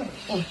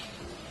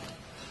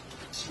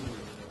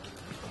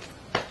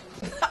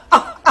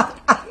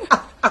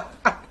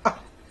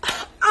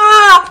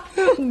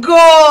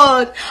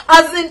 God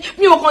as in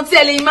mi ò kàn tí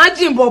ẹ lè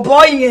imagine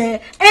bọ̀bọ̀ yẹn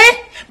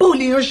báwo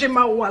lè yàn ṣe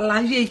máa wà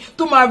láyé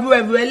tó máa ru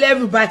ẹrù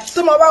ẹlẹ́rù báyìí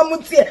tó máa bá mú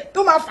tiẹ̀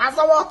tó máa fà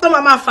sọ́wọ́ tó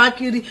máa fà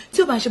kiri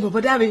tí ó bá ṣe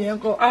bọ̀bọ̀ dáre yẹn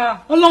kọ́.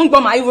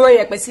 ọlọ́ngbọ́n máa ìwúrọ̀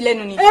yẹ̀pẹ̀ sí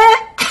lẹ́nu ni.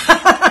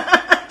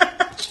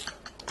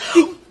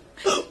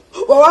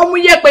 wọ́n wá mú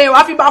yẹ̀pẹ̀ yẹn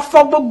wá fi máa fọ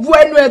gbogbo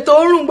ẹnu ẹ̀ tó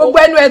ń rùn gbogbo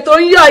ẹnu ẹ̀ tó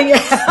ń yọ̀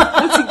yẹn.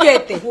 ó ti gé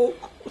ẹ̀tẹ̀.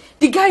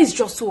 The guy is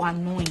just so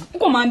annoying. Ó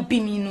kàn máa ń bí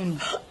mi inú ni.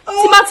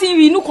 Tí bá ti ń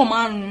rí inú kan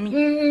máa ń rùn mí.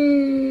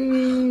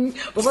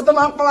 Bọ̀bọ̀ tó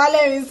máa ń pa wá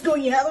lẹ́rìn school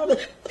yẹn.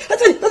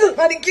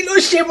 Wọ́n ní kí ló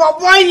ṣe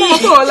bọ̀bọ̀ yìí. Ọmọ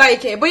tó wọ́n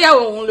láìkẹ́ bóyá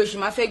òun ló ṣì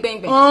máa fẹ́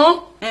gbẹ̀ngbẹ̀.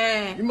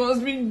 You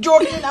must be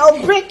joking, I'll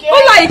break your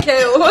head.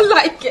 Ó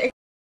láìkẹ́.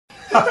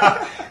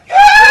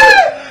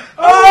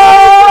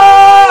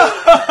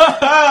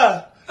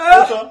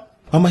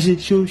 Mama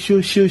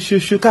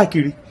ṣe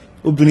káàkiri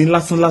obìnrin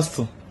lásán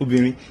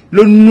obìnrin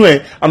ló nú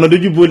ẹ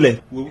ànàdójú bolẹ̀.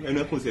 wo ẹnu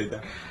ẹkùn sí ẹ̀dá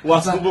wà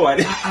á túbọ̀ wà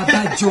dé.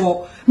 àbájọ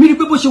mi rí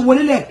pé bó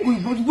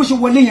ṣe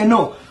wọlé yẹn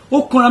náà ó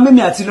kanra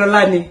mẹ́mi àti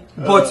lọ́lá ni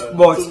but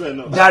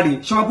Dáre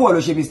ṣọwọ́n pọ̀ lọ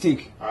ṣe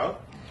mistake.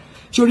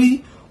 sórí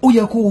ó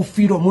yẹ kó o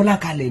fi rọ̀mọ́lá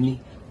kalẹ̀ ni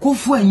kó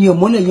fún ẹ̀yin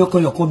ọmọlẹ̀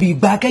yọkanyọkan bíi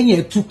igbá kẹ́yìn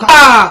ẹ̀ túká.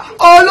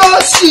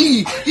 ọlọ́sì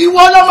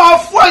ìwọ ló máa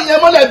fún ẹ̀yin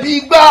ọmọlẹ̀ bíi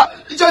igbá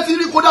iṣẹ́ tí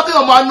rí kódà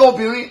kéèyàn máa ná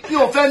obìnrin mi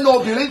ò fẹ́ ná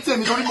obìnrin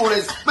tèmi torí mo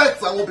respect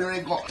àwọn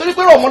obìnrin gan torí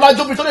pé ọmọlá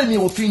jóbi tó lè ní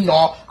òfin nà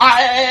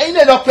ẹ̀yin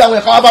lè lọ pe àwọn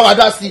ẹ̀ka wá bá wa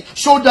dá sí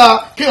ṣódà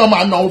kéèyàn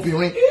máa ná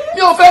obìnrin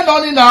mi ò fẹ́ ná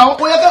ní nà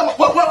ó yẹ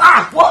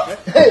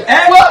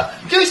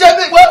kí n ṣe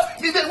bí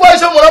wọ́n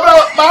ṣe wọ̀n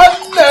lọ́wọ́ máa ń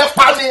nẹ̀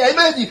pa ni ẹ̀yin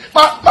méjì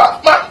máa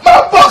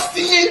bọ́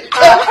sí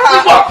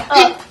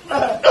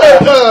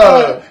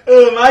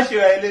má ṣe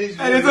ra ilé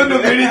iṣẹ́ ẹni tó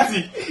lóbìnrin tì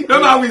ló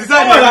máa wí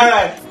sáyẹn lára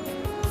ẹ.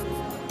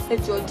 ẹ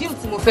jọ díẹ̀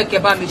tí mo fẹ́ kẹ́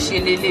bá mi ṣe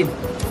lélẹ̀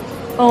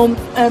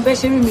bẹ́ẹ̀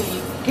ṣe rí mi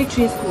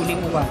catering school ni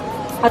mo wà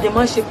a dẹ̀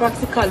máa ń ṣe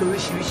practical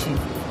lóríṣiríṣi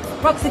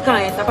practical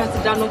yẹn tá bá ti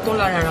dáná tán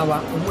lára ara wa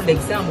òun lè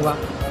exam wa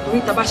orí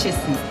tá bá ṣe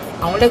sí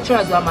àwọn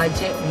lecturers wa máa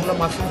jẹ́ òun ló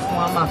máa fi fún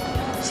wa mark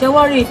ṣé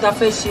wá rí ìta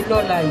fẹ́ ṣe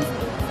lọ́la yìí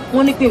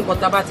wọ́n ní pé nǹkan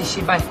tá bá ti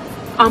ṣe báyìí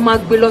a máa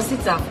gbé lọ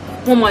síta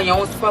wọ́n máa yàn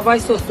àwọn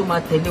supervisors tó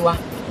máa tẹ̀lé wa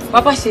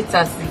bàbá ṣe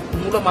tà sí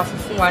òun ló máa fi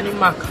fún wa ní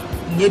mark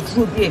ìyẹn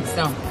dúró bí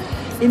exam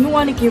èmi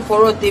wá ní kí n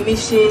fọ̀rọ̀ tèmi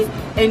ṣe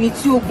ẹni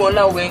tí ó gbọ́n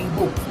láwẹ̀ ń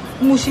gbò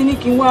mo ṣe ní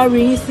kí n wá rí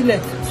yín sílẹ̀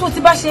tó ti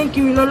bá ṣe ń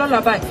kiri lọ lọ́la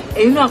báyìí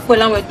ẹ̀yin náà pẹ́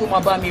láwọn ẹ̀ tó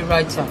máa bá mi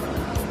rajà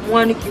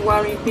wọ́n á ní kí wá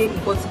rí pé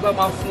nǹkan tí bá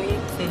máa fún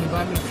yín tẹ̀lé bá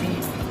mi fi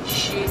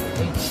ṣe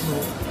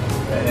ẹ̀jọ̀.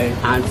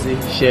 Àǹtí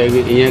ṣe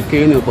ìyẹn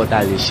kéré ní nǹkan tá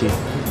a lè ṣe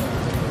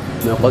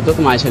nǹkan tó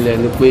kàn máa ṣẹlẹ̀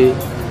ni pé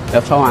ẹ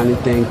fáwọn àní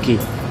 10k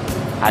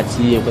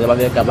àti nǹkan tó bá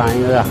fẹ́ ká bá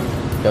yín rà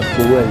ẹ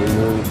fowó ẹ̀ lé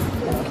lórí.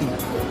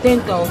 10,000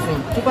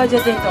 tó bá jẹ́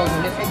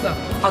 10,000 lẹ fẹ́ gbà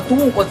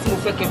àtúwò nǹkan tí mo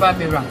fẹ́ kẹ́ bá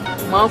mi rà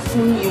máa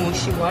fún yín òun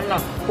ṣe wàhálà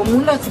kò mú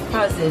láti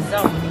pass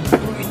exam mi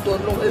lórí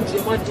tọ́lọ́ ẹjọ́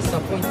ẹ má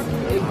disappoint mi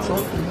ẹjọ́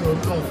nítorí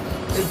ọlọ́run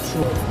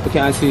ẹjọ́. ok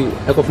àǹtí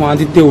ẹ kọ fún wa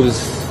details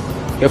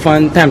ẹ fún wa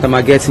time tá a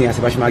máa get yín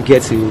àti bá ṣe máa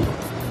get yín.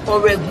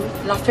 ọ̀rẹ́gun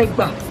la fẹ́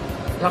gbà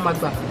la máa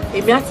gbà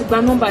èmi á ti gba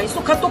nọ́mbà yín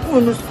sókà tó kúrò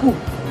ní school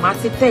màá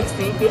ti text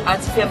yín pé a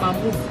ti fẹ́ máa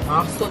move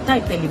màá sọ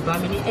time tẹ̀lé bá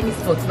mi ní any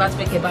spot láti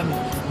fẹ́ kẹ́ bá mi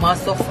màá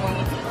sọ fún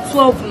yín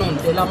 12 noon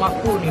dẹ̀ la máa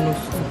kúrò nínú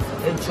school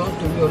ẹjọ́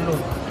nítorí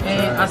ọlọ́run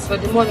as for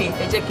the money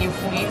ẹ jẹ́ kí n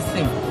fún yín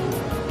sìn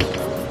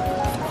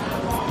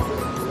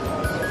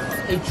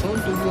ẹjọ́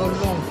nítorí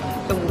ọlọ́run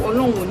ẹ̀wọ̀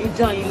ọlọ́run ò ní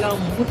dá yín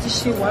láàmú mo ti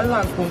ṣe wàhálà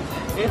gan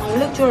àwọn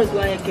lecturers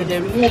wa yẹn kẹ̀dẹ̀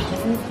rí wọn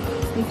burú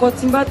nǹkan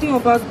tí bá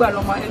téèyàn bá gbà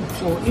lọ́mọ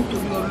ẹjọ́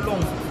nítorí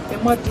ọlọ́run ẹ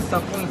má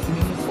disappoint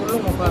mi mo fọ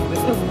ọlọ́run bá bẹ̀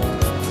ẹ̀ wọ́n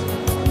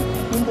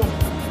ń bọ̀.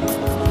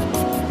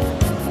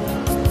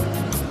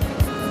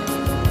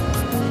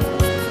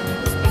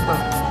 ìgbà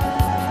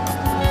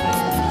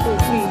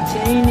òfin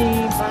ìjẹ́yìn ní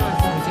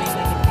balance náà ìjẹ́yìn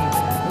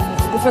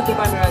lẹ́yìn mo fẹ́ kí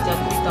bá mi rajà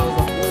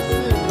 3,000. kò sí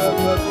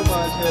ìgbàgbọ́ tó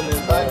máa ṣẹlẹ̀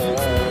sáájú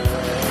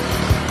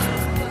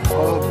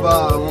ọba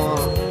àwọn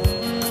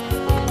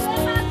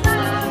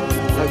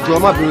ẹjọ́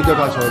má bínú jẹ́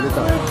ká sọ̀rọ̀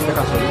níta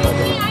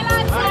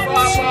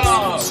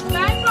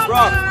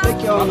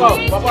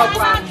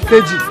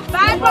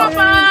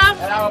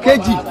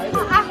kejì.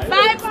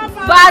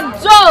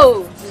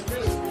 Bàjọ́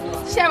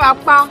ṣé wàá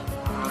pa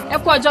ẹ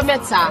kú ọjọ́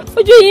mẹ́ta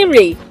ojú yìí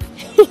rèé.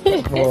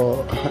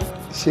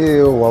 ṣé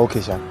o wà òkè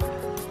ṣá.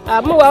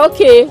 Mo wà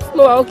òkè.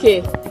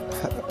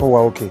 o wà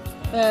òkè.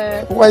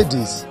 Why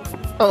this?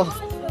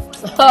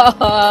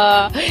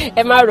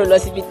 Ẹ má rò lọ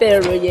síbi tẹ́ ẹ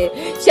rò yẹn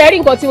ṣe rí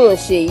nǹkan tí wọ́n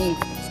ń ṣe yìí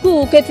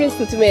school catering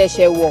school tí mo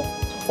ẹ̀ṣẹ̀ wọ̀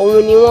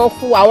òun ni wọ́n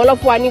fún àwọn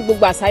ọlọ́fún wa ní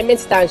gbogbo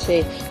assignment tá à ń ṣe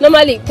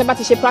normally tẹ́ bá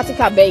ti ṣe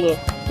practical bẹ́ẹ̀ yẹn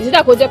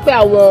ìṣẹ́dá kó jẹ́ pé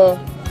àwọn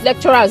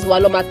lecturers wa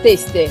lọ máa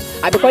taste ẹ̀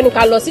àbíkọ́ ní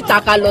ká lọ síta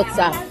ká lọ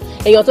tà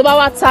èèyàn tó bá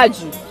wá tà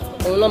jù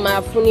òun náà máa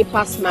fún ní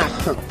pass mark.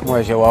 mo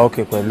ẹ̀ṣẹ̀ wà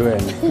òkè pẹ̀lú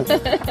ẹ̀ ni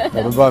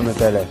ẹ̀rú bá mi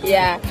tẹ́lẹ̀.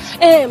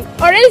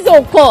 ọ̀rẹ́ ìzò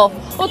kọ̀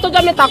ó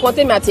tọ́jọ́ mẹ́ta kan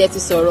tèmi àti ẹ̀ ti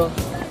sọ̀rọ̀.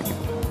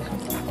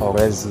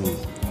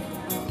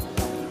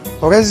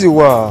 ọ̀rẹ́zì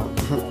wà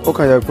ó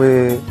kàn yẹ pé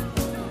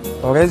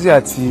ọ̀rẹ́zì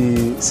àti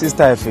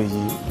sísítà ẹ̀fẹ̀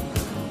yìí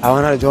àwọn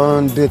náà jọ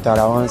ń dé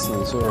tara wọn sí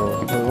so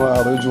wọ́n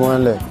àrójú wọn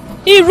lẹ̀.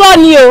 irọ́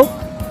ni o.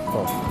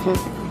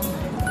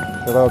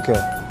 irọ́ kẹ̀.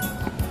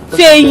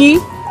 fèyí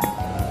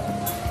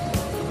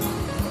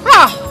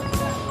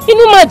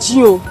inú mà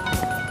jìn o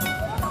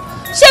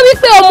ṣé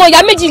wípé ọmọ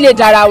ìyá méjì lè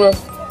dára wọn.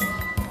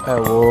 ẹ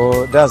wo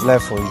that's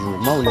life for you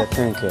má wulẹ̀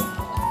think ẹ.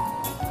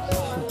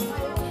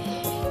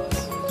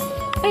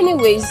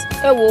 anyways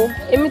ẹ wo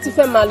èmi ti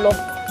fẹ́ máa lọ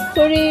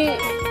torí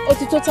ó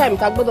ti tó time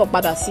ká gbọ́dọ̀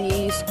padà sí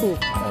school.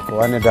 kò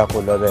wá ní dako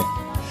lọ bẹ́ẹ̀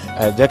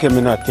ẹ jẹ́ kí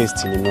mi náà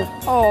taste nínú ẹ̀.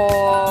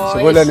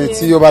 ṣùgbọ́n lẹ́ni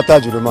tí ó bá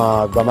tàjù ló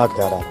máa gba mark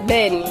dára.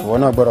 bẹ́ẹ̀ni. ìwọ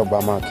náà gbọ́dọ̀ gba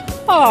mark.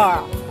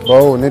 bọ́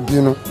ò ní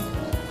bínú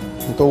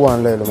n tó wà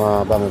nílẹ̀ ló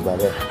máa bá mi gbà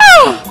bẹ́ẹ̀.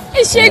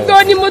 ṣé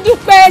gan ni mo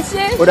dúpẹ́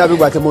ṣe. ó dàbí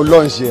ìgbà tí mo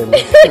lọ́ọ̀ṣì ẹ̀ ni.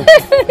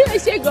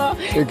 ṣé gan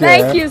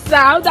thank you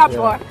sir ó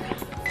dàbọ̀.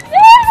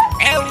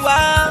 ẹ wá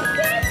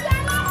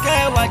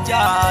kẹwàá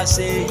jà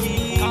ṣe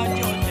yìí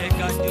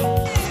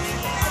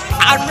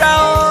ara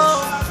ó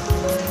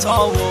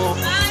tọ̀wọ̀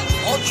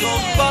ojú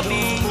gbọ́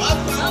mi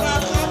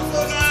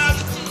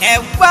ẹ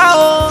wá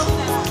ó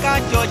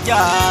kájọ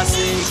jà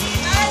ṣe yìí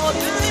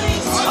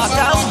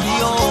madam ni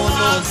ó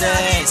ló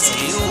dẹ̀ sí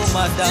ó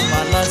madam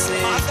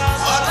aláṣẹ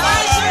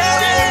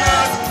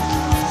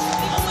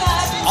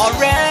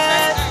ọ̀rẹ́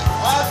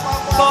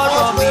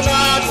kọ́rọ̀ mi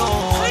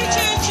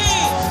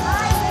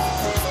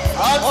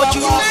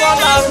ojú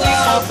kọ́lá ní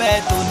ọbẹ̀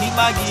tó ní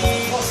mági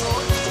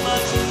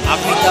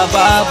àfíkà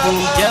bá bò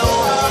jẹ́ o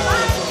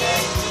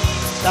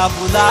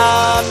tàbùlà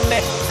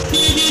mẹ́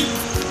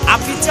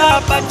àfíjà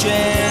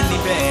bàjẹ́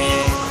níbẹ̀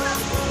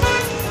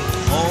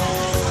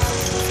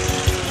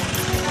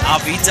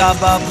àfíjà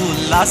bá bò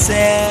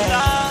lásẹ̀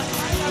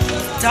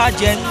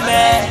tájẹ́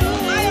mẹ́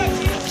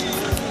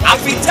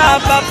àfíjà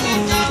bá bò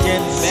jẹ́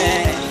mẹ́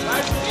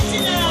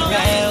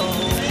rẹ̀ o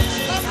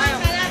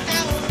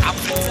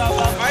àfíjà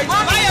bá bò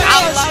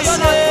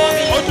aláṣẹ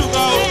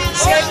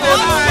ṣé kò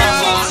lù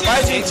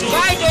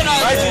wá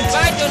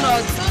buy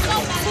donuts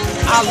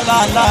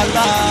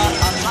alalala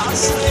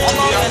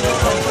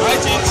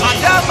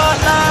madam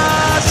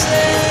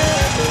aláṣẹ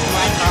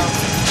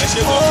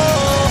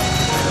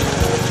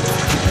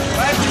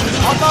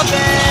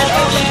ọlọ́bẹ̀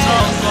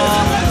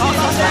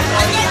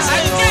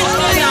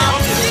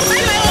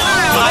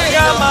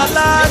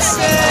madam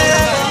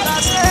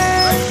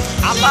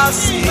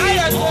aláṣẹ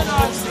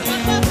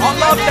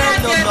ọlọ́bẹ̀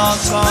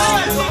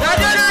dọ̀nọ̀tàn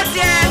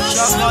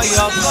ṣọkọ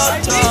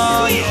yọkọtọ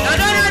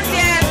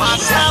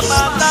madam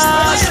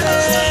aláṣẹ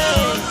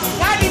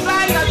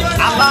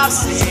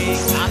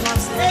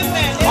aláṣẹ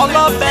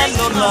ọlọ́bẹ̀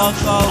ló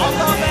lọ́kọ̀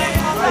òwe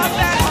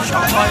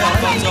ṣọkọ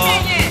yọkọtọ.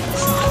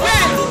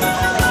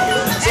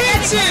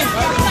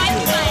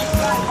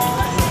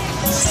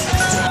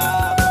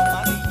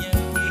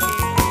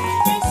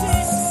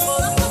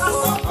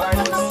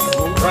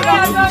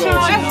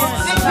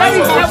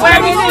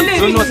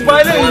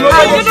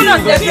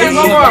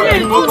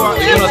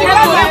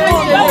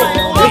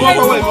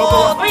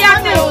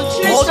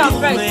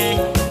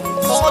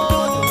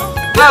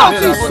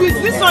 Sweet.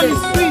 This one is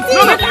sweet.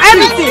 No,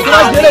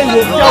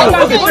 anything.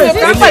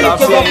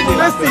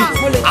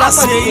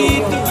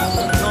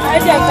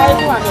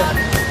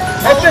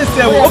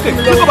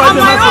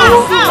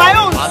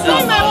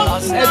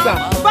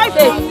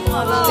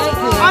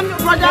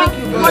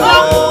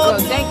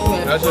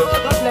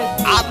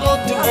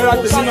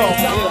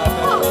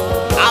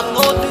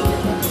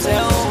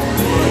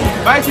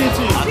 Bye,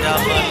 Chichi.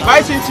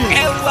 Bye,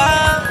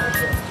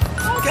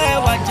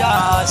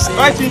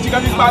 Chichi.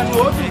 Can you find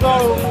me?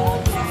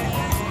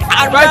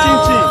 Bye,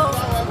 Chichi.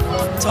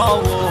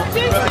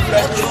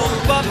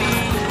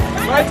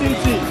 Bye,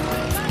 Chichi.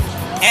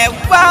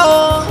 Ẹ̀wá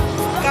o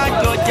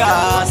kájọjà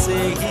ṣe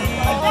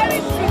yìí.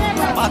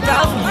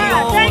 Madam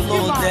yóò lò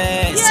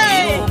dẹ̀ sí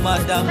o,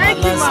 Madam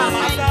Alase.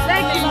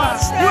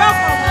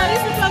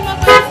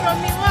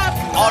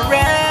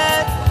 Ọ̀rẹ́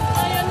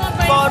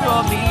gbọ́dọ̀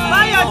mi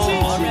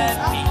ọ̀rẹ́ mi.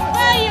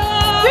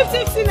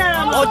 50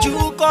 naira. Ojú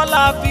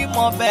kọ́lá fi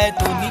mọ bẹ́ẹ̀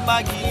tó ní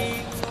báyìí.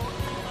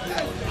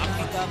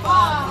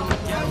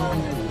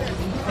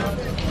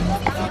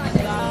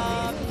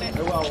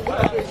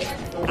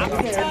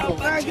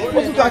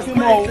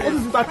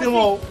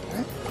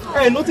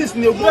 Notice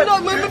ni ogun.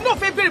 No,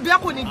 fẹ́ bèrè bí a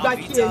kò ní gba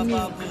kí ẹ ní.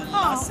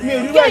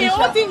 Kí ẹ̀yẹ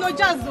ó ti ń lo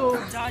jazz o.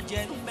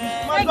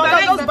 My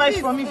brother just buy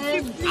from me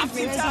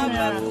 50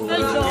 naira.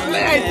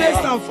 I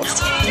taste am for.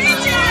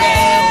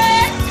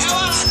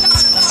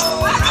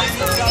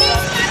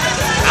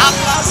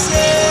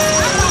 Alase,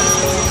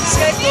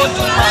 ṣe kò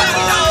tó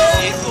mama,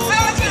 ṣe kò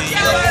tó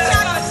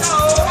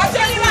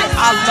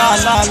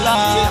Alala,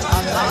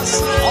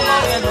 Alase, ọmọ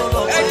rẹ ló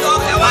lọ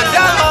pé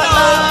Madam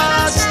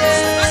Alase.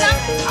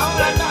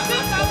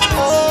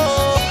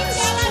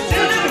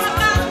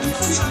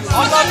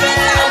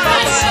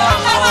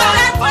 Ọlọ́bẹ̀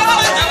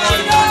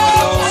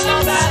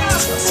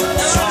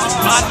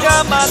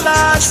Madam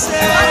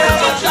Alase,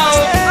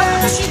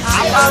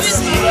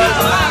 Alase,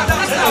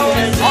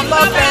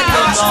 ọlọ́bẹ̀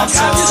ló lọ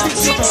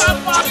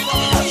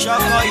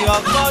ṣọkọ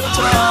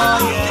yọkọtọ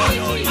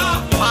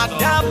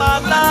Madam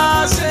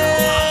Alase,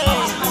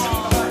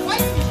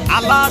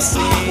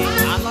 Alase,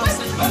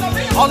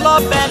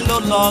 ọlọ́bẹ̀ ló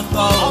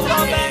lọ́kọ̀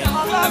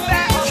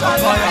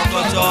ṣọkọ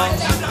yọkọtọ.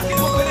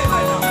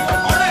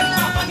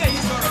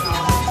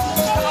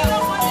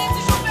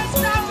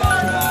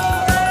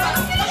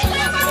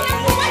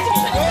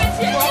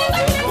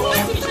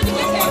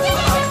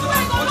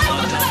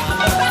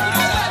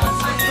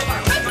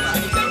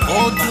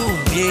 Ó dùn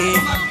mí,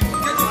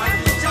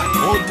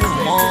 ó dùn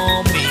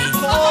mọ́ mi,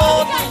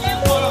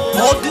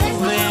 ó dùn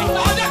mí,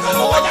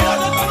 ó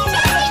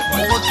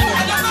dùn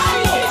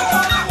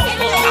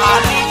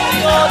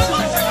àníyàn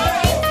dùn,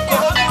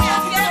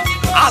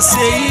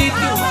 àṣẹ yìí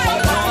dùn,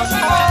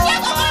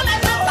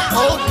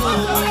 ó dùn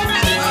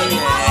mí,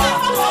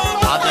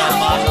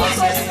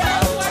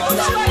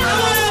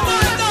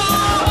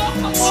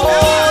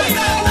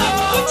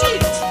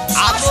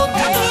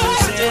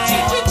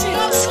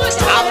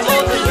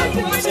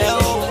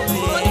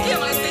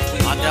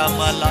 Madam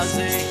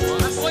Alase.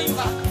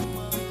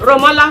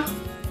 Rọmọlá,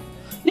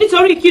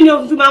 nítorí kí ni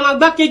o fi máa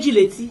gbá kejì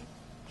létí?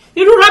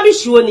 Irú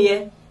rábìṣì wo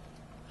nìyẹn?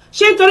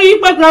 Ṣé nítorí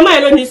yípo girama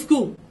ẹ̀ ló ní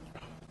skul?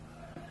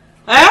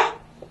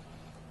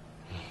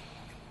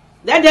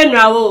 Dẹ́dẹ́ nù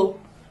àwọ̀ o,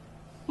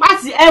 má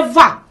ti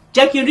ẹ́fà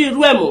jẹ́ kí n rí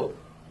irú ẹ̀ mọ́.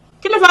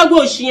 Kí ló fà gbọ́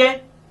òṣì yẹn?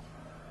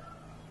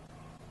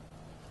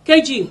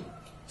 Kejì,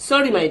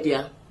 sorry my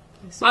dear,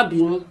 má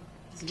bínú,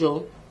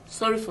 jọ̀ọ́,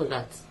 sorry for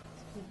that.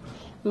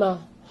 Ma,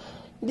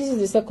 this is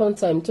the second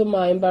time tó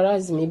máa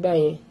embarrass mi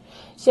báyẹn.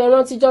 Ṣé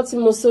rántíjọ́ tí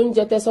mo so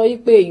oúnjẹ tẹ́ sọ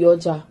wípé èyí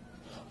ọjà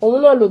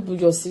òun náà ló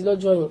bùyọ̀ sí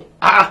lọ́jọ́ yẹn.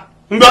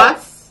 ń gbọ́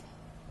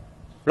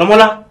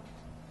Rọmọlá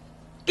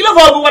kí ló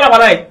fọ ọgbọ́n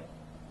wàlàwàlà ẹ̀.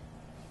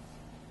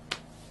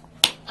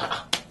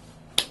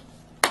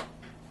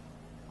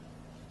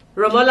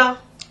 Rọmọlá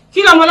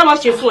kí lọmọlá máa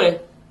ṣe fún ẹ?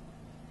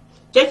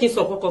 Jẹ́ kí n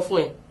sọ kọ́kọ́ fún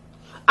ẹ.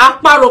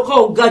 Àparò kan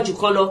ò ga jù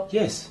kan lọ.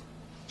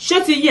 Ṣé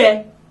ti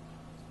yẹ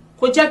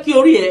kó jẹ́ kí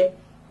orí ẹ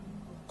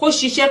kó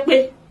ṣiṣẹ́ pé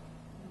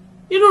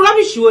irú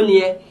rọ́bìṣì wo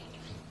nìyẹn?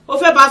 O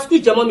fẹ́ bà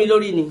skul jẹ́ mọ́ mi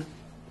lórí ni.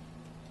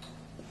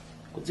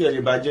 Kò tí ẹ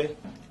lè bàjẹ́.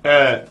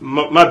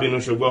 Má bínú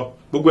ṣùgbọ́n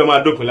gbogbo ẹ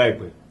máa dópin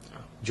láìpẹ́.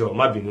 Jọ̀ọ́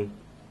má bínú.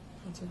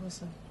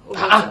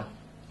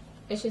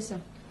 Ẹ ṣé sà.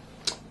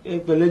 Ẹ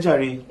pẹ̀lẹ́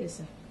jàre.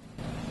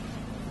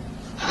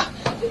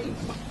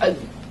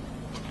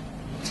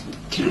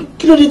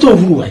 Kí ló dé tó ń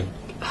hùwà yìí?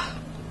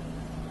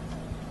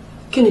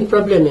 Kí ni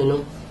problem ẹ náà?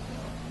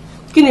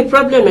 Kí ni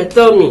problem ẹ,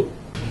 tell me?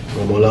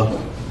 Rọmọlá.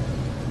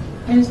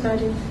 Yes,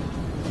 Daddy.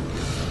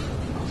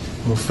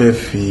 Mo fẹ́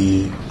fi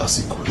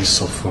àsìkò yìí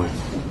sọ fún ẹ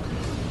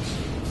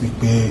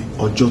wípé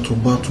ọjọ́ tó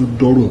bá tún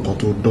dọ́rùn nǹkan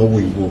tó dánwò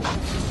ìwọ.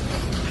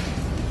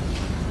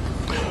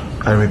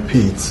 I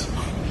repeat,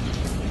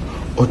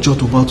 ọjọ́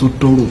tó bá tún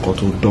dọ́rùn nǹkan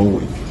tó dánwò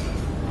ìwọ.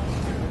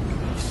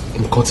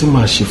 Nǹkan tí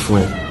màá ṣe fún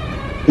ẹ,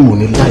 ò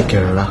ní láìkẹ́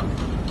rárá.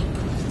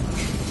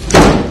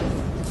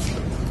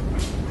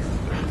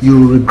 You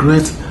will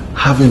regret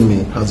having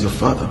me as your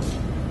father.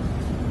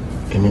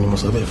 Èmi ni mo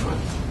sọ bẹ́ẹ̀ fún ẹ.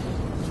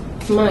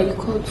 Ma, you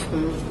called for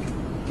me.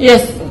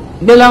 Yes,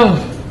 Gbẹ́láhùn,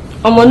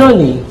 ọmọ náà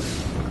nìyí.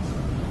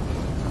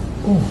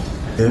 Oh.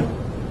 Yeah?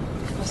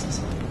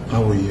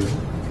 How are you?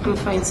 I'm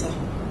fine, sir.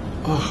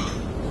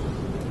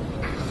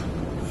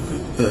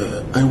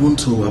 I want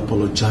to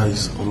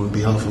apologize on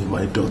behalf of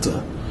my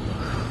daughter.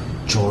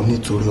 Jọ̀ọ́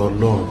nítorí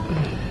Ọlọ́run.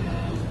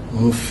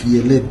 Mo fi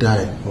Ẹlẹ́dàá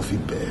ẹ̀, mo fi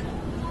bẹ̀ ẹ́.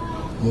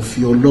 Mo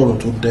fi Ọlọ́run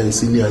tó dá ẹ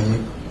sílé ayé,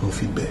 mo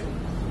fi bẹ̀ ẹ́.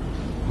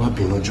 Má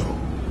bínú jọ̀ọ́.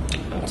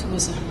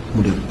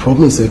 Mo lè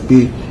promise ẹ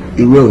pé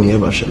irú ẹ̀ ò ní ẹ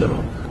bá ṣẹlẹ̀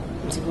mọ́.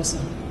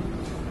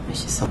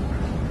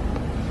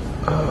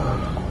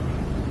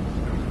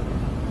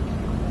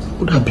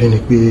 Ó dàbí ẹni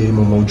pé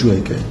mo mọ ojú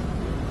ẹ kẹ́.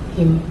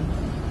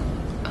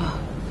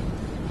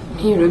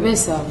 Mi rẹ̀ bẹ́ẹ̀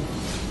sá.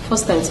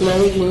 First time tí máa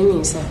rí ojú yín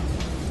nìyí sá.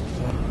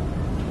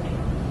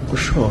 Ó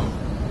ṣọ́.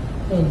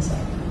 Bẹ́ẹ̀ni sá.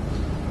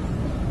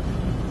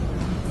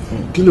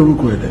 Kí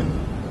lorúkọ ẹ̀ dẹ̀?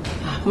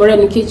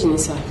 Mọ́rẹ́níkejì ni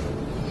sá.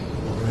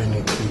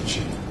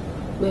 Mọ́rẹ́níkejì.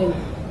 Bẹ́ẹ̀ni.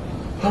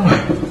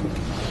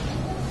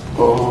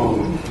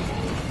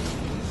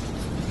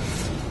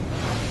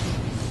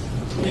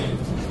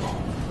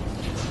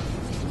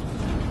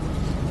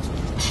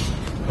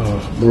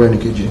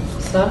 Mọ́rẹ́níkejì.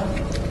 Sá.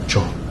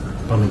 Jọ,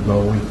 bá mi gba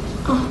owó yìí.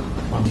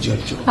 Bá mi jẹ́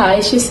ìjọ.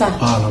 Ẹ ṣé sá.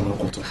 Lọ́nà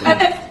kò tó fún mi.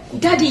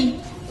 Daddy,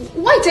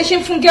 why tẹ ṣe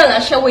fún girl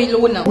aṣẹ́wó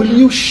ìlówó náà? Will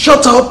you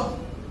shut up?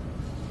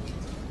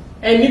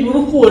 Ẹ̀mí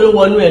burúkú wo ló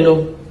wọnú ẹ̀ lọ?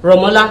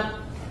 Rọ̀mọ́lá.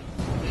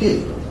 Hey.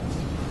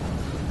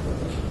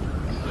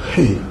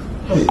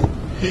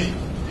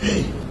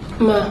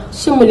 Ma,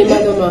 ṣé mo lè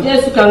máa lọ ma?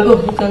 Yes, you can go.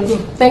 You can go.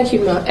 Thank you,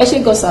 ma. Ẹ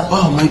ṣé gan sá.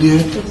 Oh, my dear.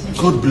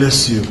 God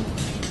bless you.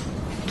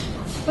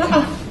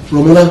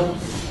 Rọ̀mọ́lá.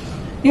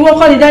 Ìwọ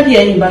kọ́ ni dádì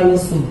ẹ̀yìn bá yín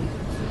sùn.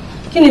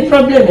 Kí ni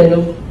problem ẹ̀ lọ?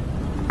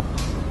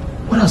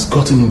 What has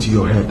gotten into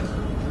your head?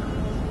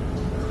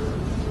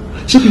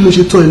 Ṣé bí mo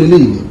ṣe tọ́ ẹ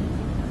lélẹ́yìn ni?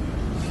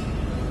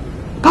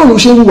 Báwo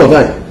ṣe ń wúwà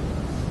báyìí?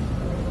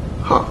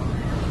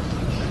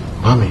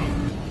 Mami.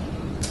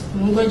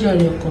 Mo ń gbọ́jọ́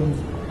rẹ̀ ọkọ mi.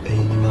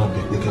 Ẹ̀yin ni máa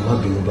bẹ̀ pé kẹ́ má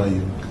bínú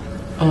báyìí.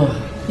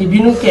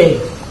 Ìbínú kẹ̀.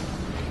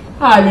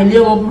 A lè lé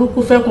wọn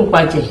burúkú fẹ́kùn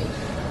pàjẹ́.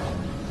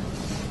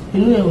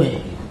 Inú ẹ̀wẹ̀.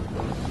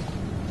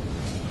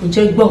 Mo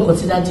jẹ́ gbọ́ nǹkan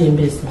tí dádì ń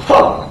bẹ̀ sí.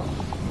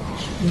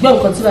 Gbọ́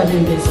nǹkan tí dádì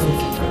ń bẹ̀ sí.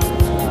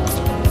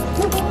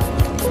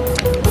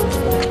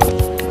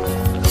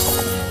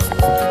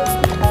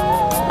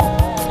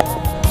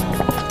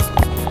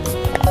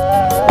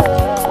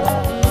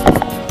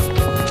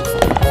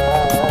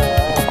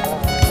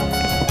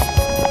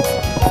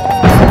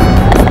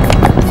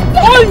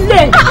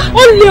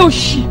 Ó lé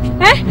òṣì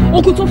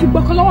ogun tó fi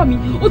gbọ́kọ lọ́wọ́ mi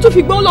ó tún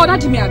fi gbọ́ lọ́wọ́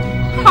dájú mi àbí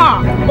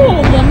ó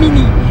mọ̀ mí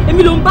ni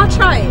èmi ló ń bá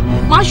tra ẹ̀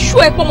máa ṣú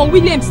ẹ̀ pọ̀ mọ́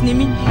Williams ni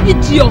mí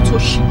idiot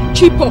òṣì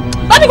cheapo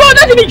láti gbọ́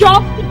dájú mi jọ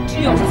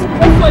idiot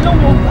ó fún ẹ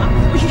lọ́wọ́ ọgbà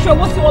òṣìṣẹ́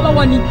owó sí wọn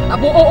lọ́wọ́ ni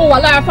àbò ó wà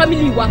lára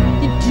fámìlì wa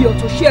idiot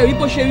òṣì ẹ̀rí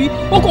bó ṣe rí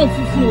ó kàn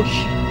fún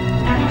òṣì.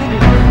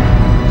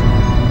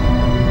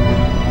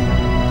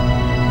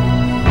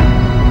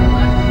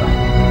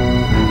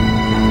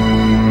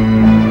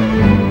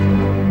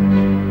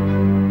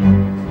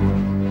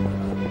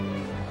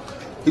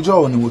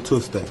 Ìjọ́ wo ni mo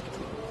toast ẹ̀?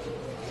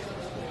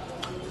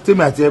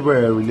 Tèmi àti ẹ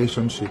bẹ̀rẹ̀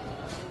relationship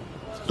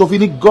tó fi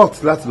ní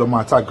guts láti lọ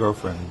máa attack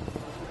girlfriend.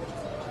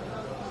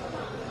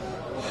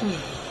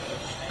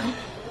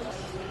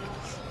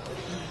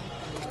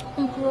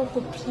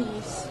 Uncle,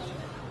 please.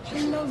 I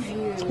love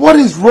you. What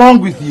is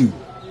wrong with you?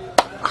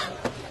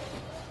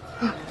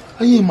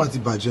 Ayé ìmọ̀ àti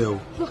bàjẹ́ o.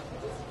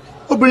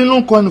 Obìnrin ló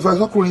ń kọ́ ẹnu fẹ́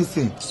sọ́kùnrin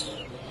sìn.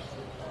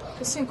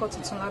 Kò sí nǹkan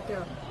tuntun lábẹ́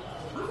ọ̀rọ̀.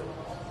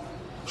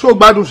 Ṣé o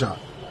gbádùn ṣá?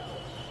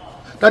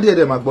 Dádì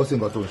ẹ̀dẹ̀ máa gbọ́ sí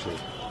nǹkan tó ń ṣe.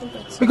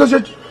 Because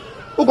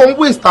o kàn ń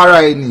waste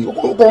ara ẹ ni,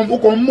 o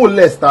kàn ń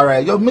molest ara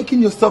ẹ. You're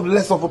making yourself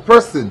less of a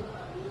person.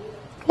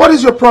 What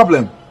is your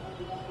problem?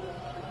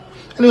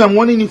 Anyway, I'm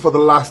warning you for the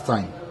last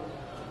time.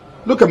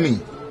 Look at me.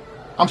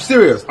 I'm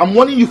serious. I'm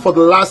warning you for the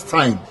last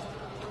time.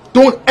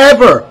 Don't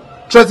ever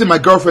threaten my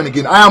girlfriend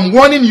again. I am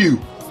warning you.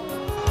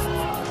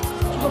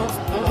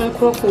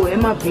 Kọ́kọ́ ẹ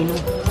má bínú.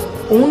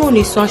 Òun náà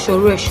ní sọ aṣọ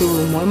ọ̀rọ̀ ẹ̀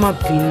ṣòro mọ́ ẹ má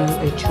bínú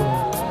ẹ jọ̀ọ́.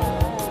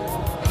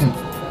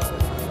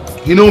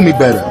 You know me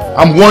better.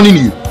 I'm warning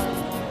you.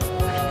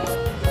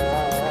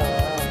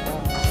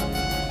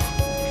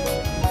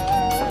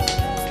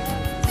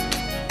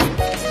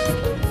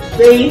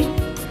 Babe.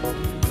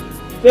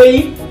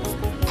 Babe.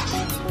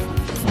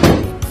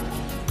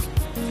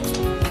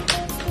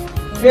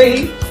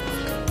 Babe.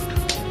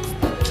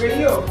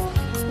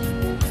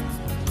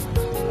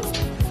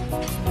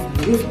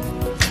 Babe.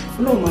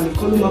 Ọlọ́run máa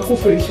nìkan ló máa kó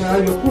fèrè ṣara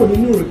yọ kúrò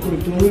nínú ìrèkòrè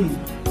tó ń rí yìí.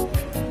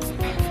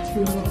 Tí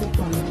ó máa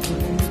kópa àwọn ọ̀dọ́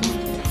ẹni.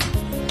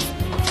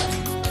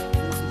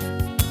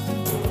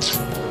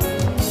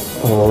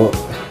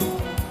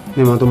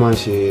 ní ìmọ̀ tó máa ń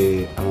ṣe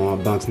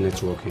àwọn bank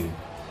network yẹn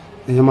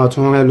ẹ̀yẹ́ máa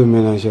tún rẹ́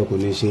lómìnira iṣẹ́ kò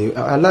ní ṣe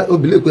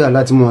obìnrin pé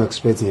aláti mọ̀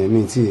expect yẹn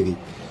mi tí ì rí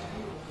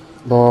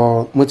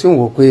but mo ti ń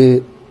wò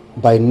pé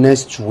by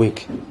next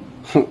week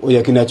ó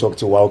yẹ kí network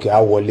ti wà òkè á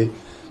wọlé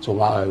so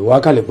ìwà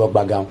kan lè gbọ́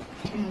gbàgà.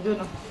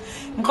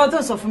 nǹkan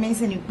tó sọ fún mi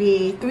sí ni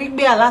pé torí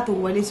pé aláàtò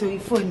wọlé sórí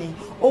fóònù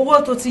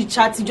owó tó ti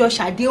ṣàtijọ́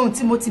ṣàdéhùn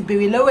tí mo ti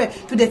béèrè lọ́wọ́ ẹ̀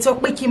tó dẹ̀ sọ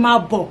pé kí n máa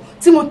bọ̀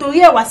tí mo torí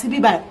ẹ̀ wá sí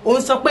bíbá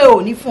òun sọ pé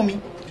ò ní fún mi.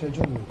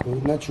 ṣẹjọ́ mi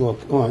kò network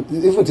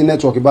even tí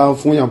network bá ń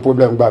fún yàn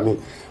problem gbà mí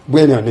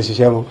bóyá ènìyàn lè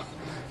ṣiṣẹ́ mọ́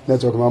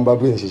network máa ń bá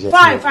bóyá ṣiṣẹ́.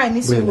 fine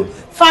ní sùúrù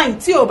fine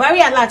tí ò bá rí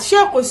alert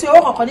ṣé kò sí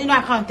owó kankan nínú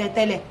àkáǹtì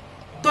tẹ́lẹ̀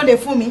tó lè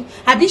fún mi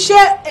àbí ṣé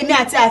èmi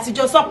àti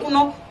àtijọ́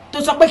sọ́kúná tó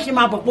sọ pé kí n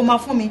máa bọ̀ pé ó máa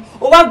fún mi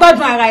ó wá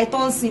gbádùn ara ẹ̀ tó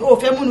ń sìn ó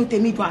fẹ́ múnú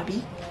tèmi dùn àbí.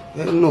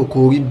 ẹnu kò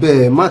rí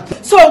bẹ́ẹ̀ má tẹ.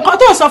 so nǹkan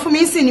tó ń sọ fún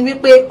mi sì ni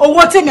wípé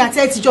owó tèmi àti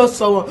ẹ̀ ti jọ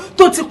sọ̀rọ̀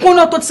tó ti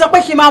kúnná tó ti sọ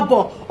pé kí n máa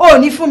bọ̀ ó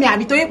ní fún mi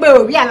àbí torí pé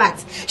ò rí alert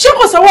ṣé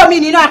kò sọ́wọ́ mi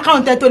nínú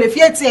àkáǹtì tó lè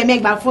fi ATM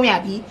ẹgbàá fún mi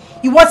àbí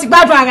ìwọ ti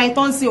gbádùn ara ẹ̀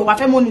tó ń sìn ó wá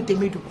fẹ́ múnú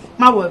tèmi dùn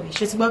má wọrí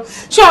ṣe ti gbọ́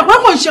ṣé ọ̀pọ̀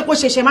kò ń ṣe kó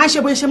ṣẹ̀ṣẹ̀ máa ń ṣe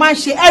bó ṣe máa ń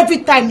ṣe every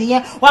time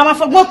nìyẹn wà á máa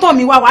fọgbọ́n tàn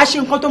mí wá wàá ṣe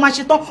nǹkan tó máa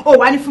ṣe tán ó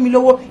wà ní fún mi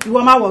lówó ìwọ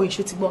má wọrí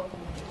ṣe ti gbọ́.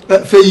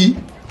 Fèyí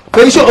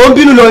ṣé ó ń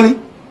bínú lọ ni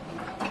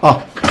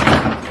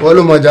wọ́n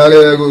ló mọ̀jà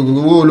rẹ̀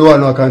owó olówó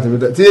àná àkáǹtì mi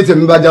tí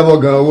tèmi bá jábọ̀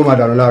gan owó máa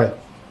dànù lára ẹ̀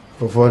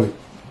kò fọ́ ni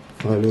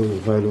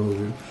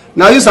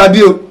na yóò sàbí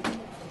o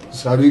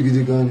sàbí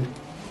gidi gan ni.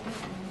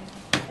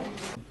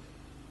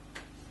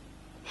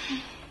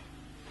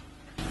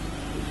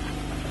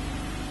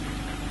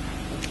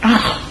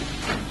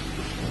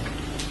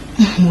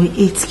 mo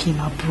hate kí n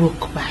máa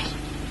broke by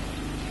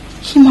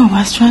kí n máa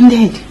wá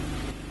stranded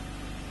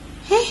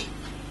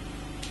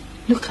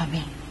look at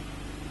me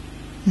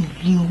mi ò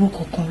ní owó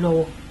kankan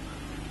lọ́wọ́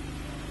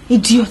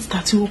idiot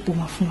tàti ó pò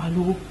máa fún wa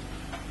lówó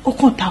ó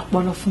kàn ta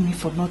ọpọlọ fún mi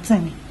for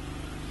nothing ni.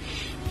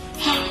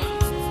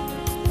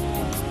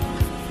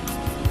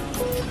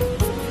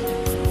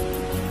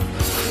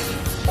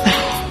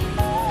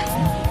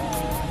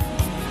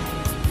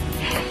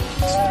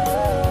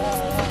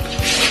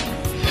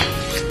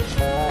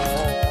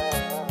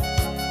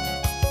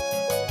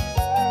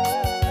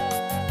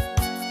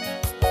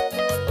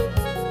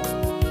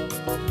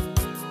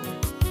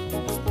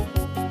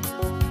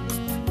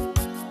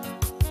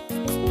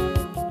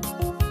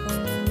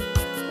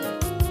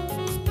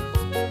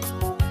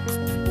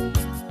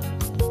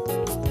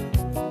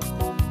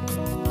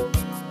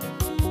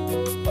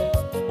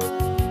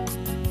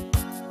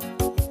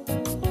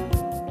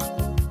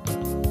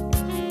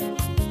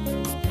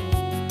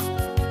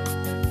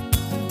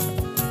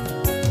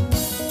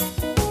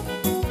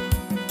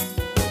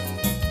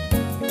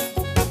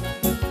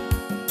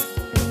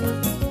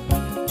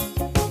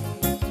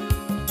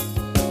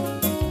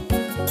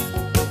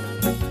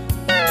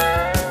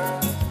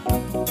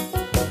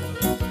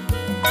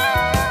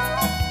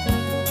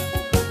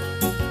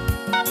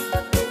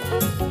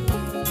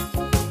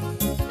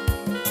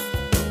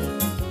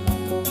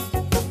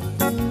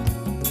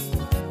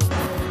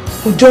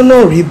 ọjọ́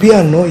náà rí bí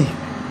àná yìí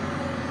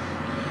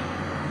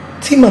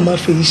tí màmá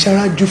fèyí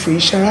sára ju fèyí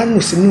sára nù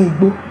sínú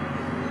igbó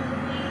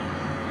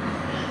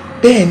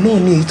bẹ́ẹ̀ náà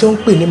ni èyí tó ń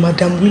pè ní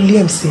Madam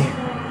Williams yẹn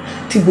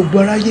tí gbogbo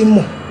aráyé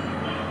mọ̀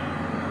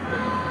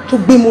tó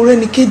gbé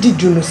Mọ́rẹ́níkejì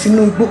jùnù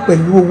sínú igbó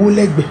pẹ̀lú owó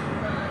lẹ́gbẹ̀ẹ́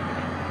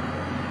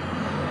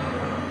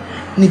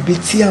níbi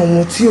tí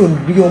àwọn tí ò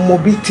rí ọmọ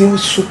bí ti ń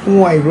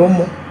sunkún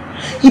àìrọ́mọ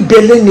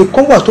ibẹ̀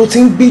lẹ́nìkan wà tó ti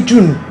ń gbé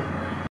jùnù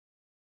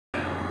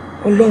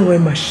Ọlọ́run ẹ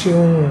mà ṣe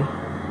ohun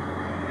o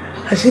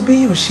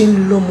àṣebéyàn ṣe ń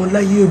lọ́mọ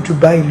láyé ojú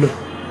báyìí lọ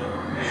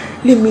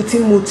lémi tí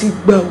mo ti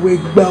gbàwẹ̀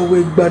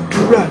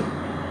gbàdúrà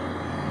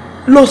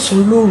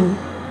lọ́sàn-án lóru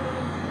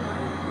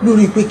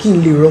lórí pé kí n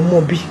lè rọ́mọ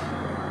bí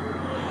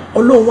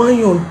Ọlọ́run á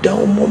yọ̀ǹda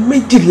ọmọ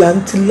méjìlá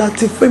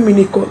láti fẹ́mi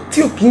nìkan tí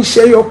ò kí ń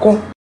ṣẹ́yọ kan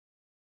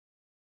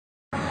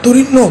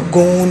torí náà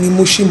gan-an ni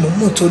mo ṣe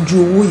mọ̀ọ́mọ̀ tọ́jú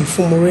owó yìí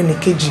fún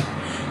Mọ́rẹ́níkejì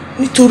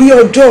nítorí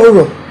ọjọ́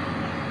ọ̀rọ̀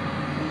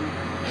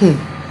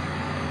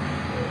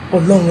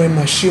Ọlọ́run ẹ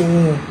mà ṣe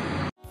ohun o.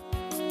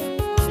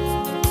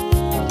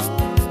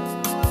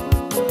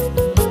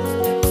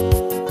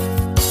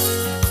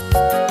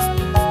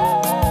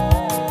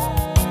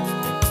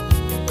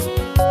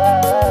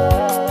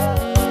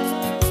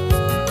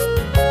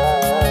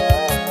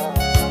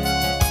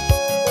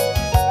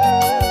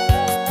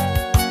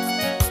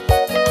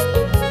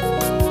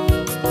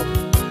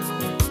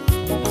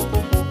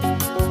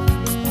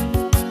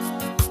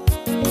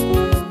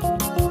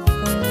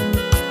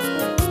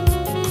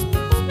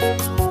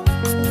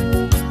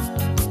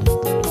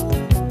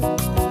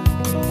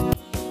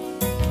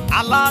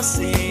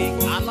 Alase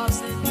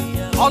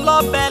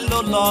ọlọ́bẹ̀ ló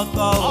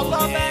lọ́kọ̀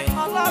òye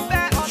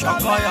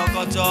ṣọkọ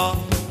yọkọtọ.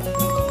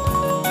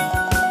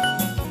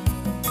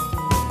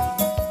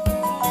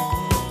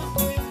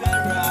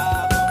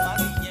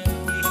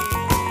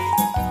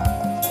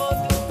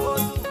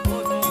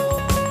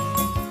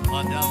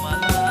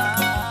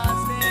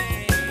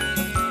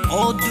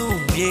 Ó dùn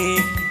yé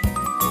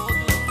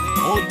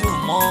ó dùn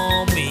mọ́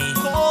mi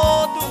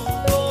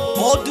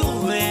ó dùn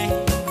rẹ̀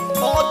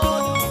ó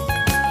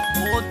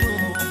dùn.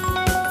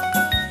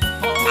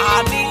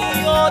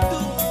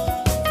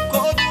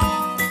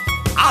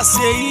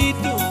 Àlàsè yìí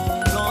dùn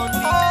gan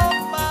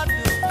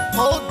ni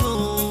ó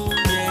dùn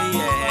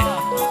yẹ̀yẹ̀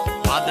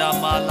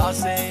Madam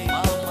Alase.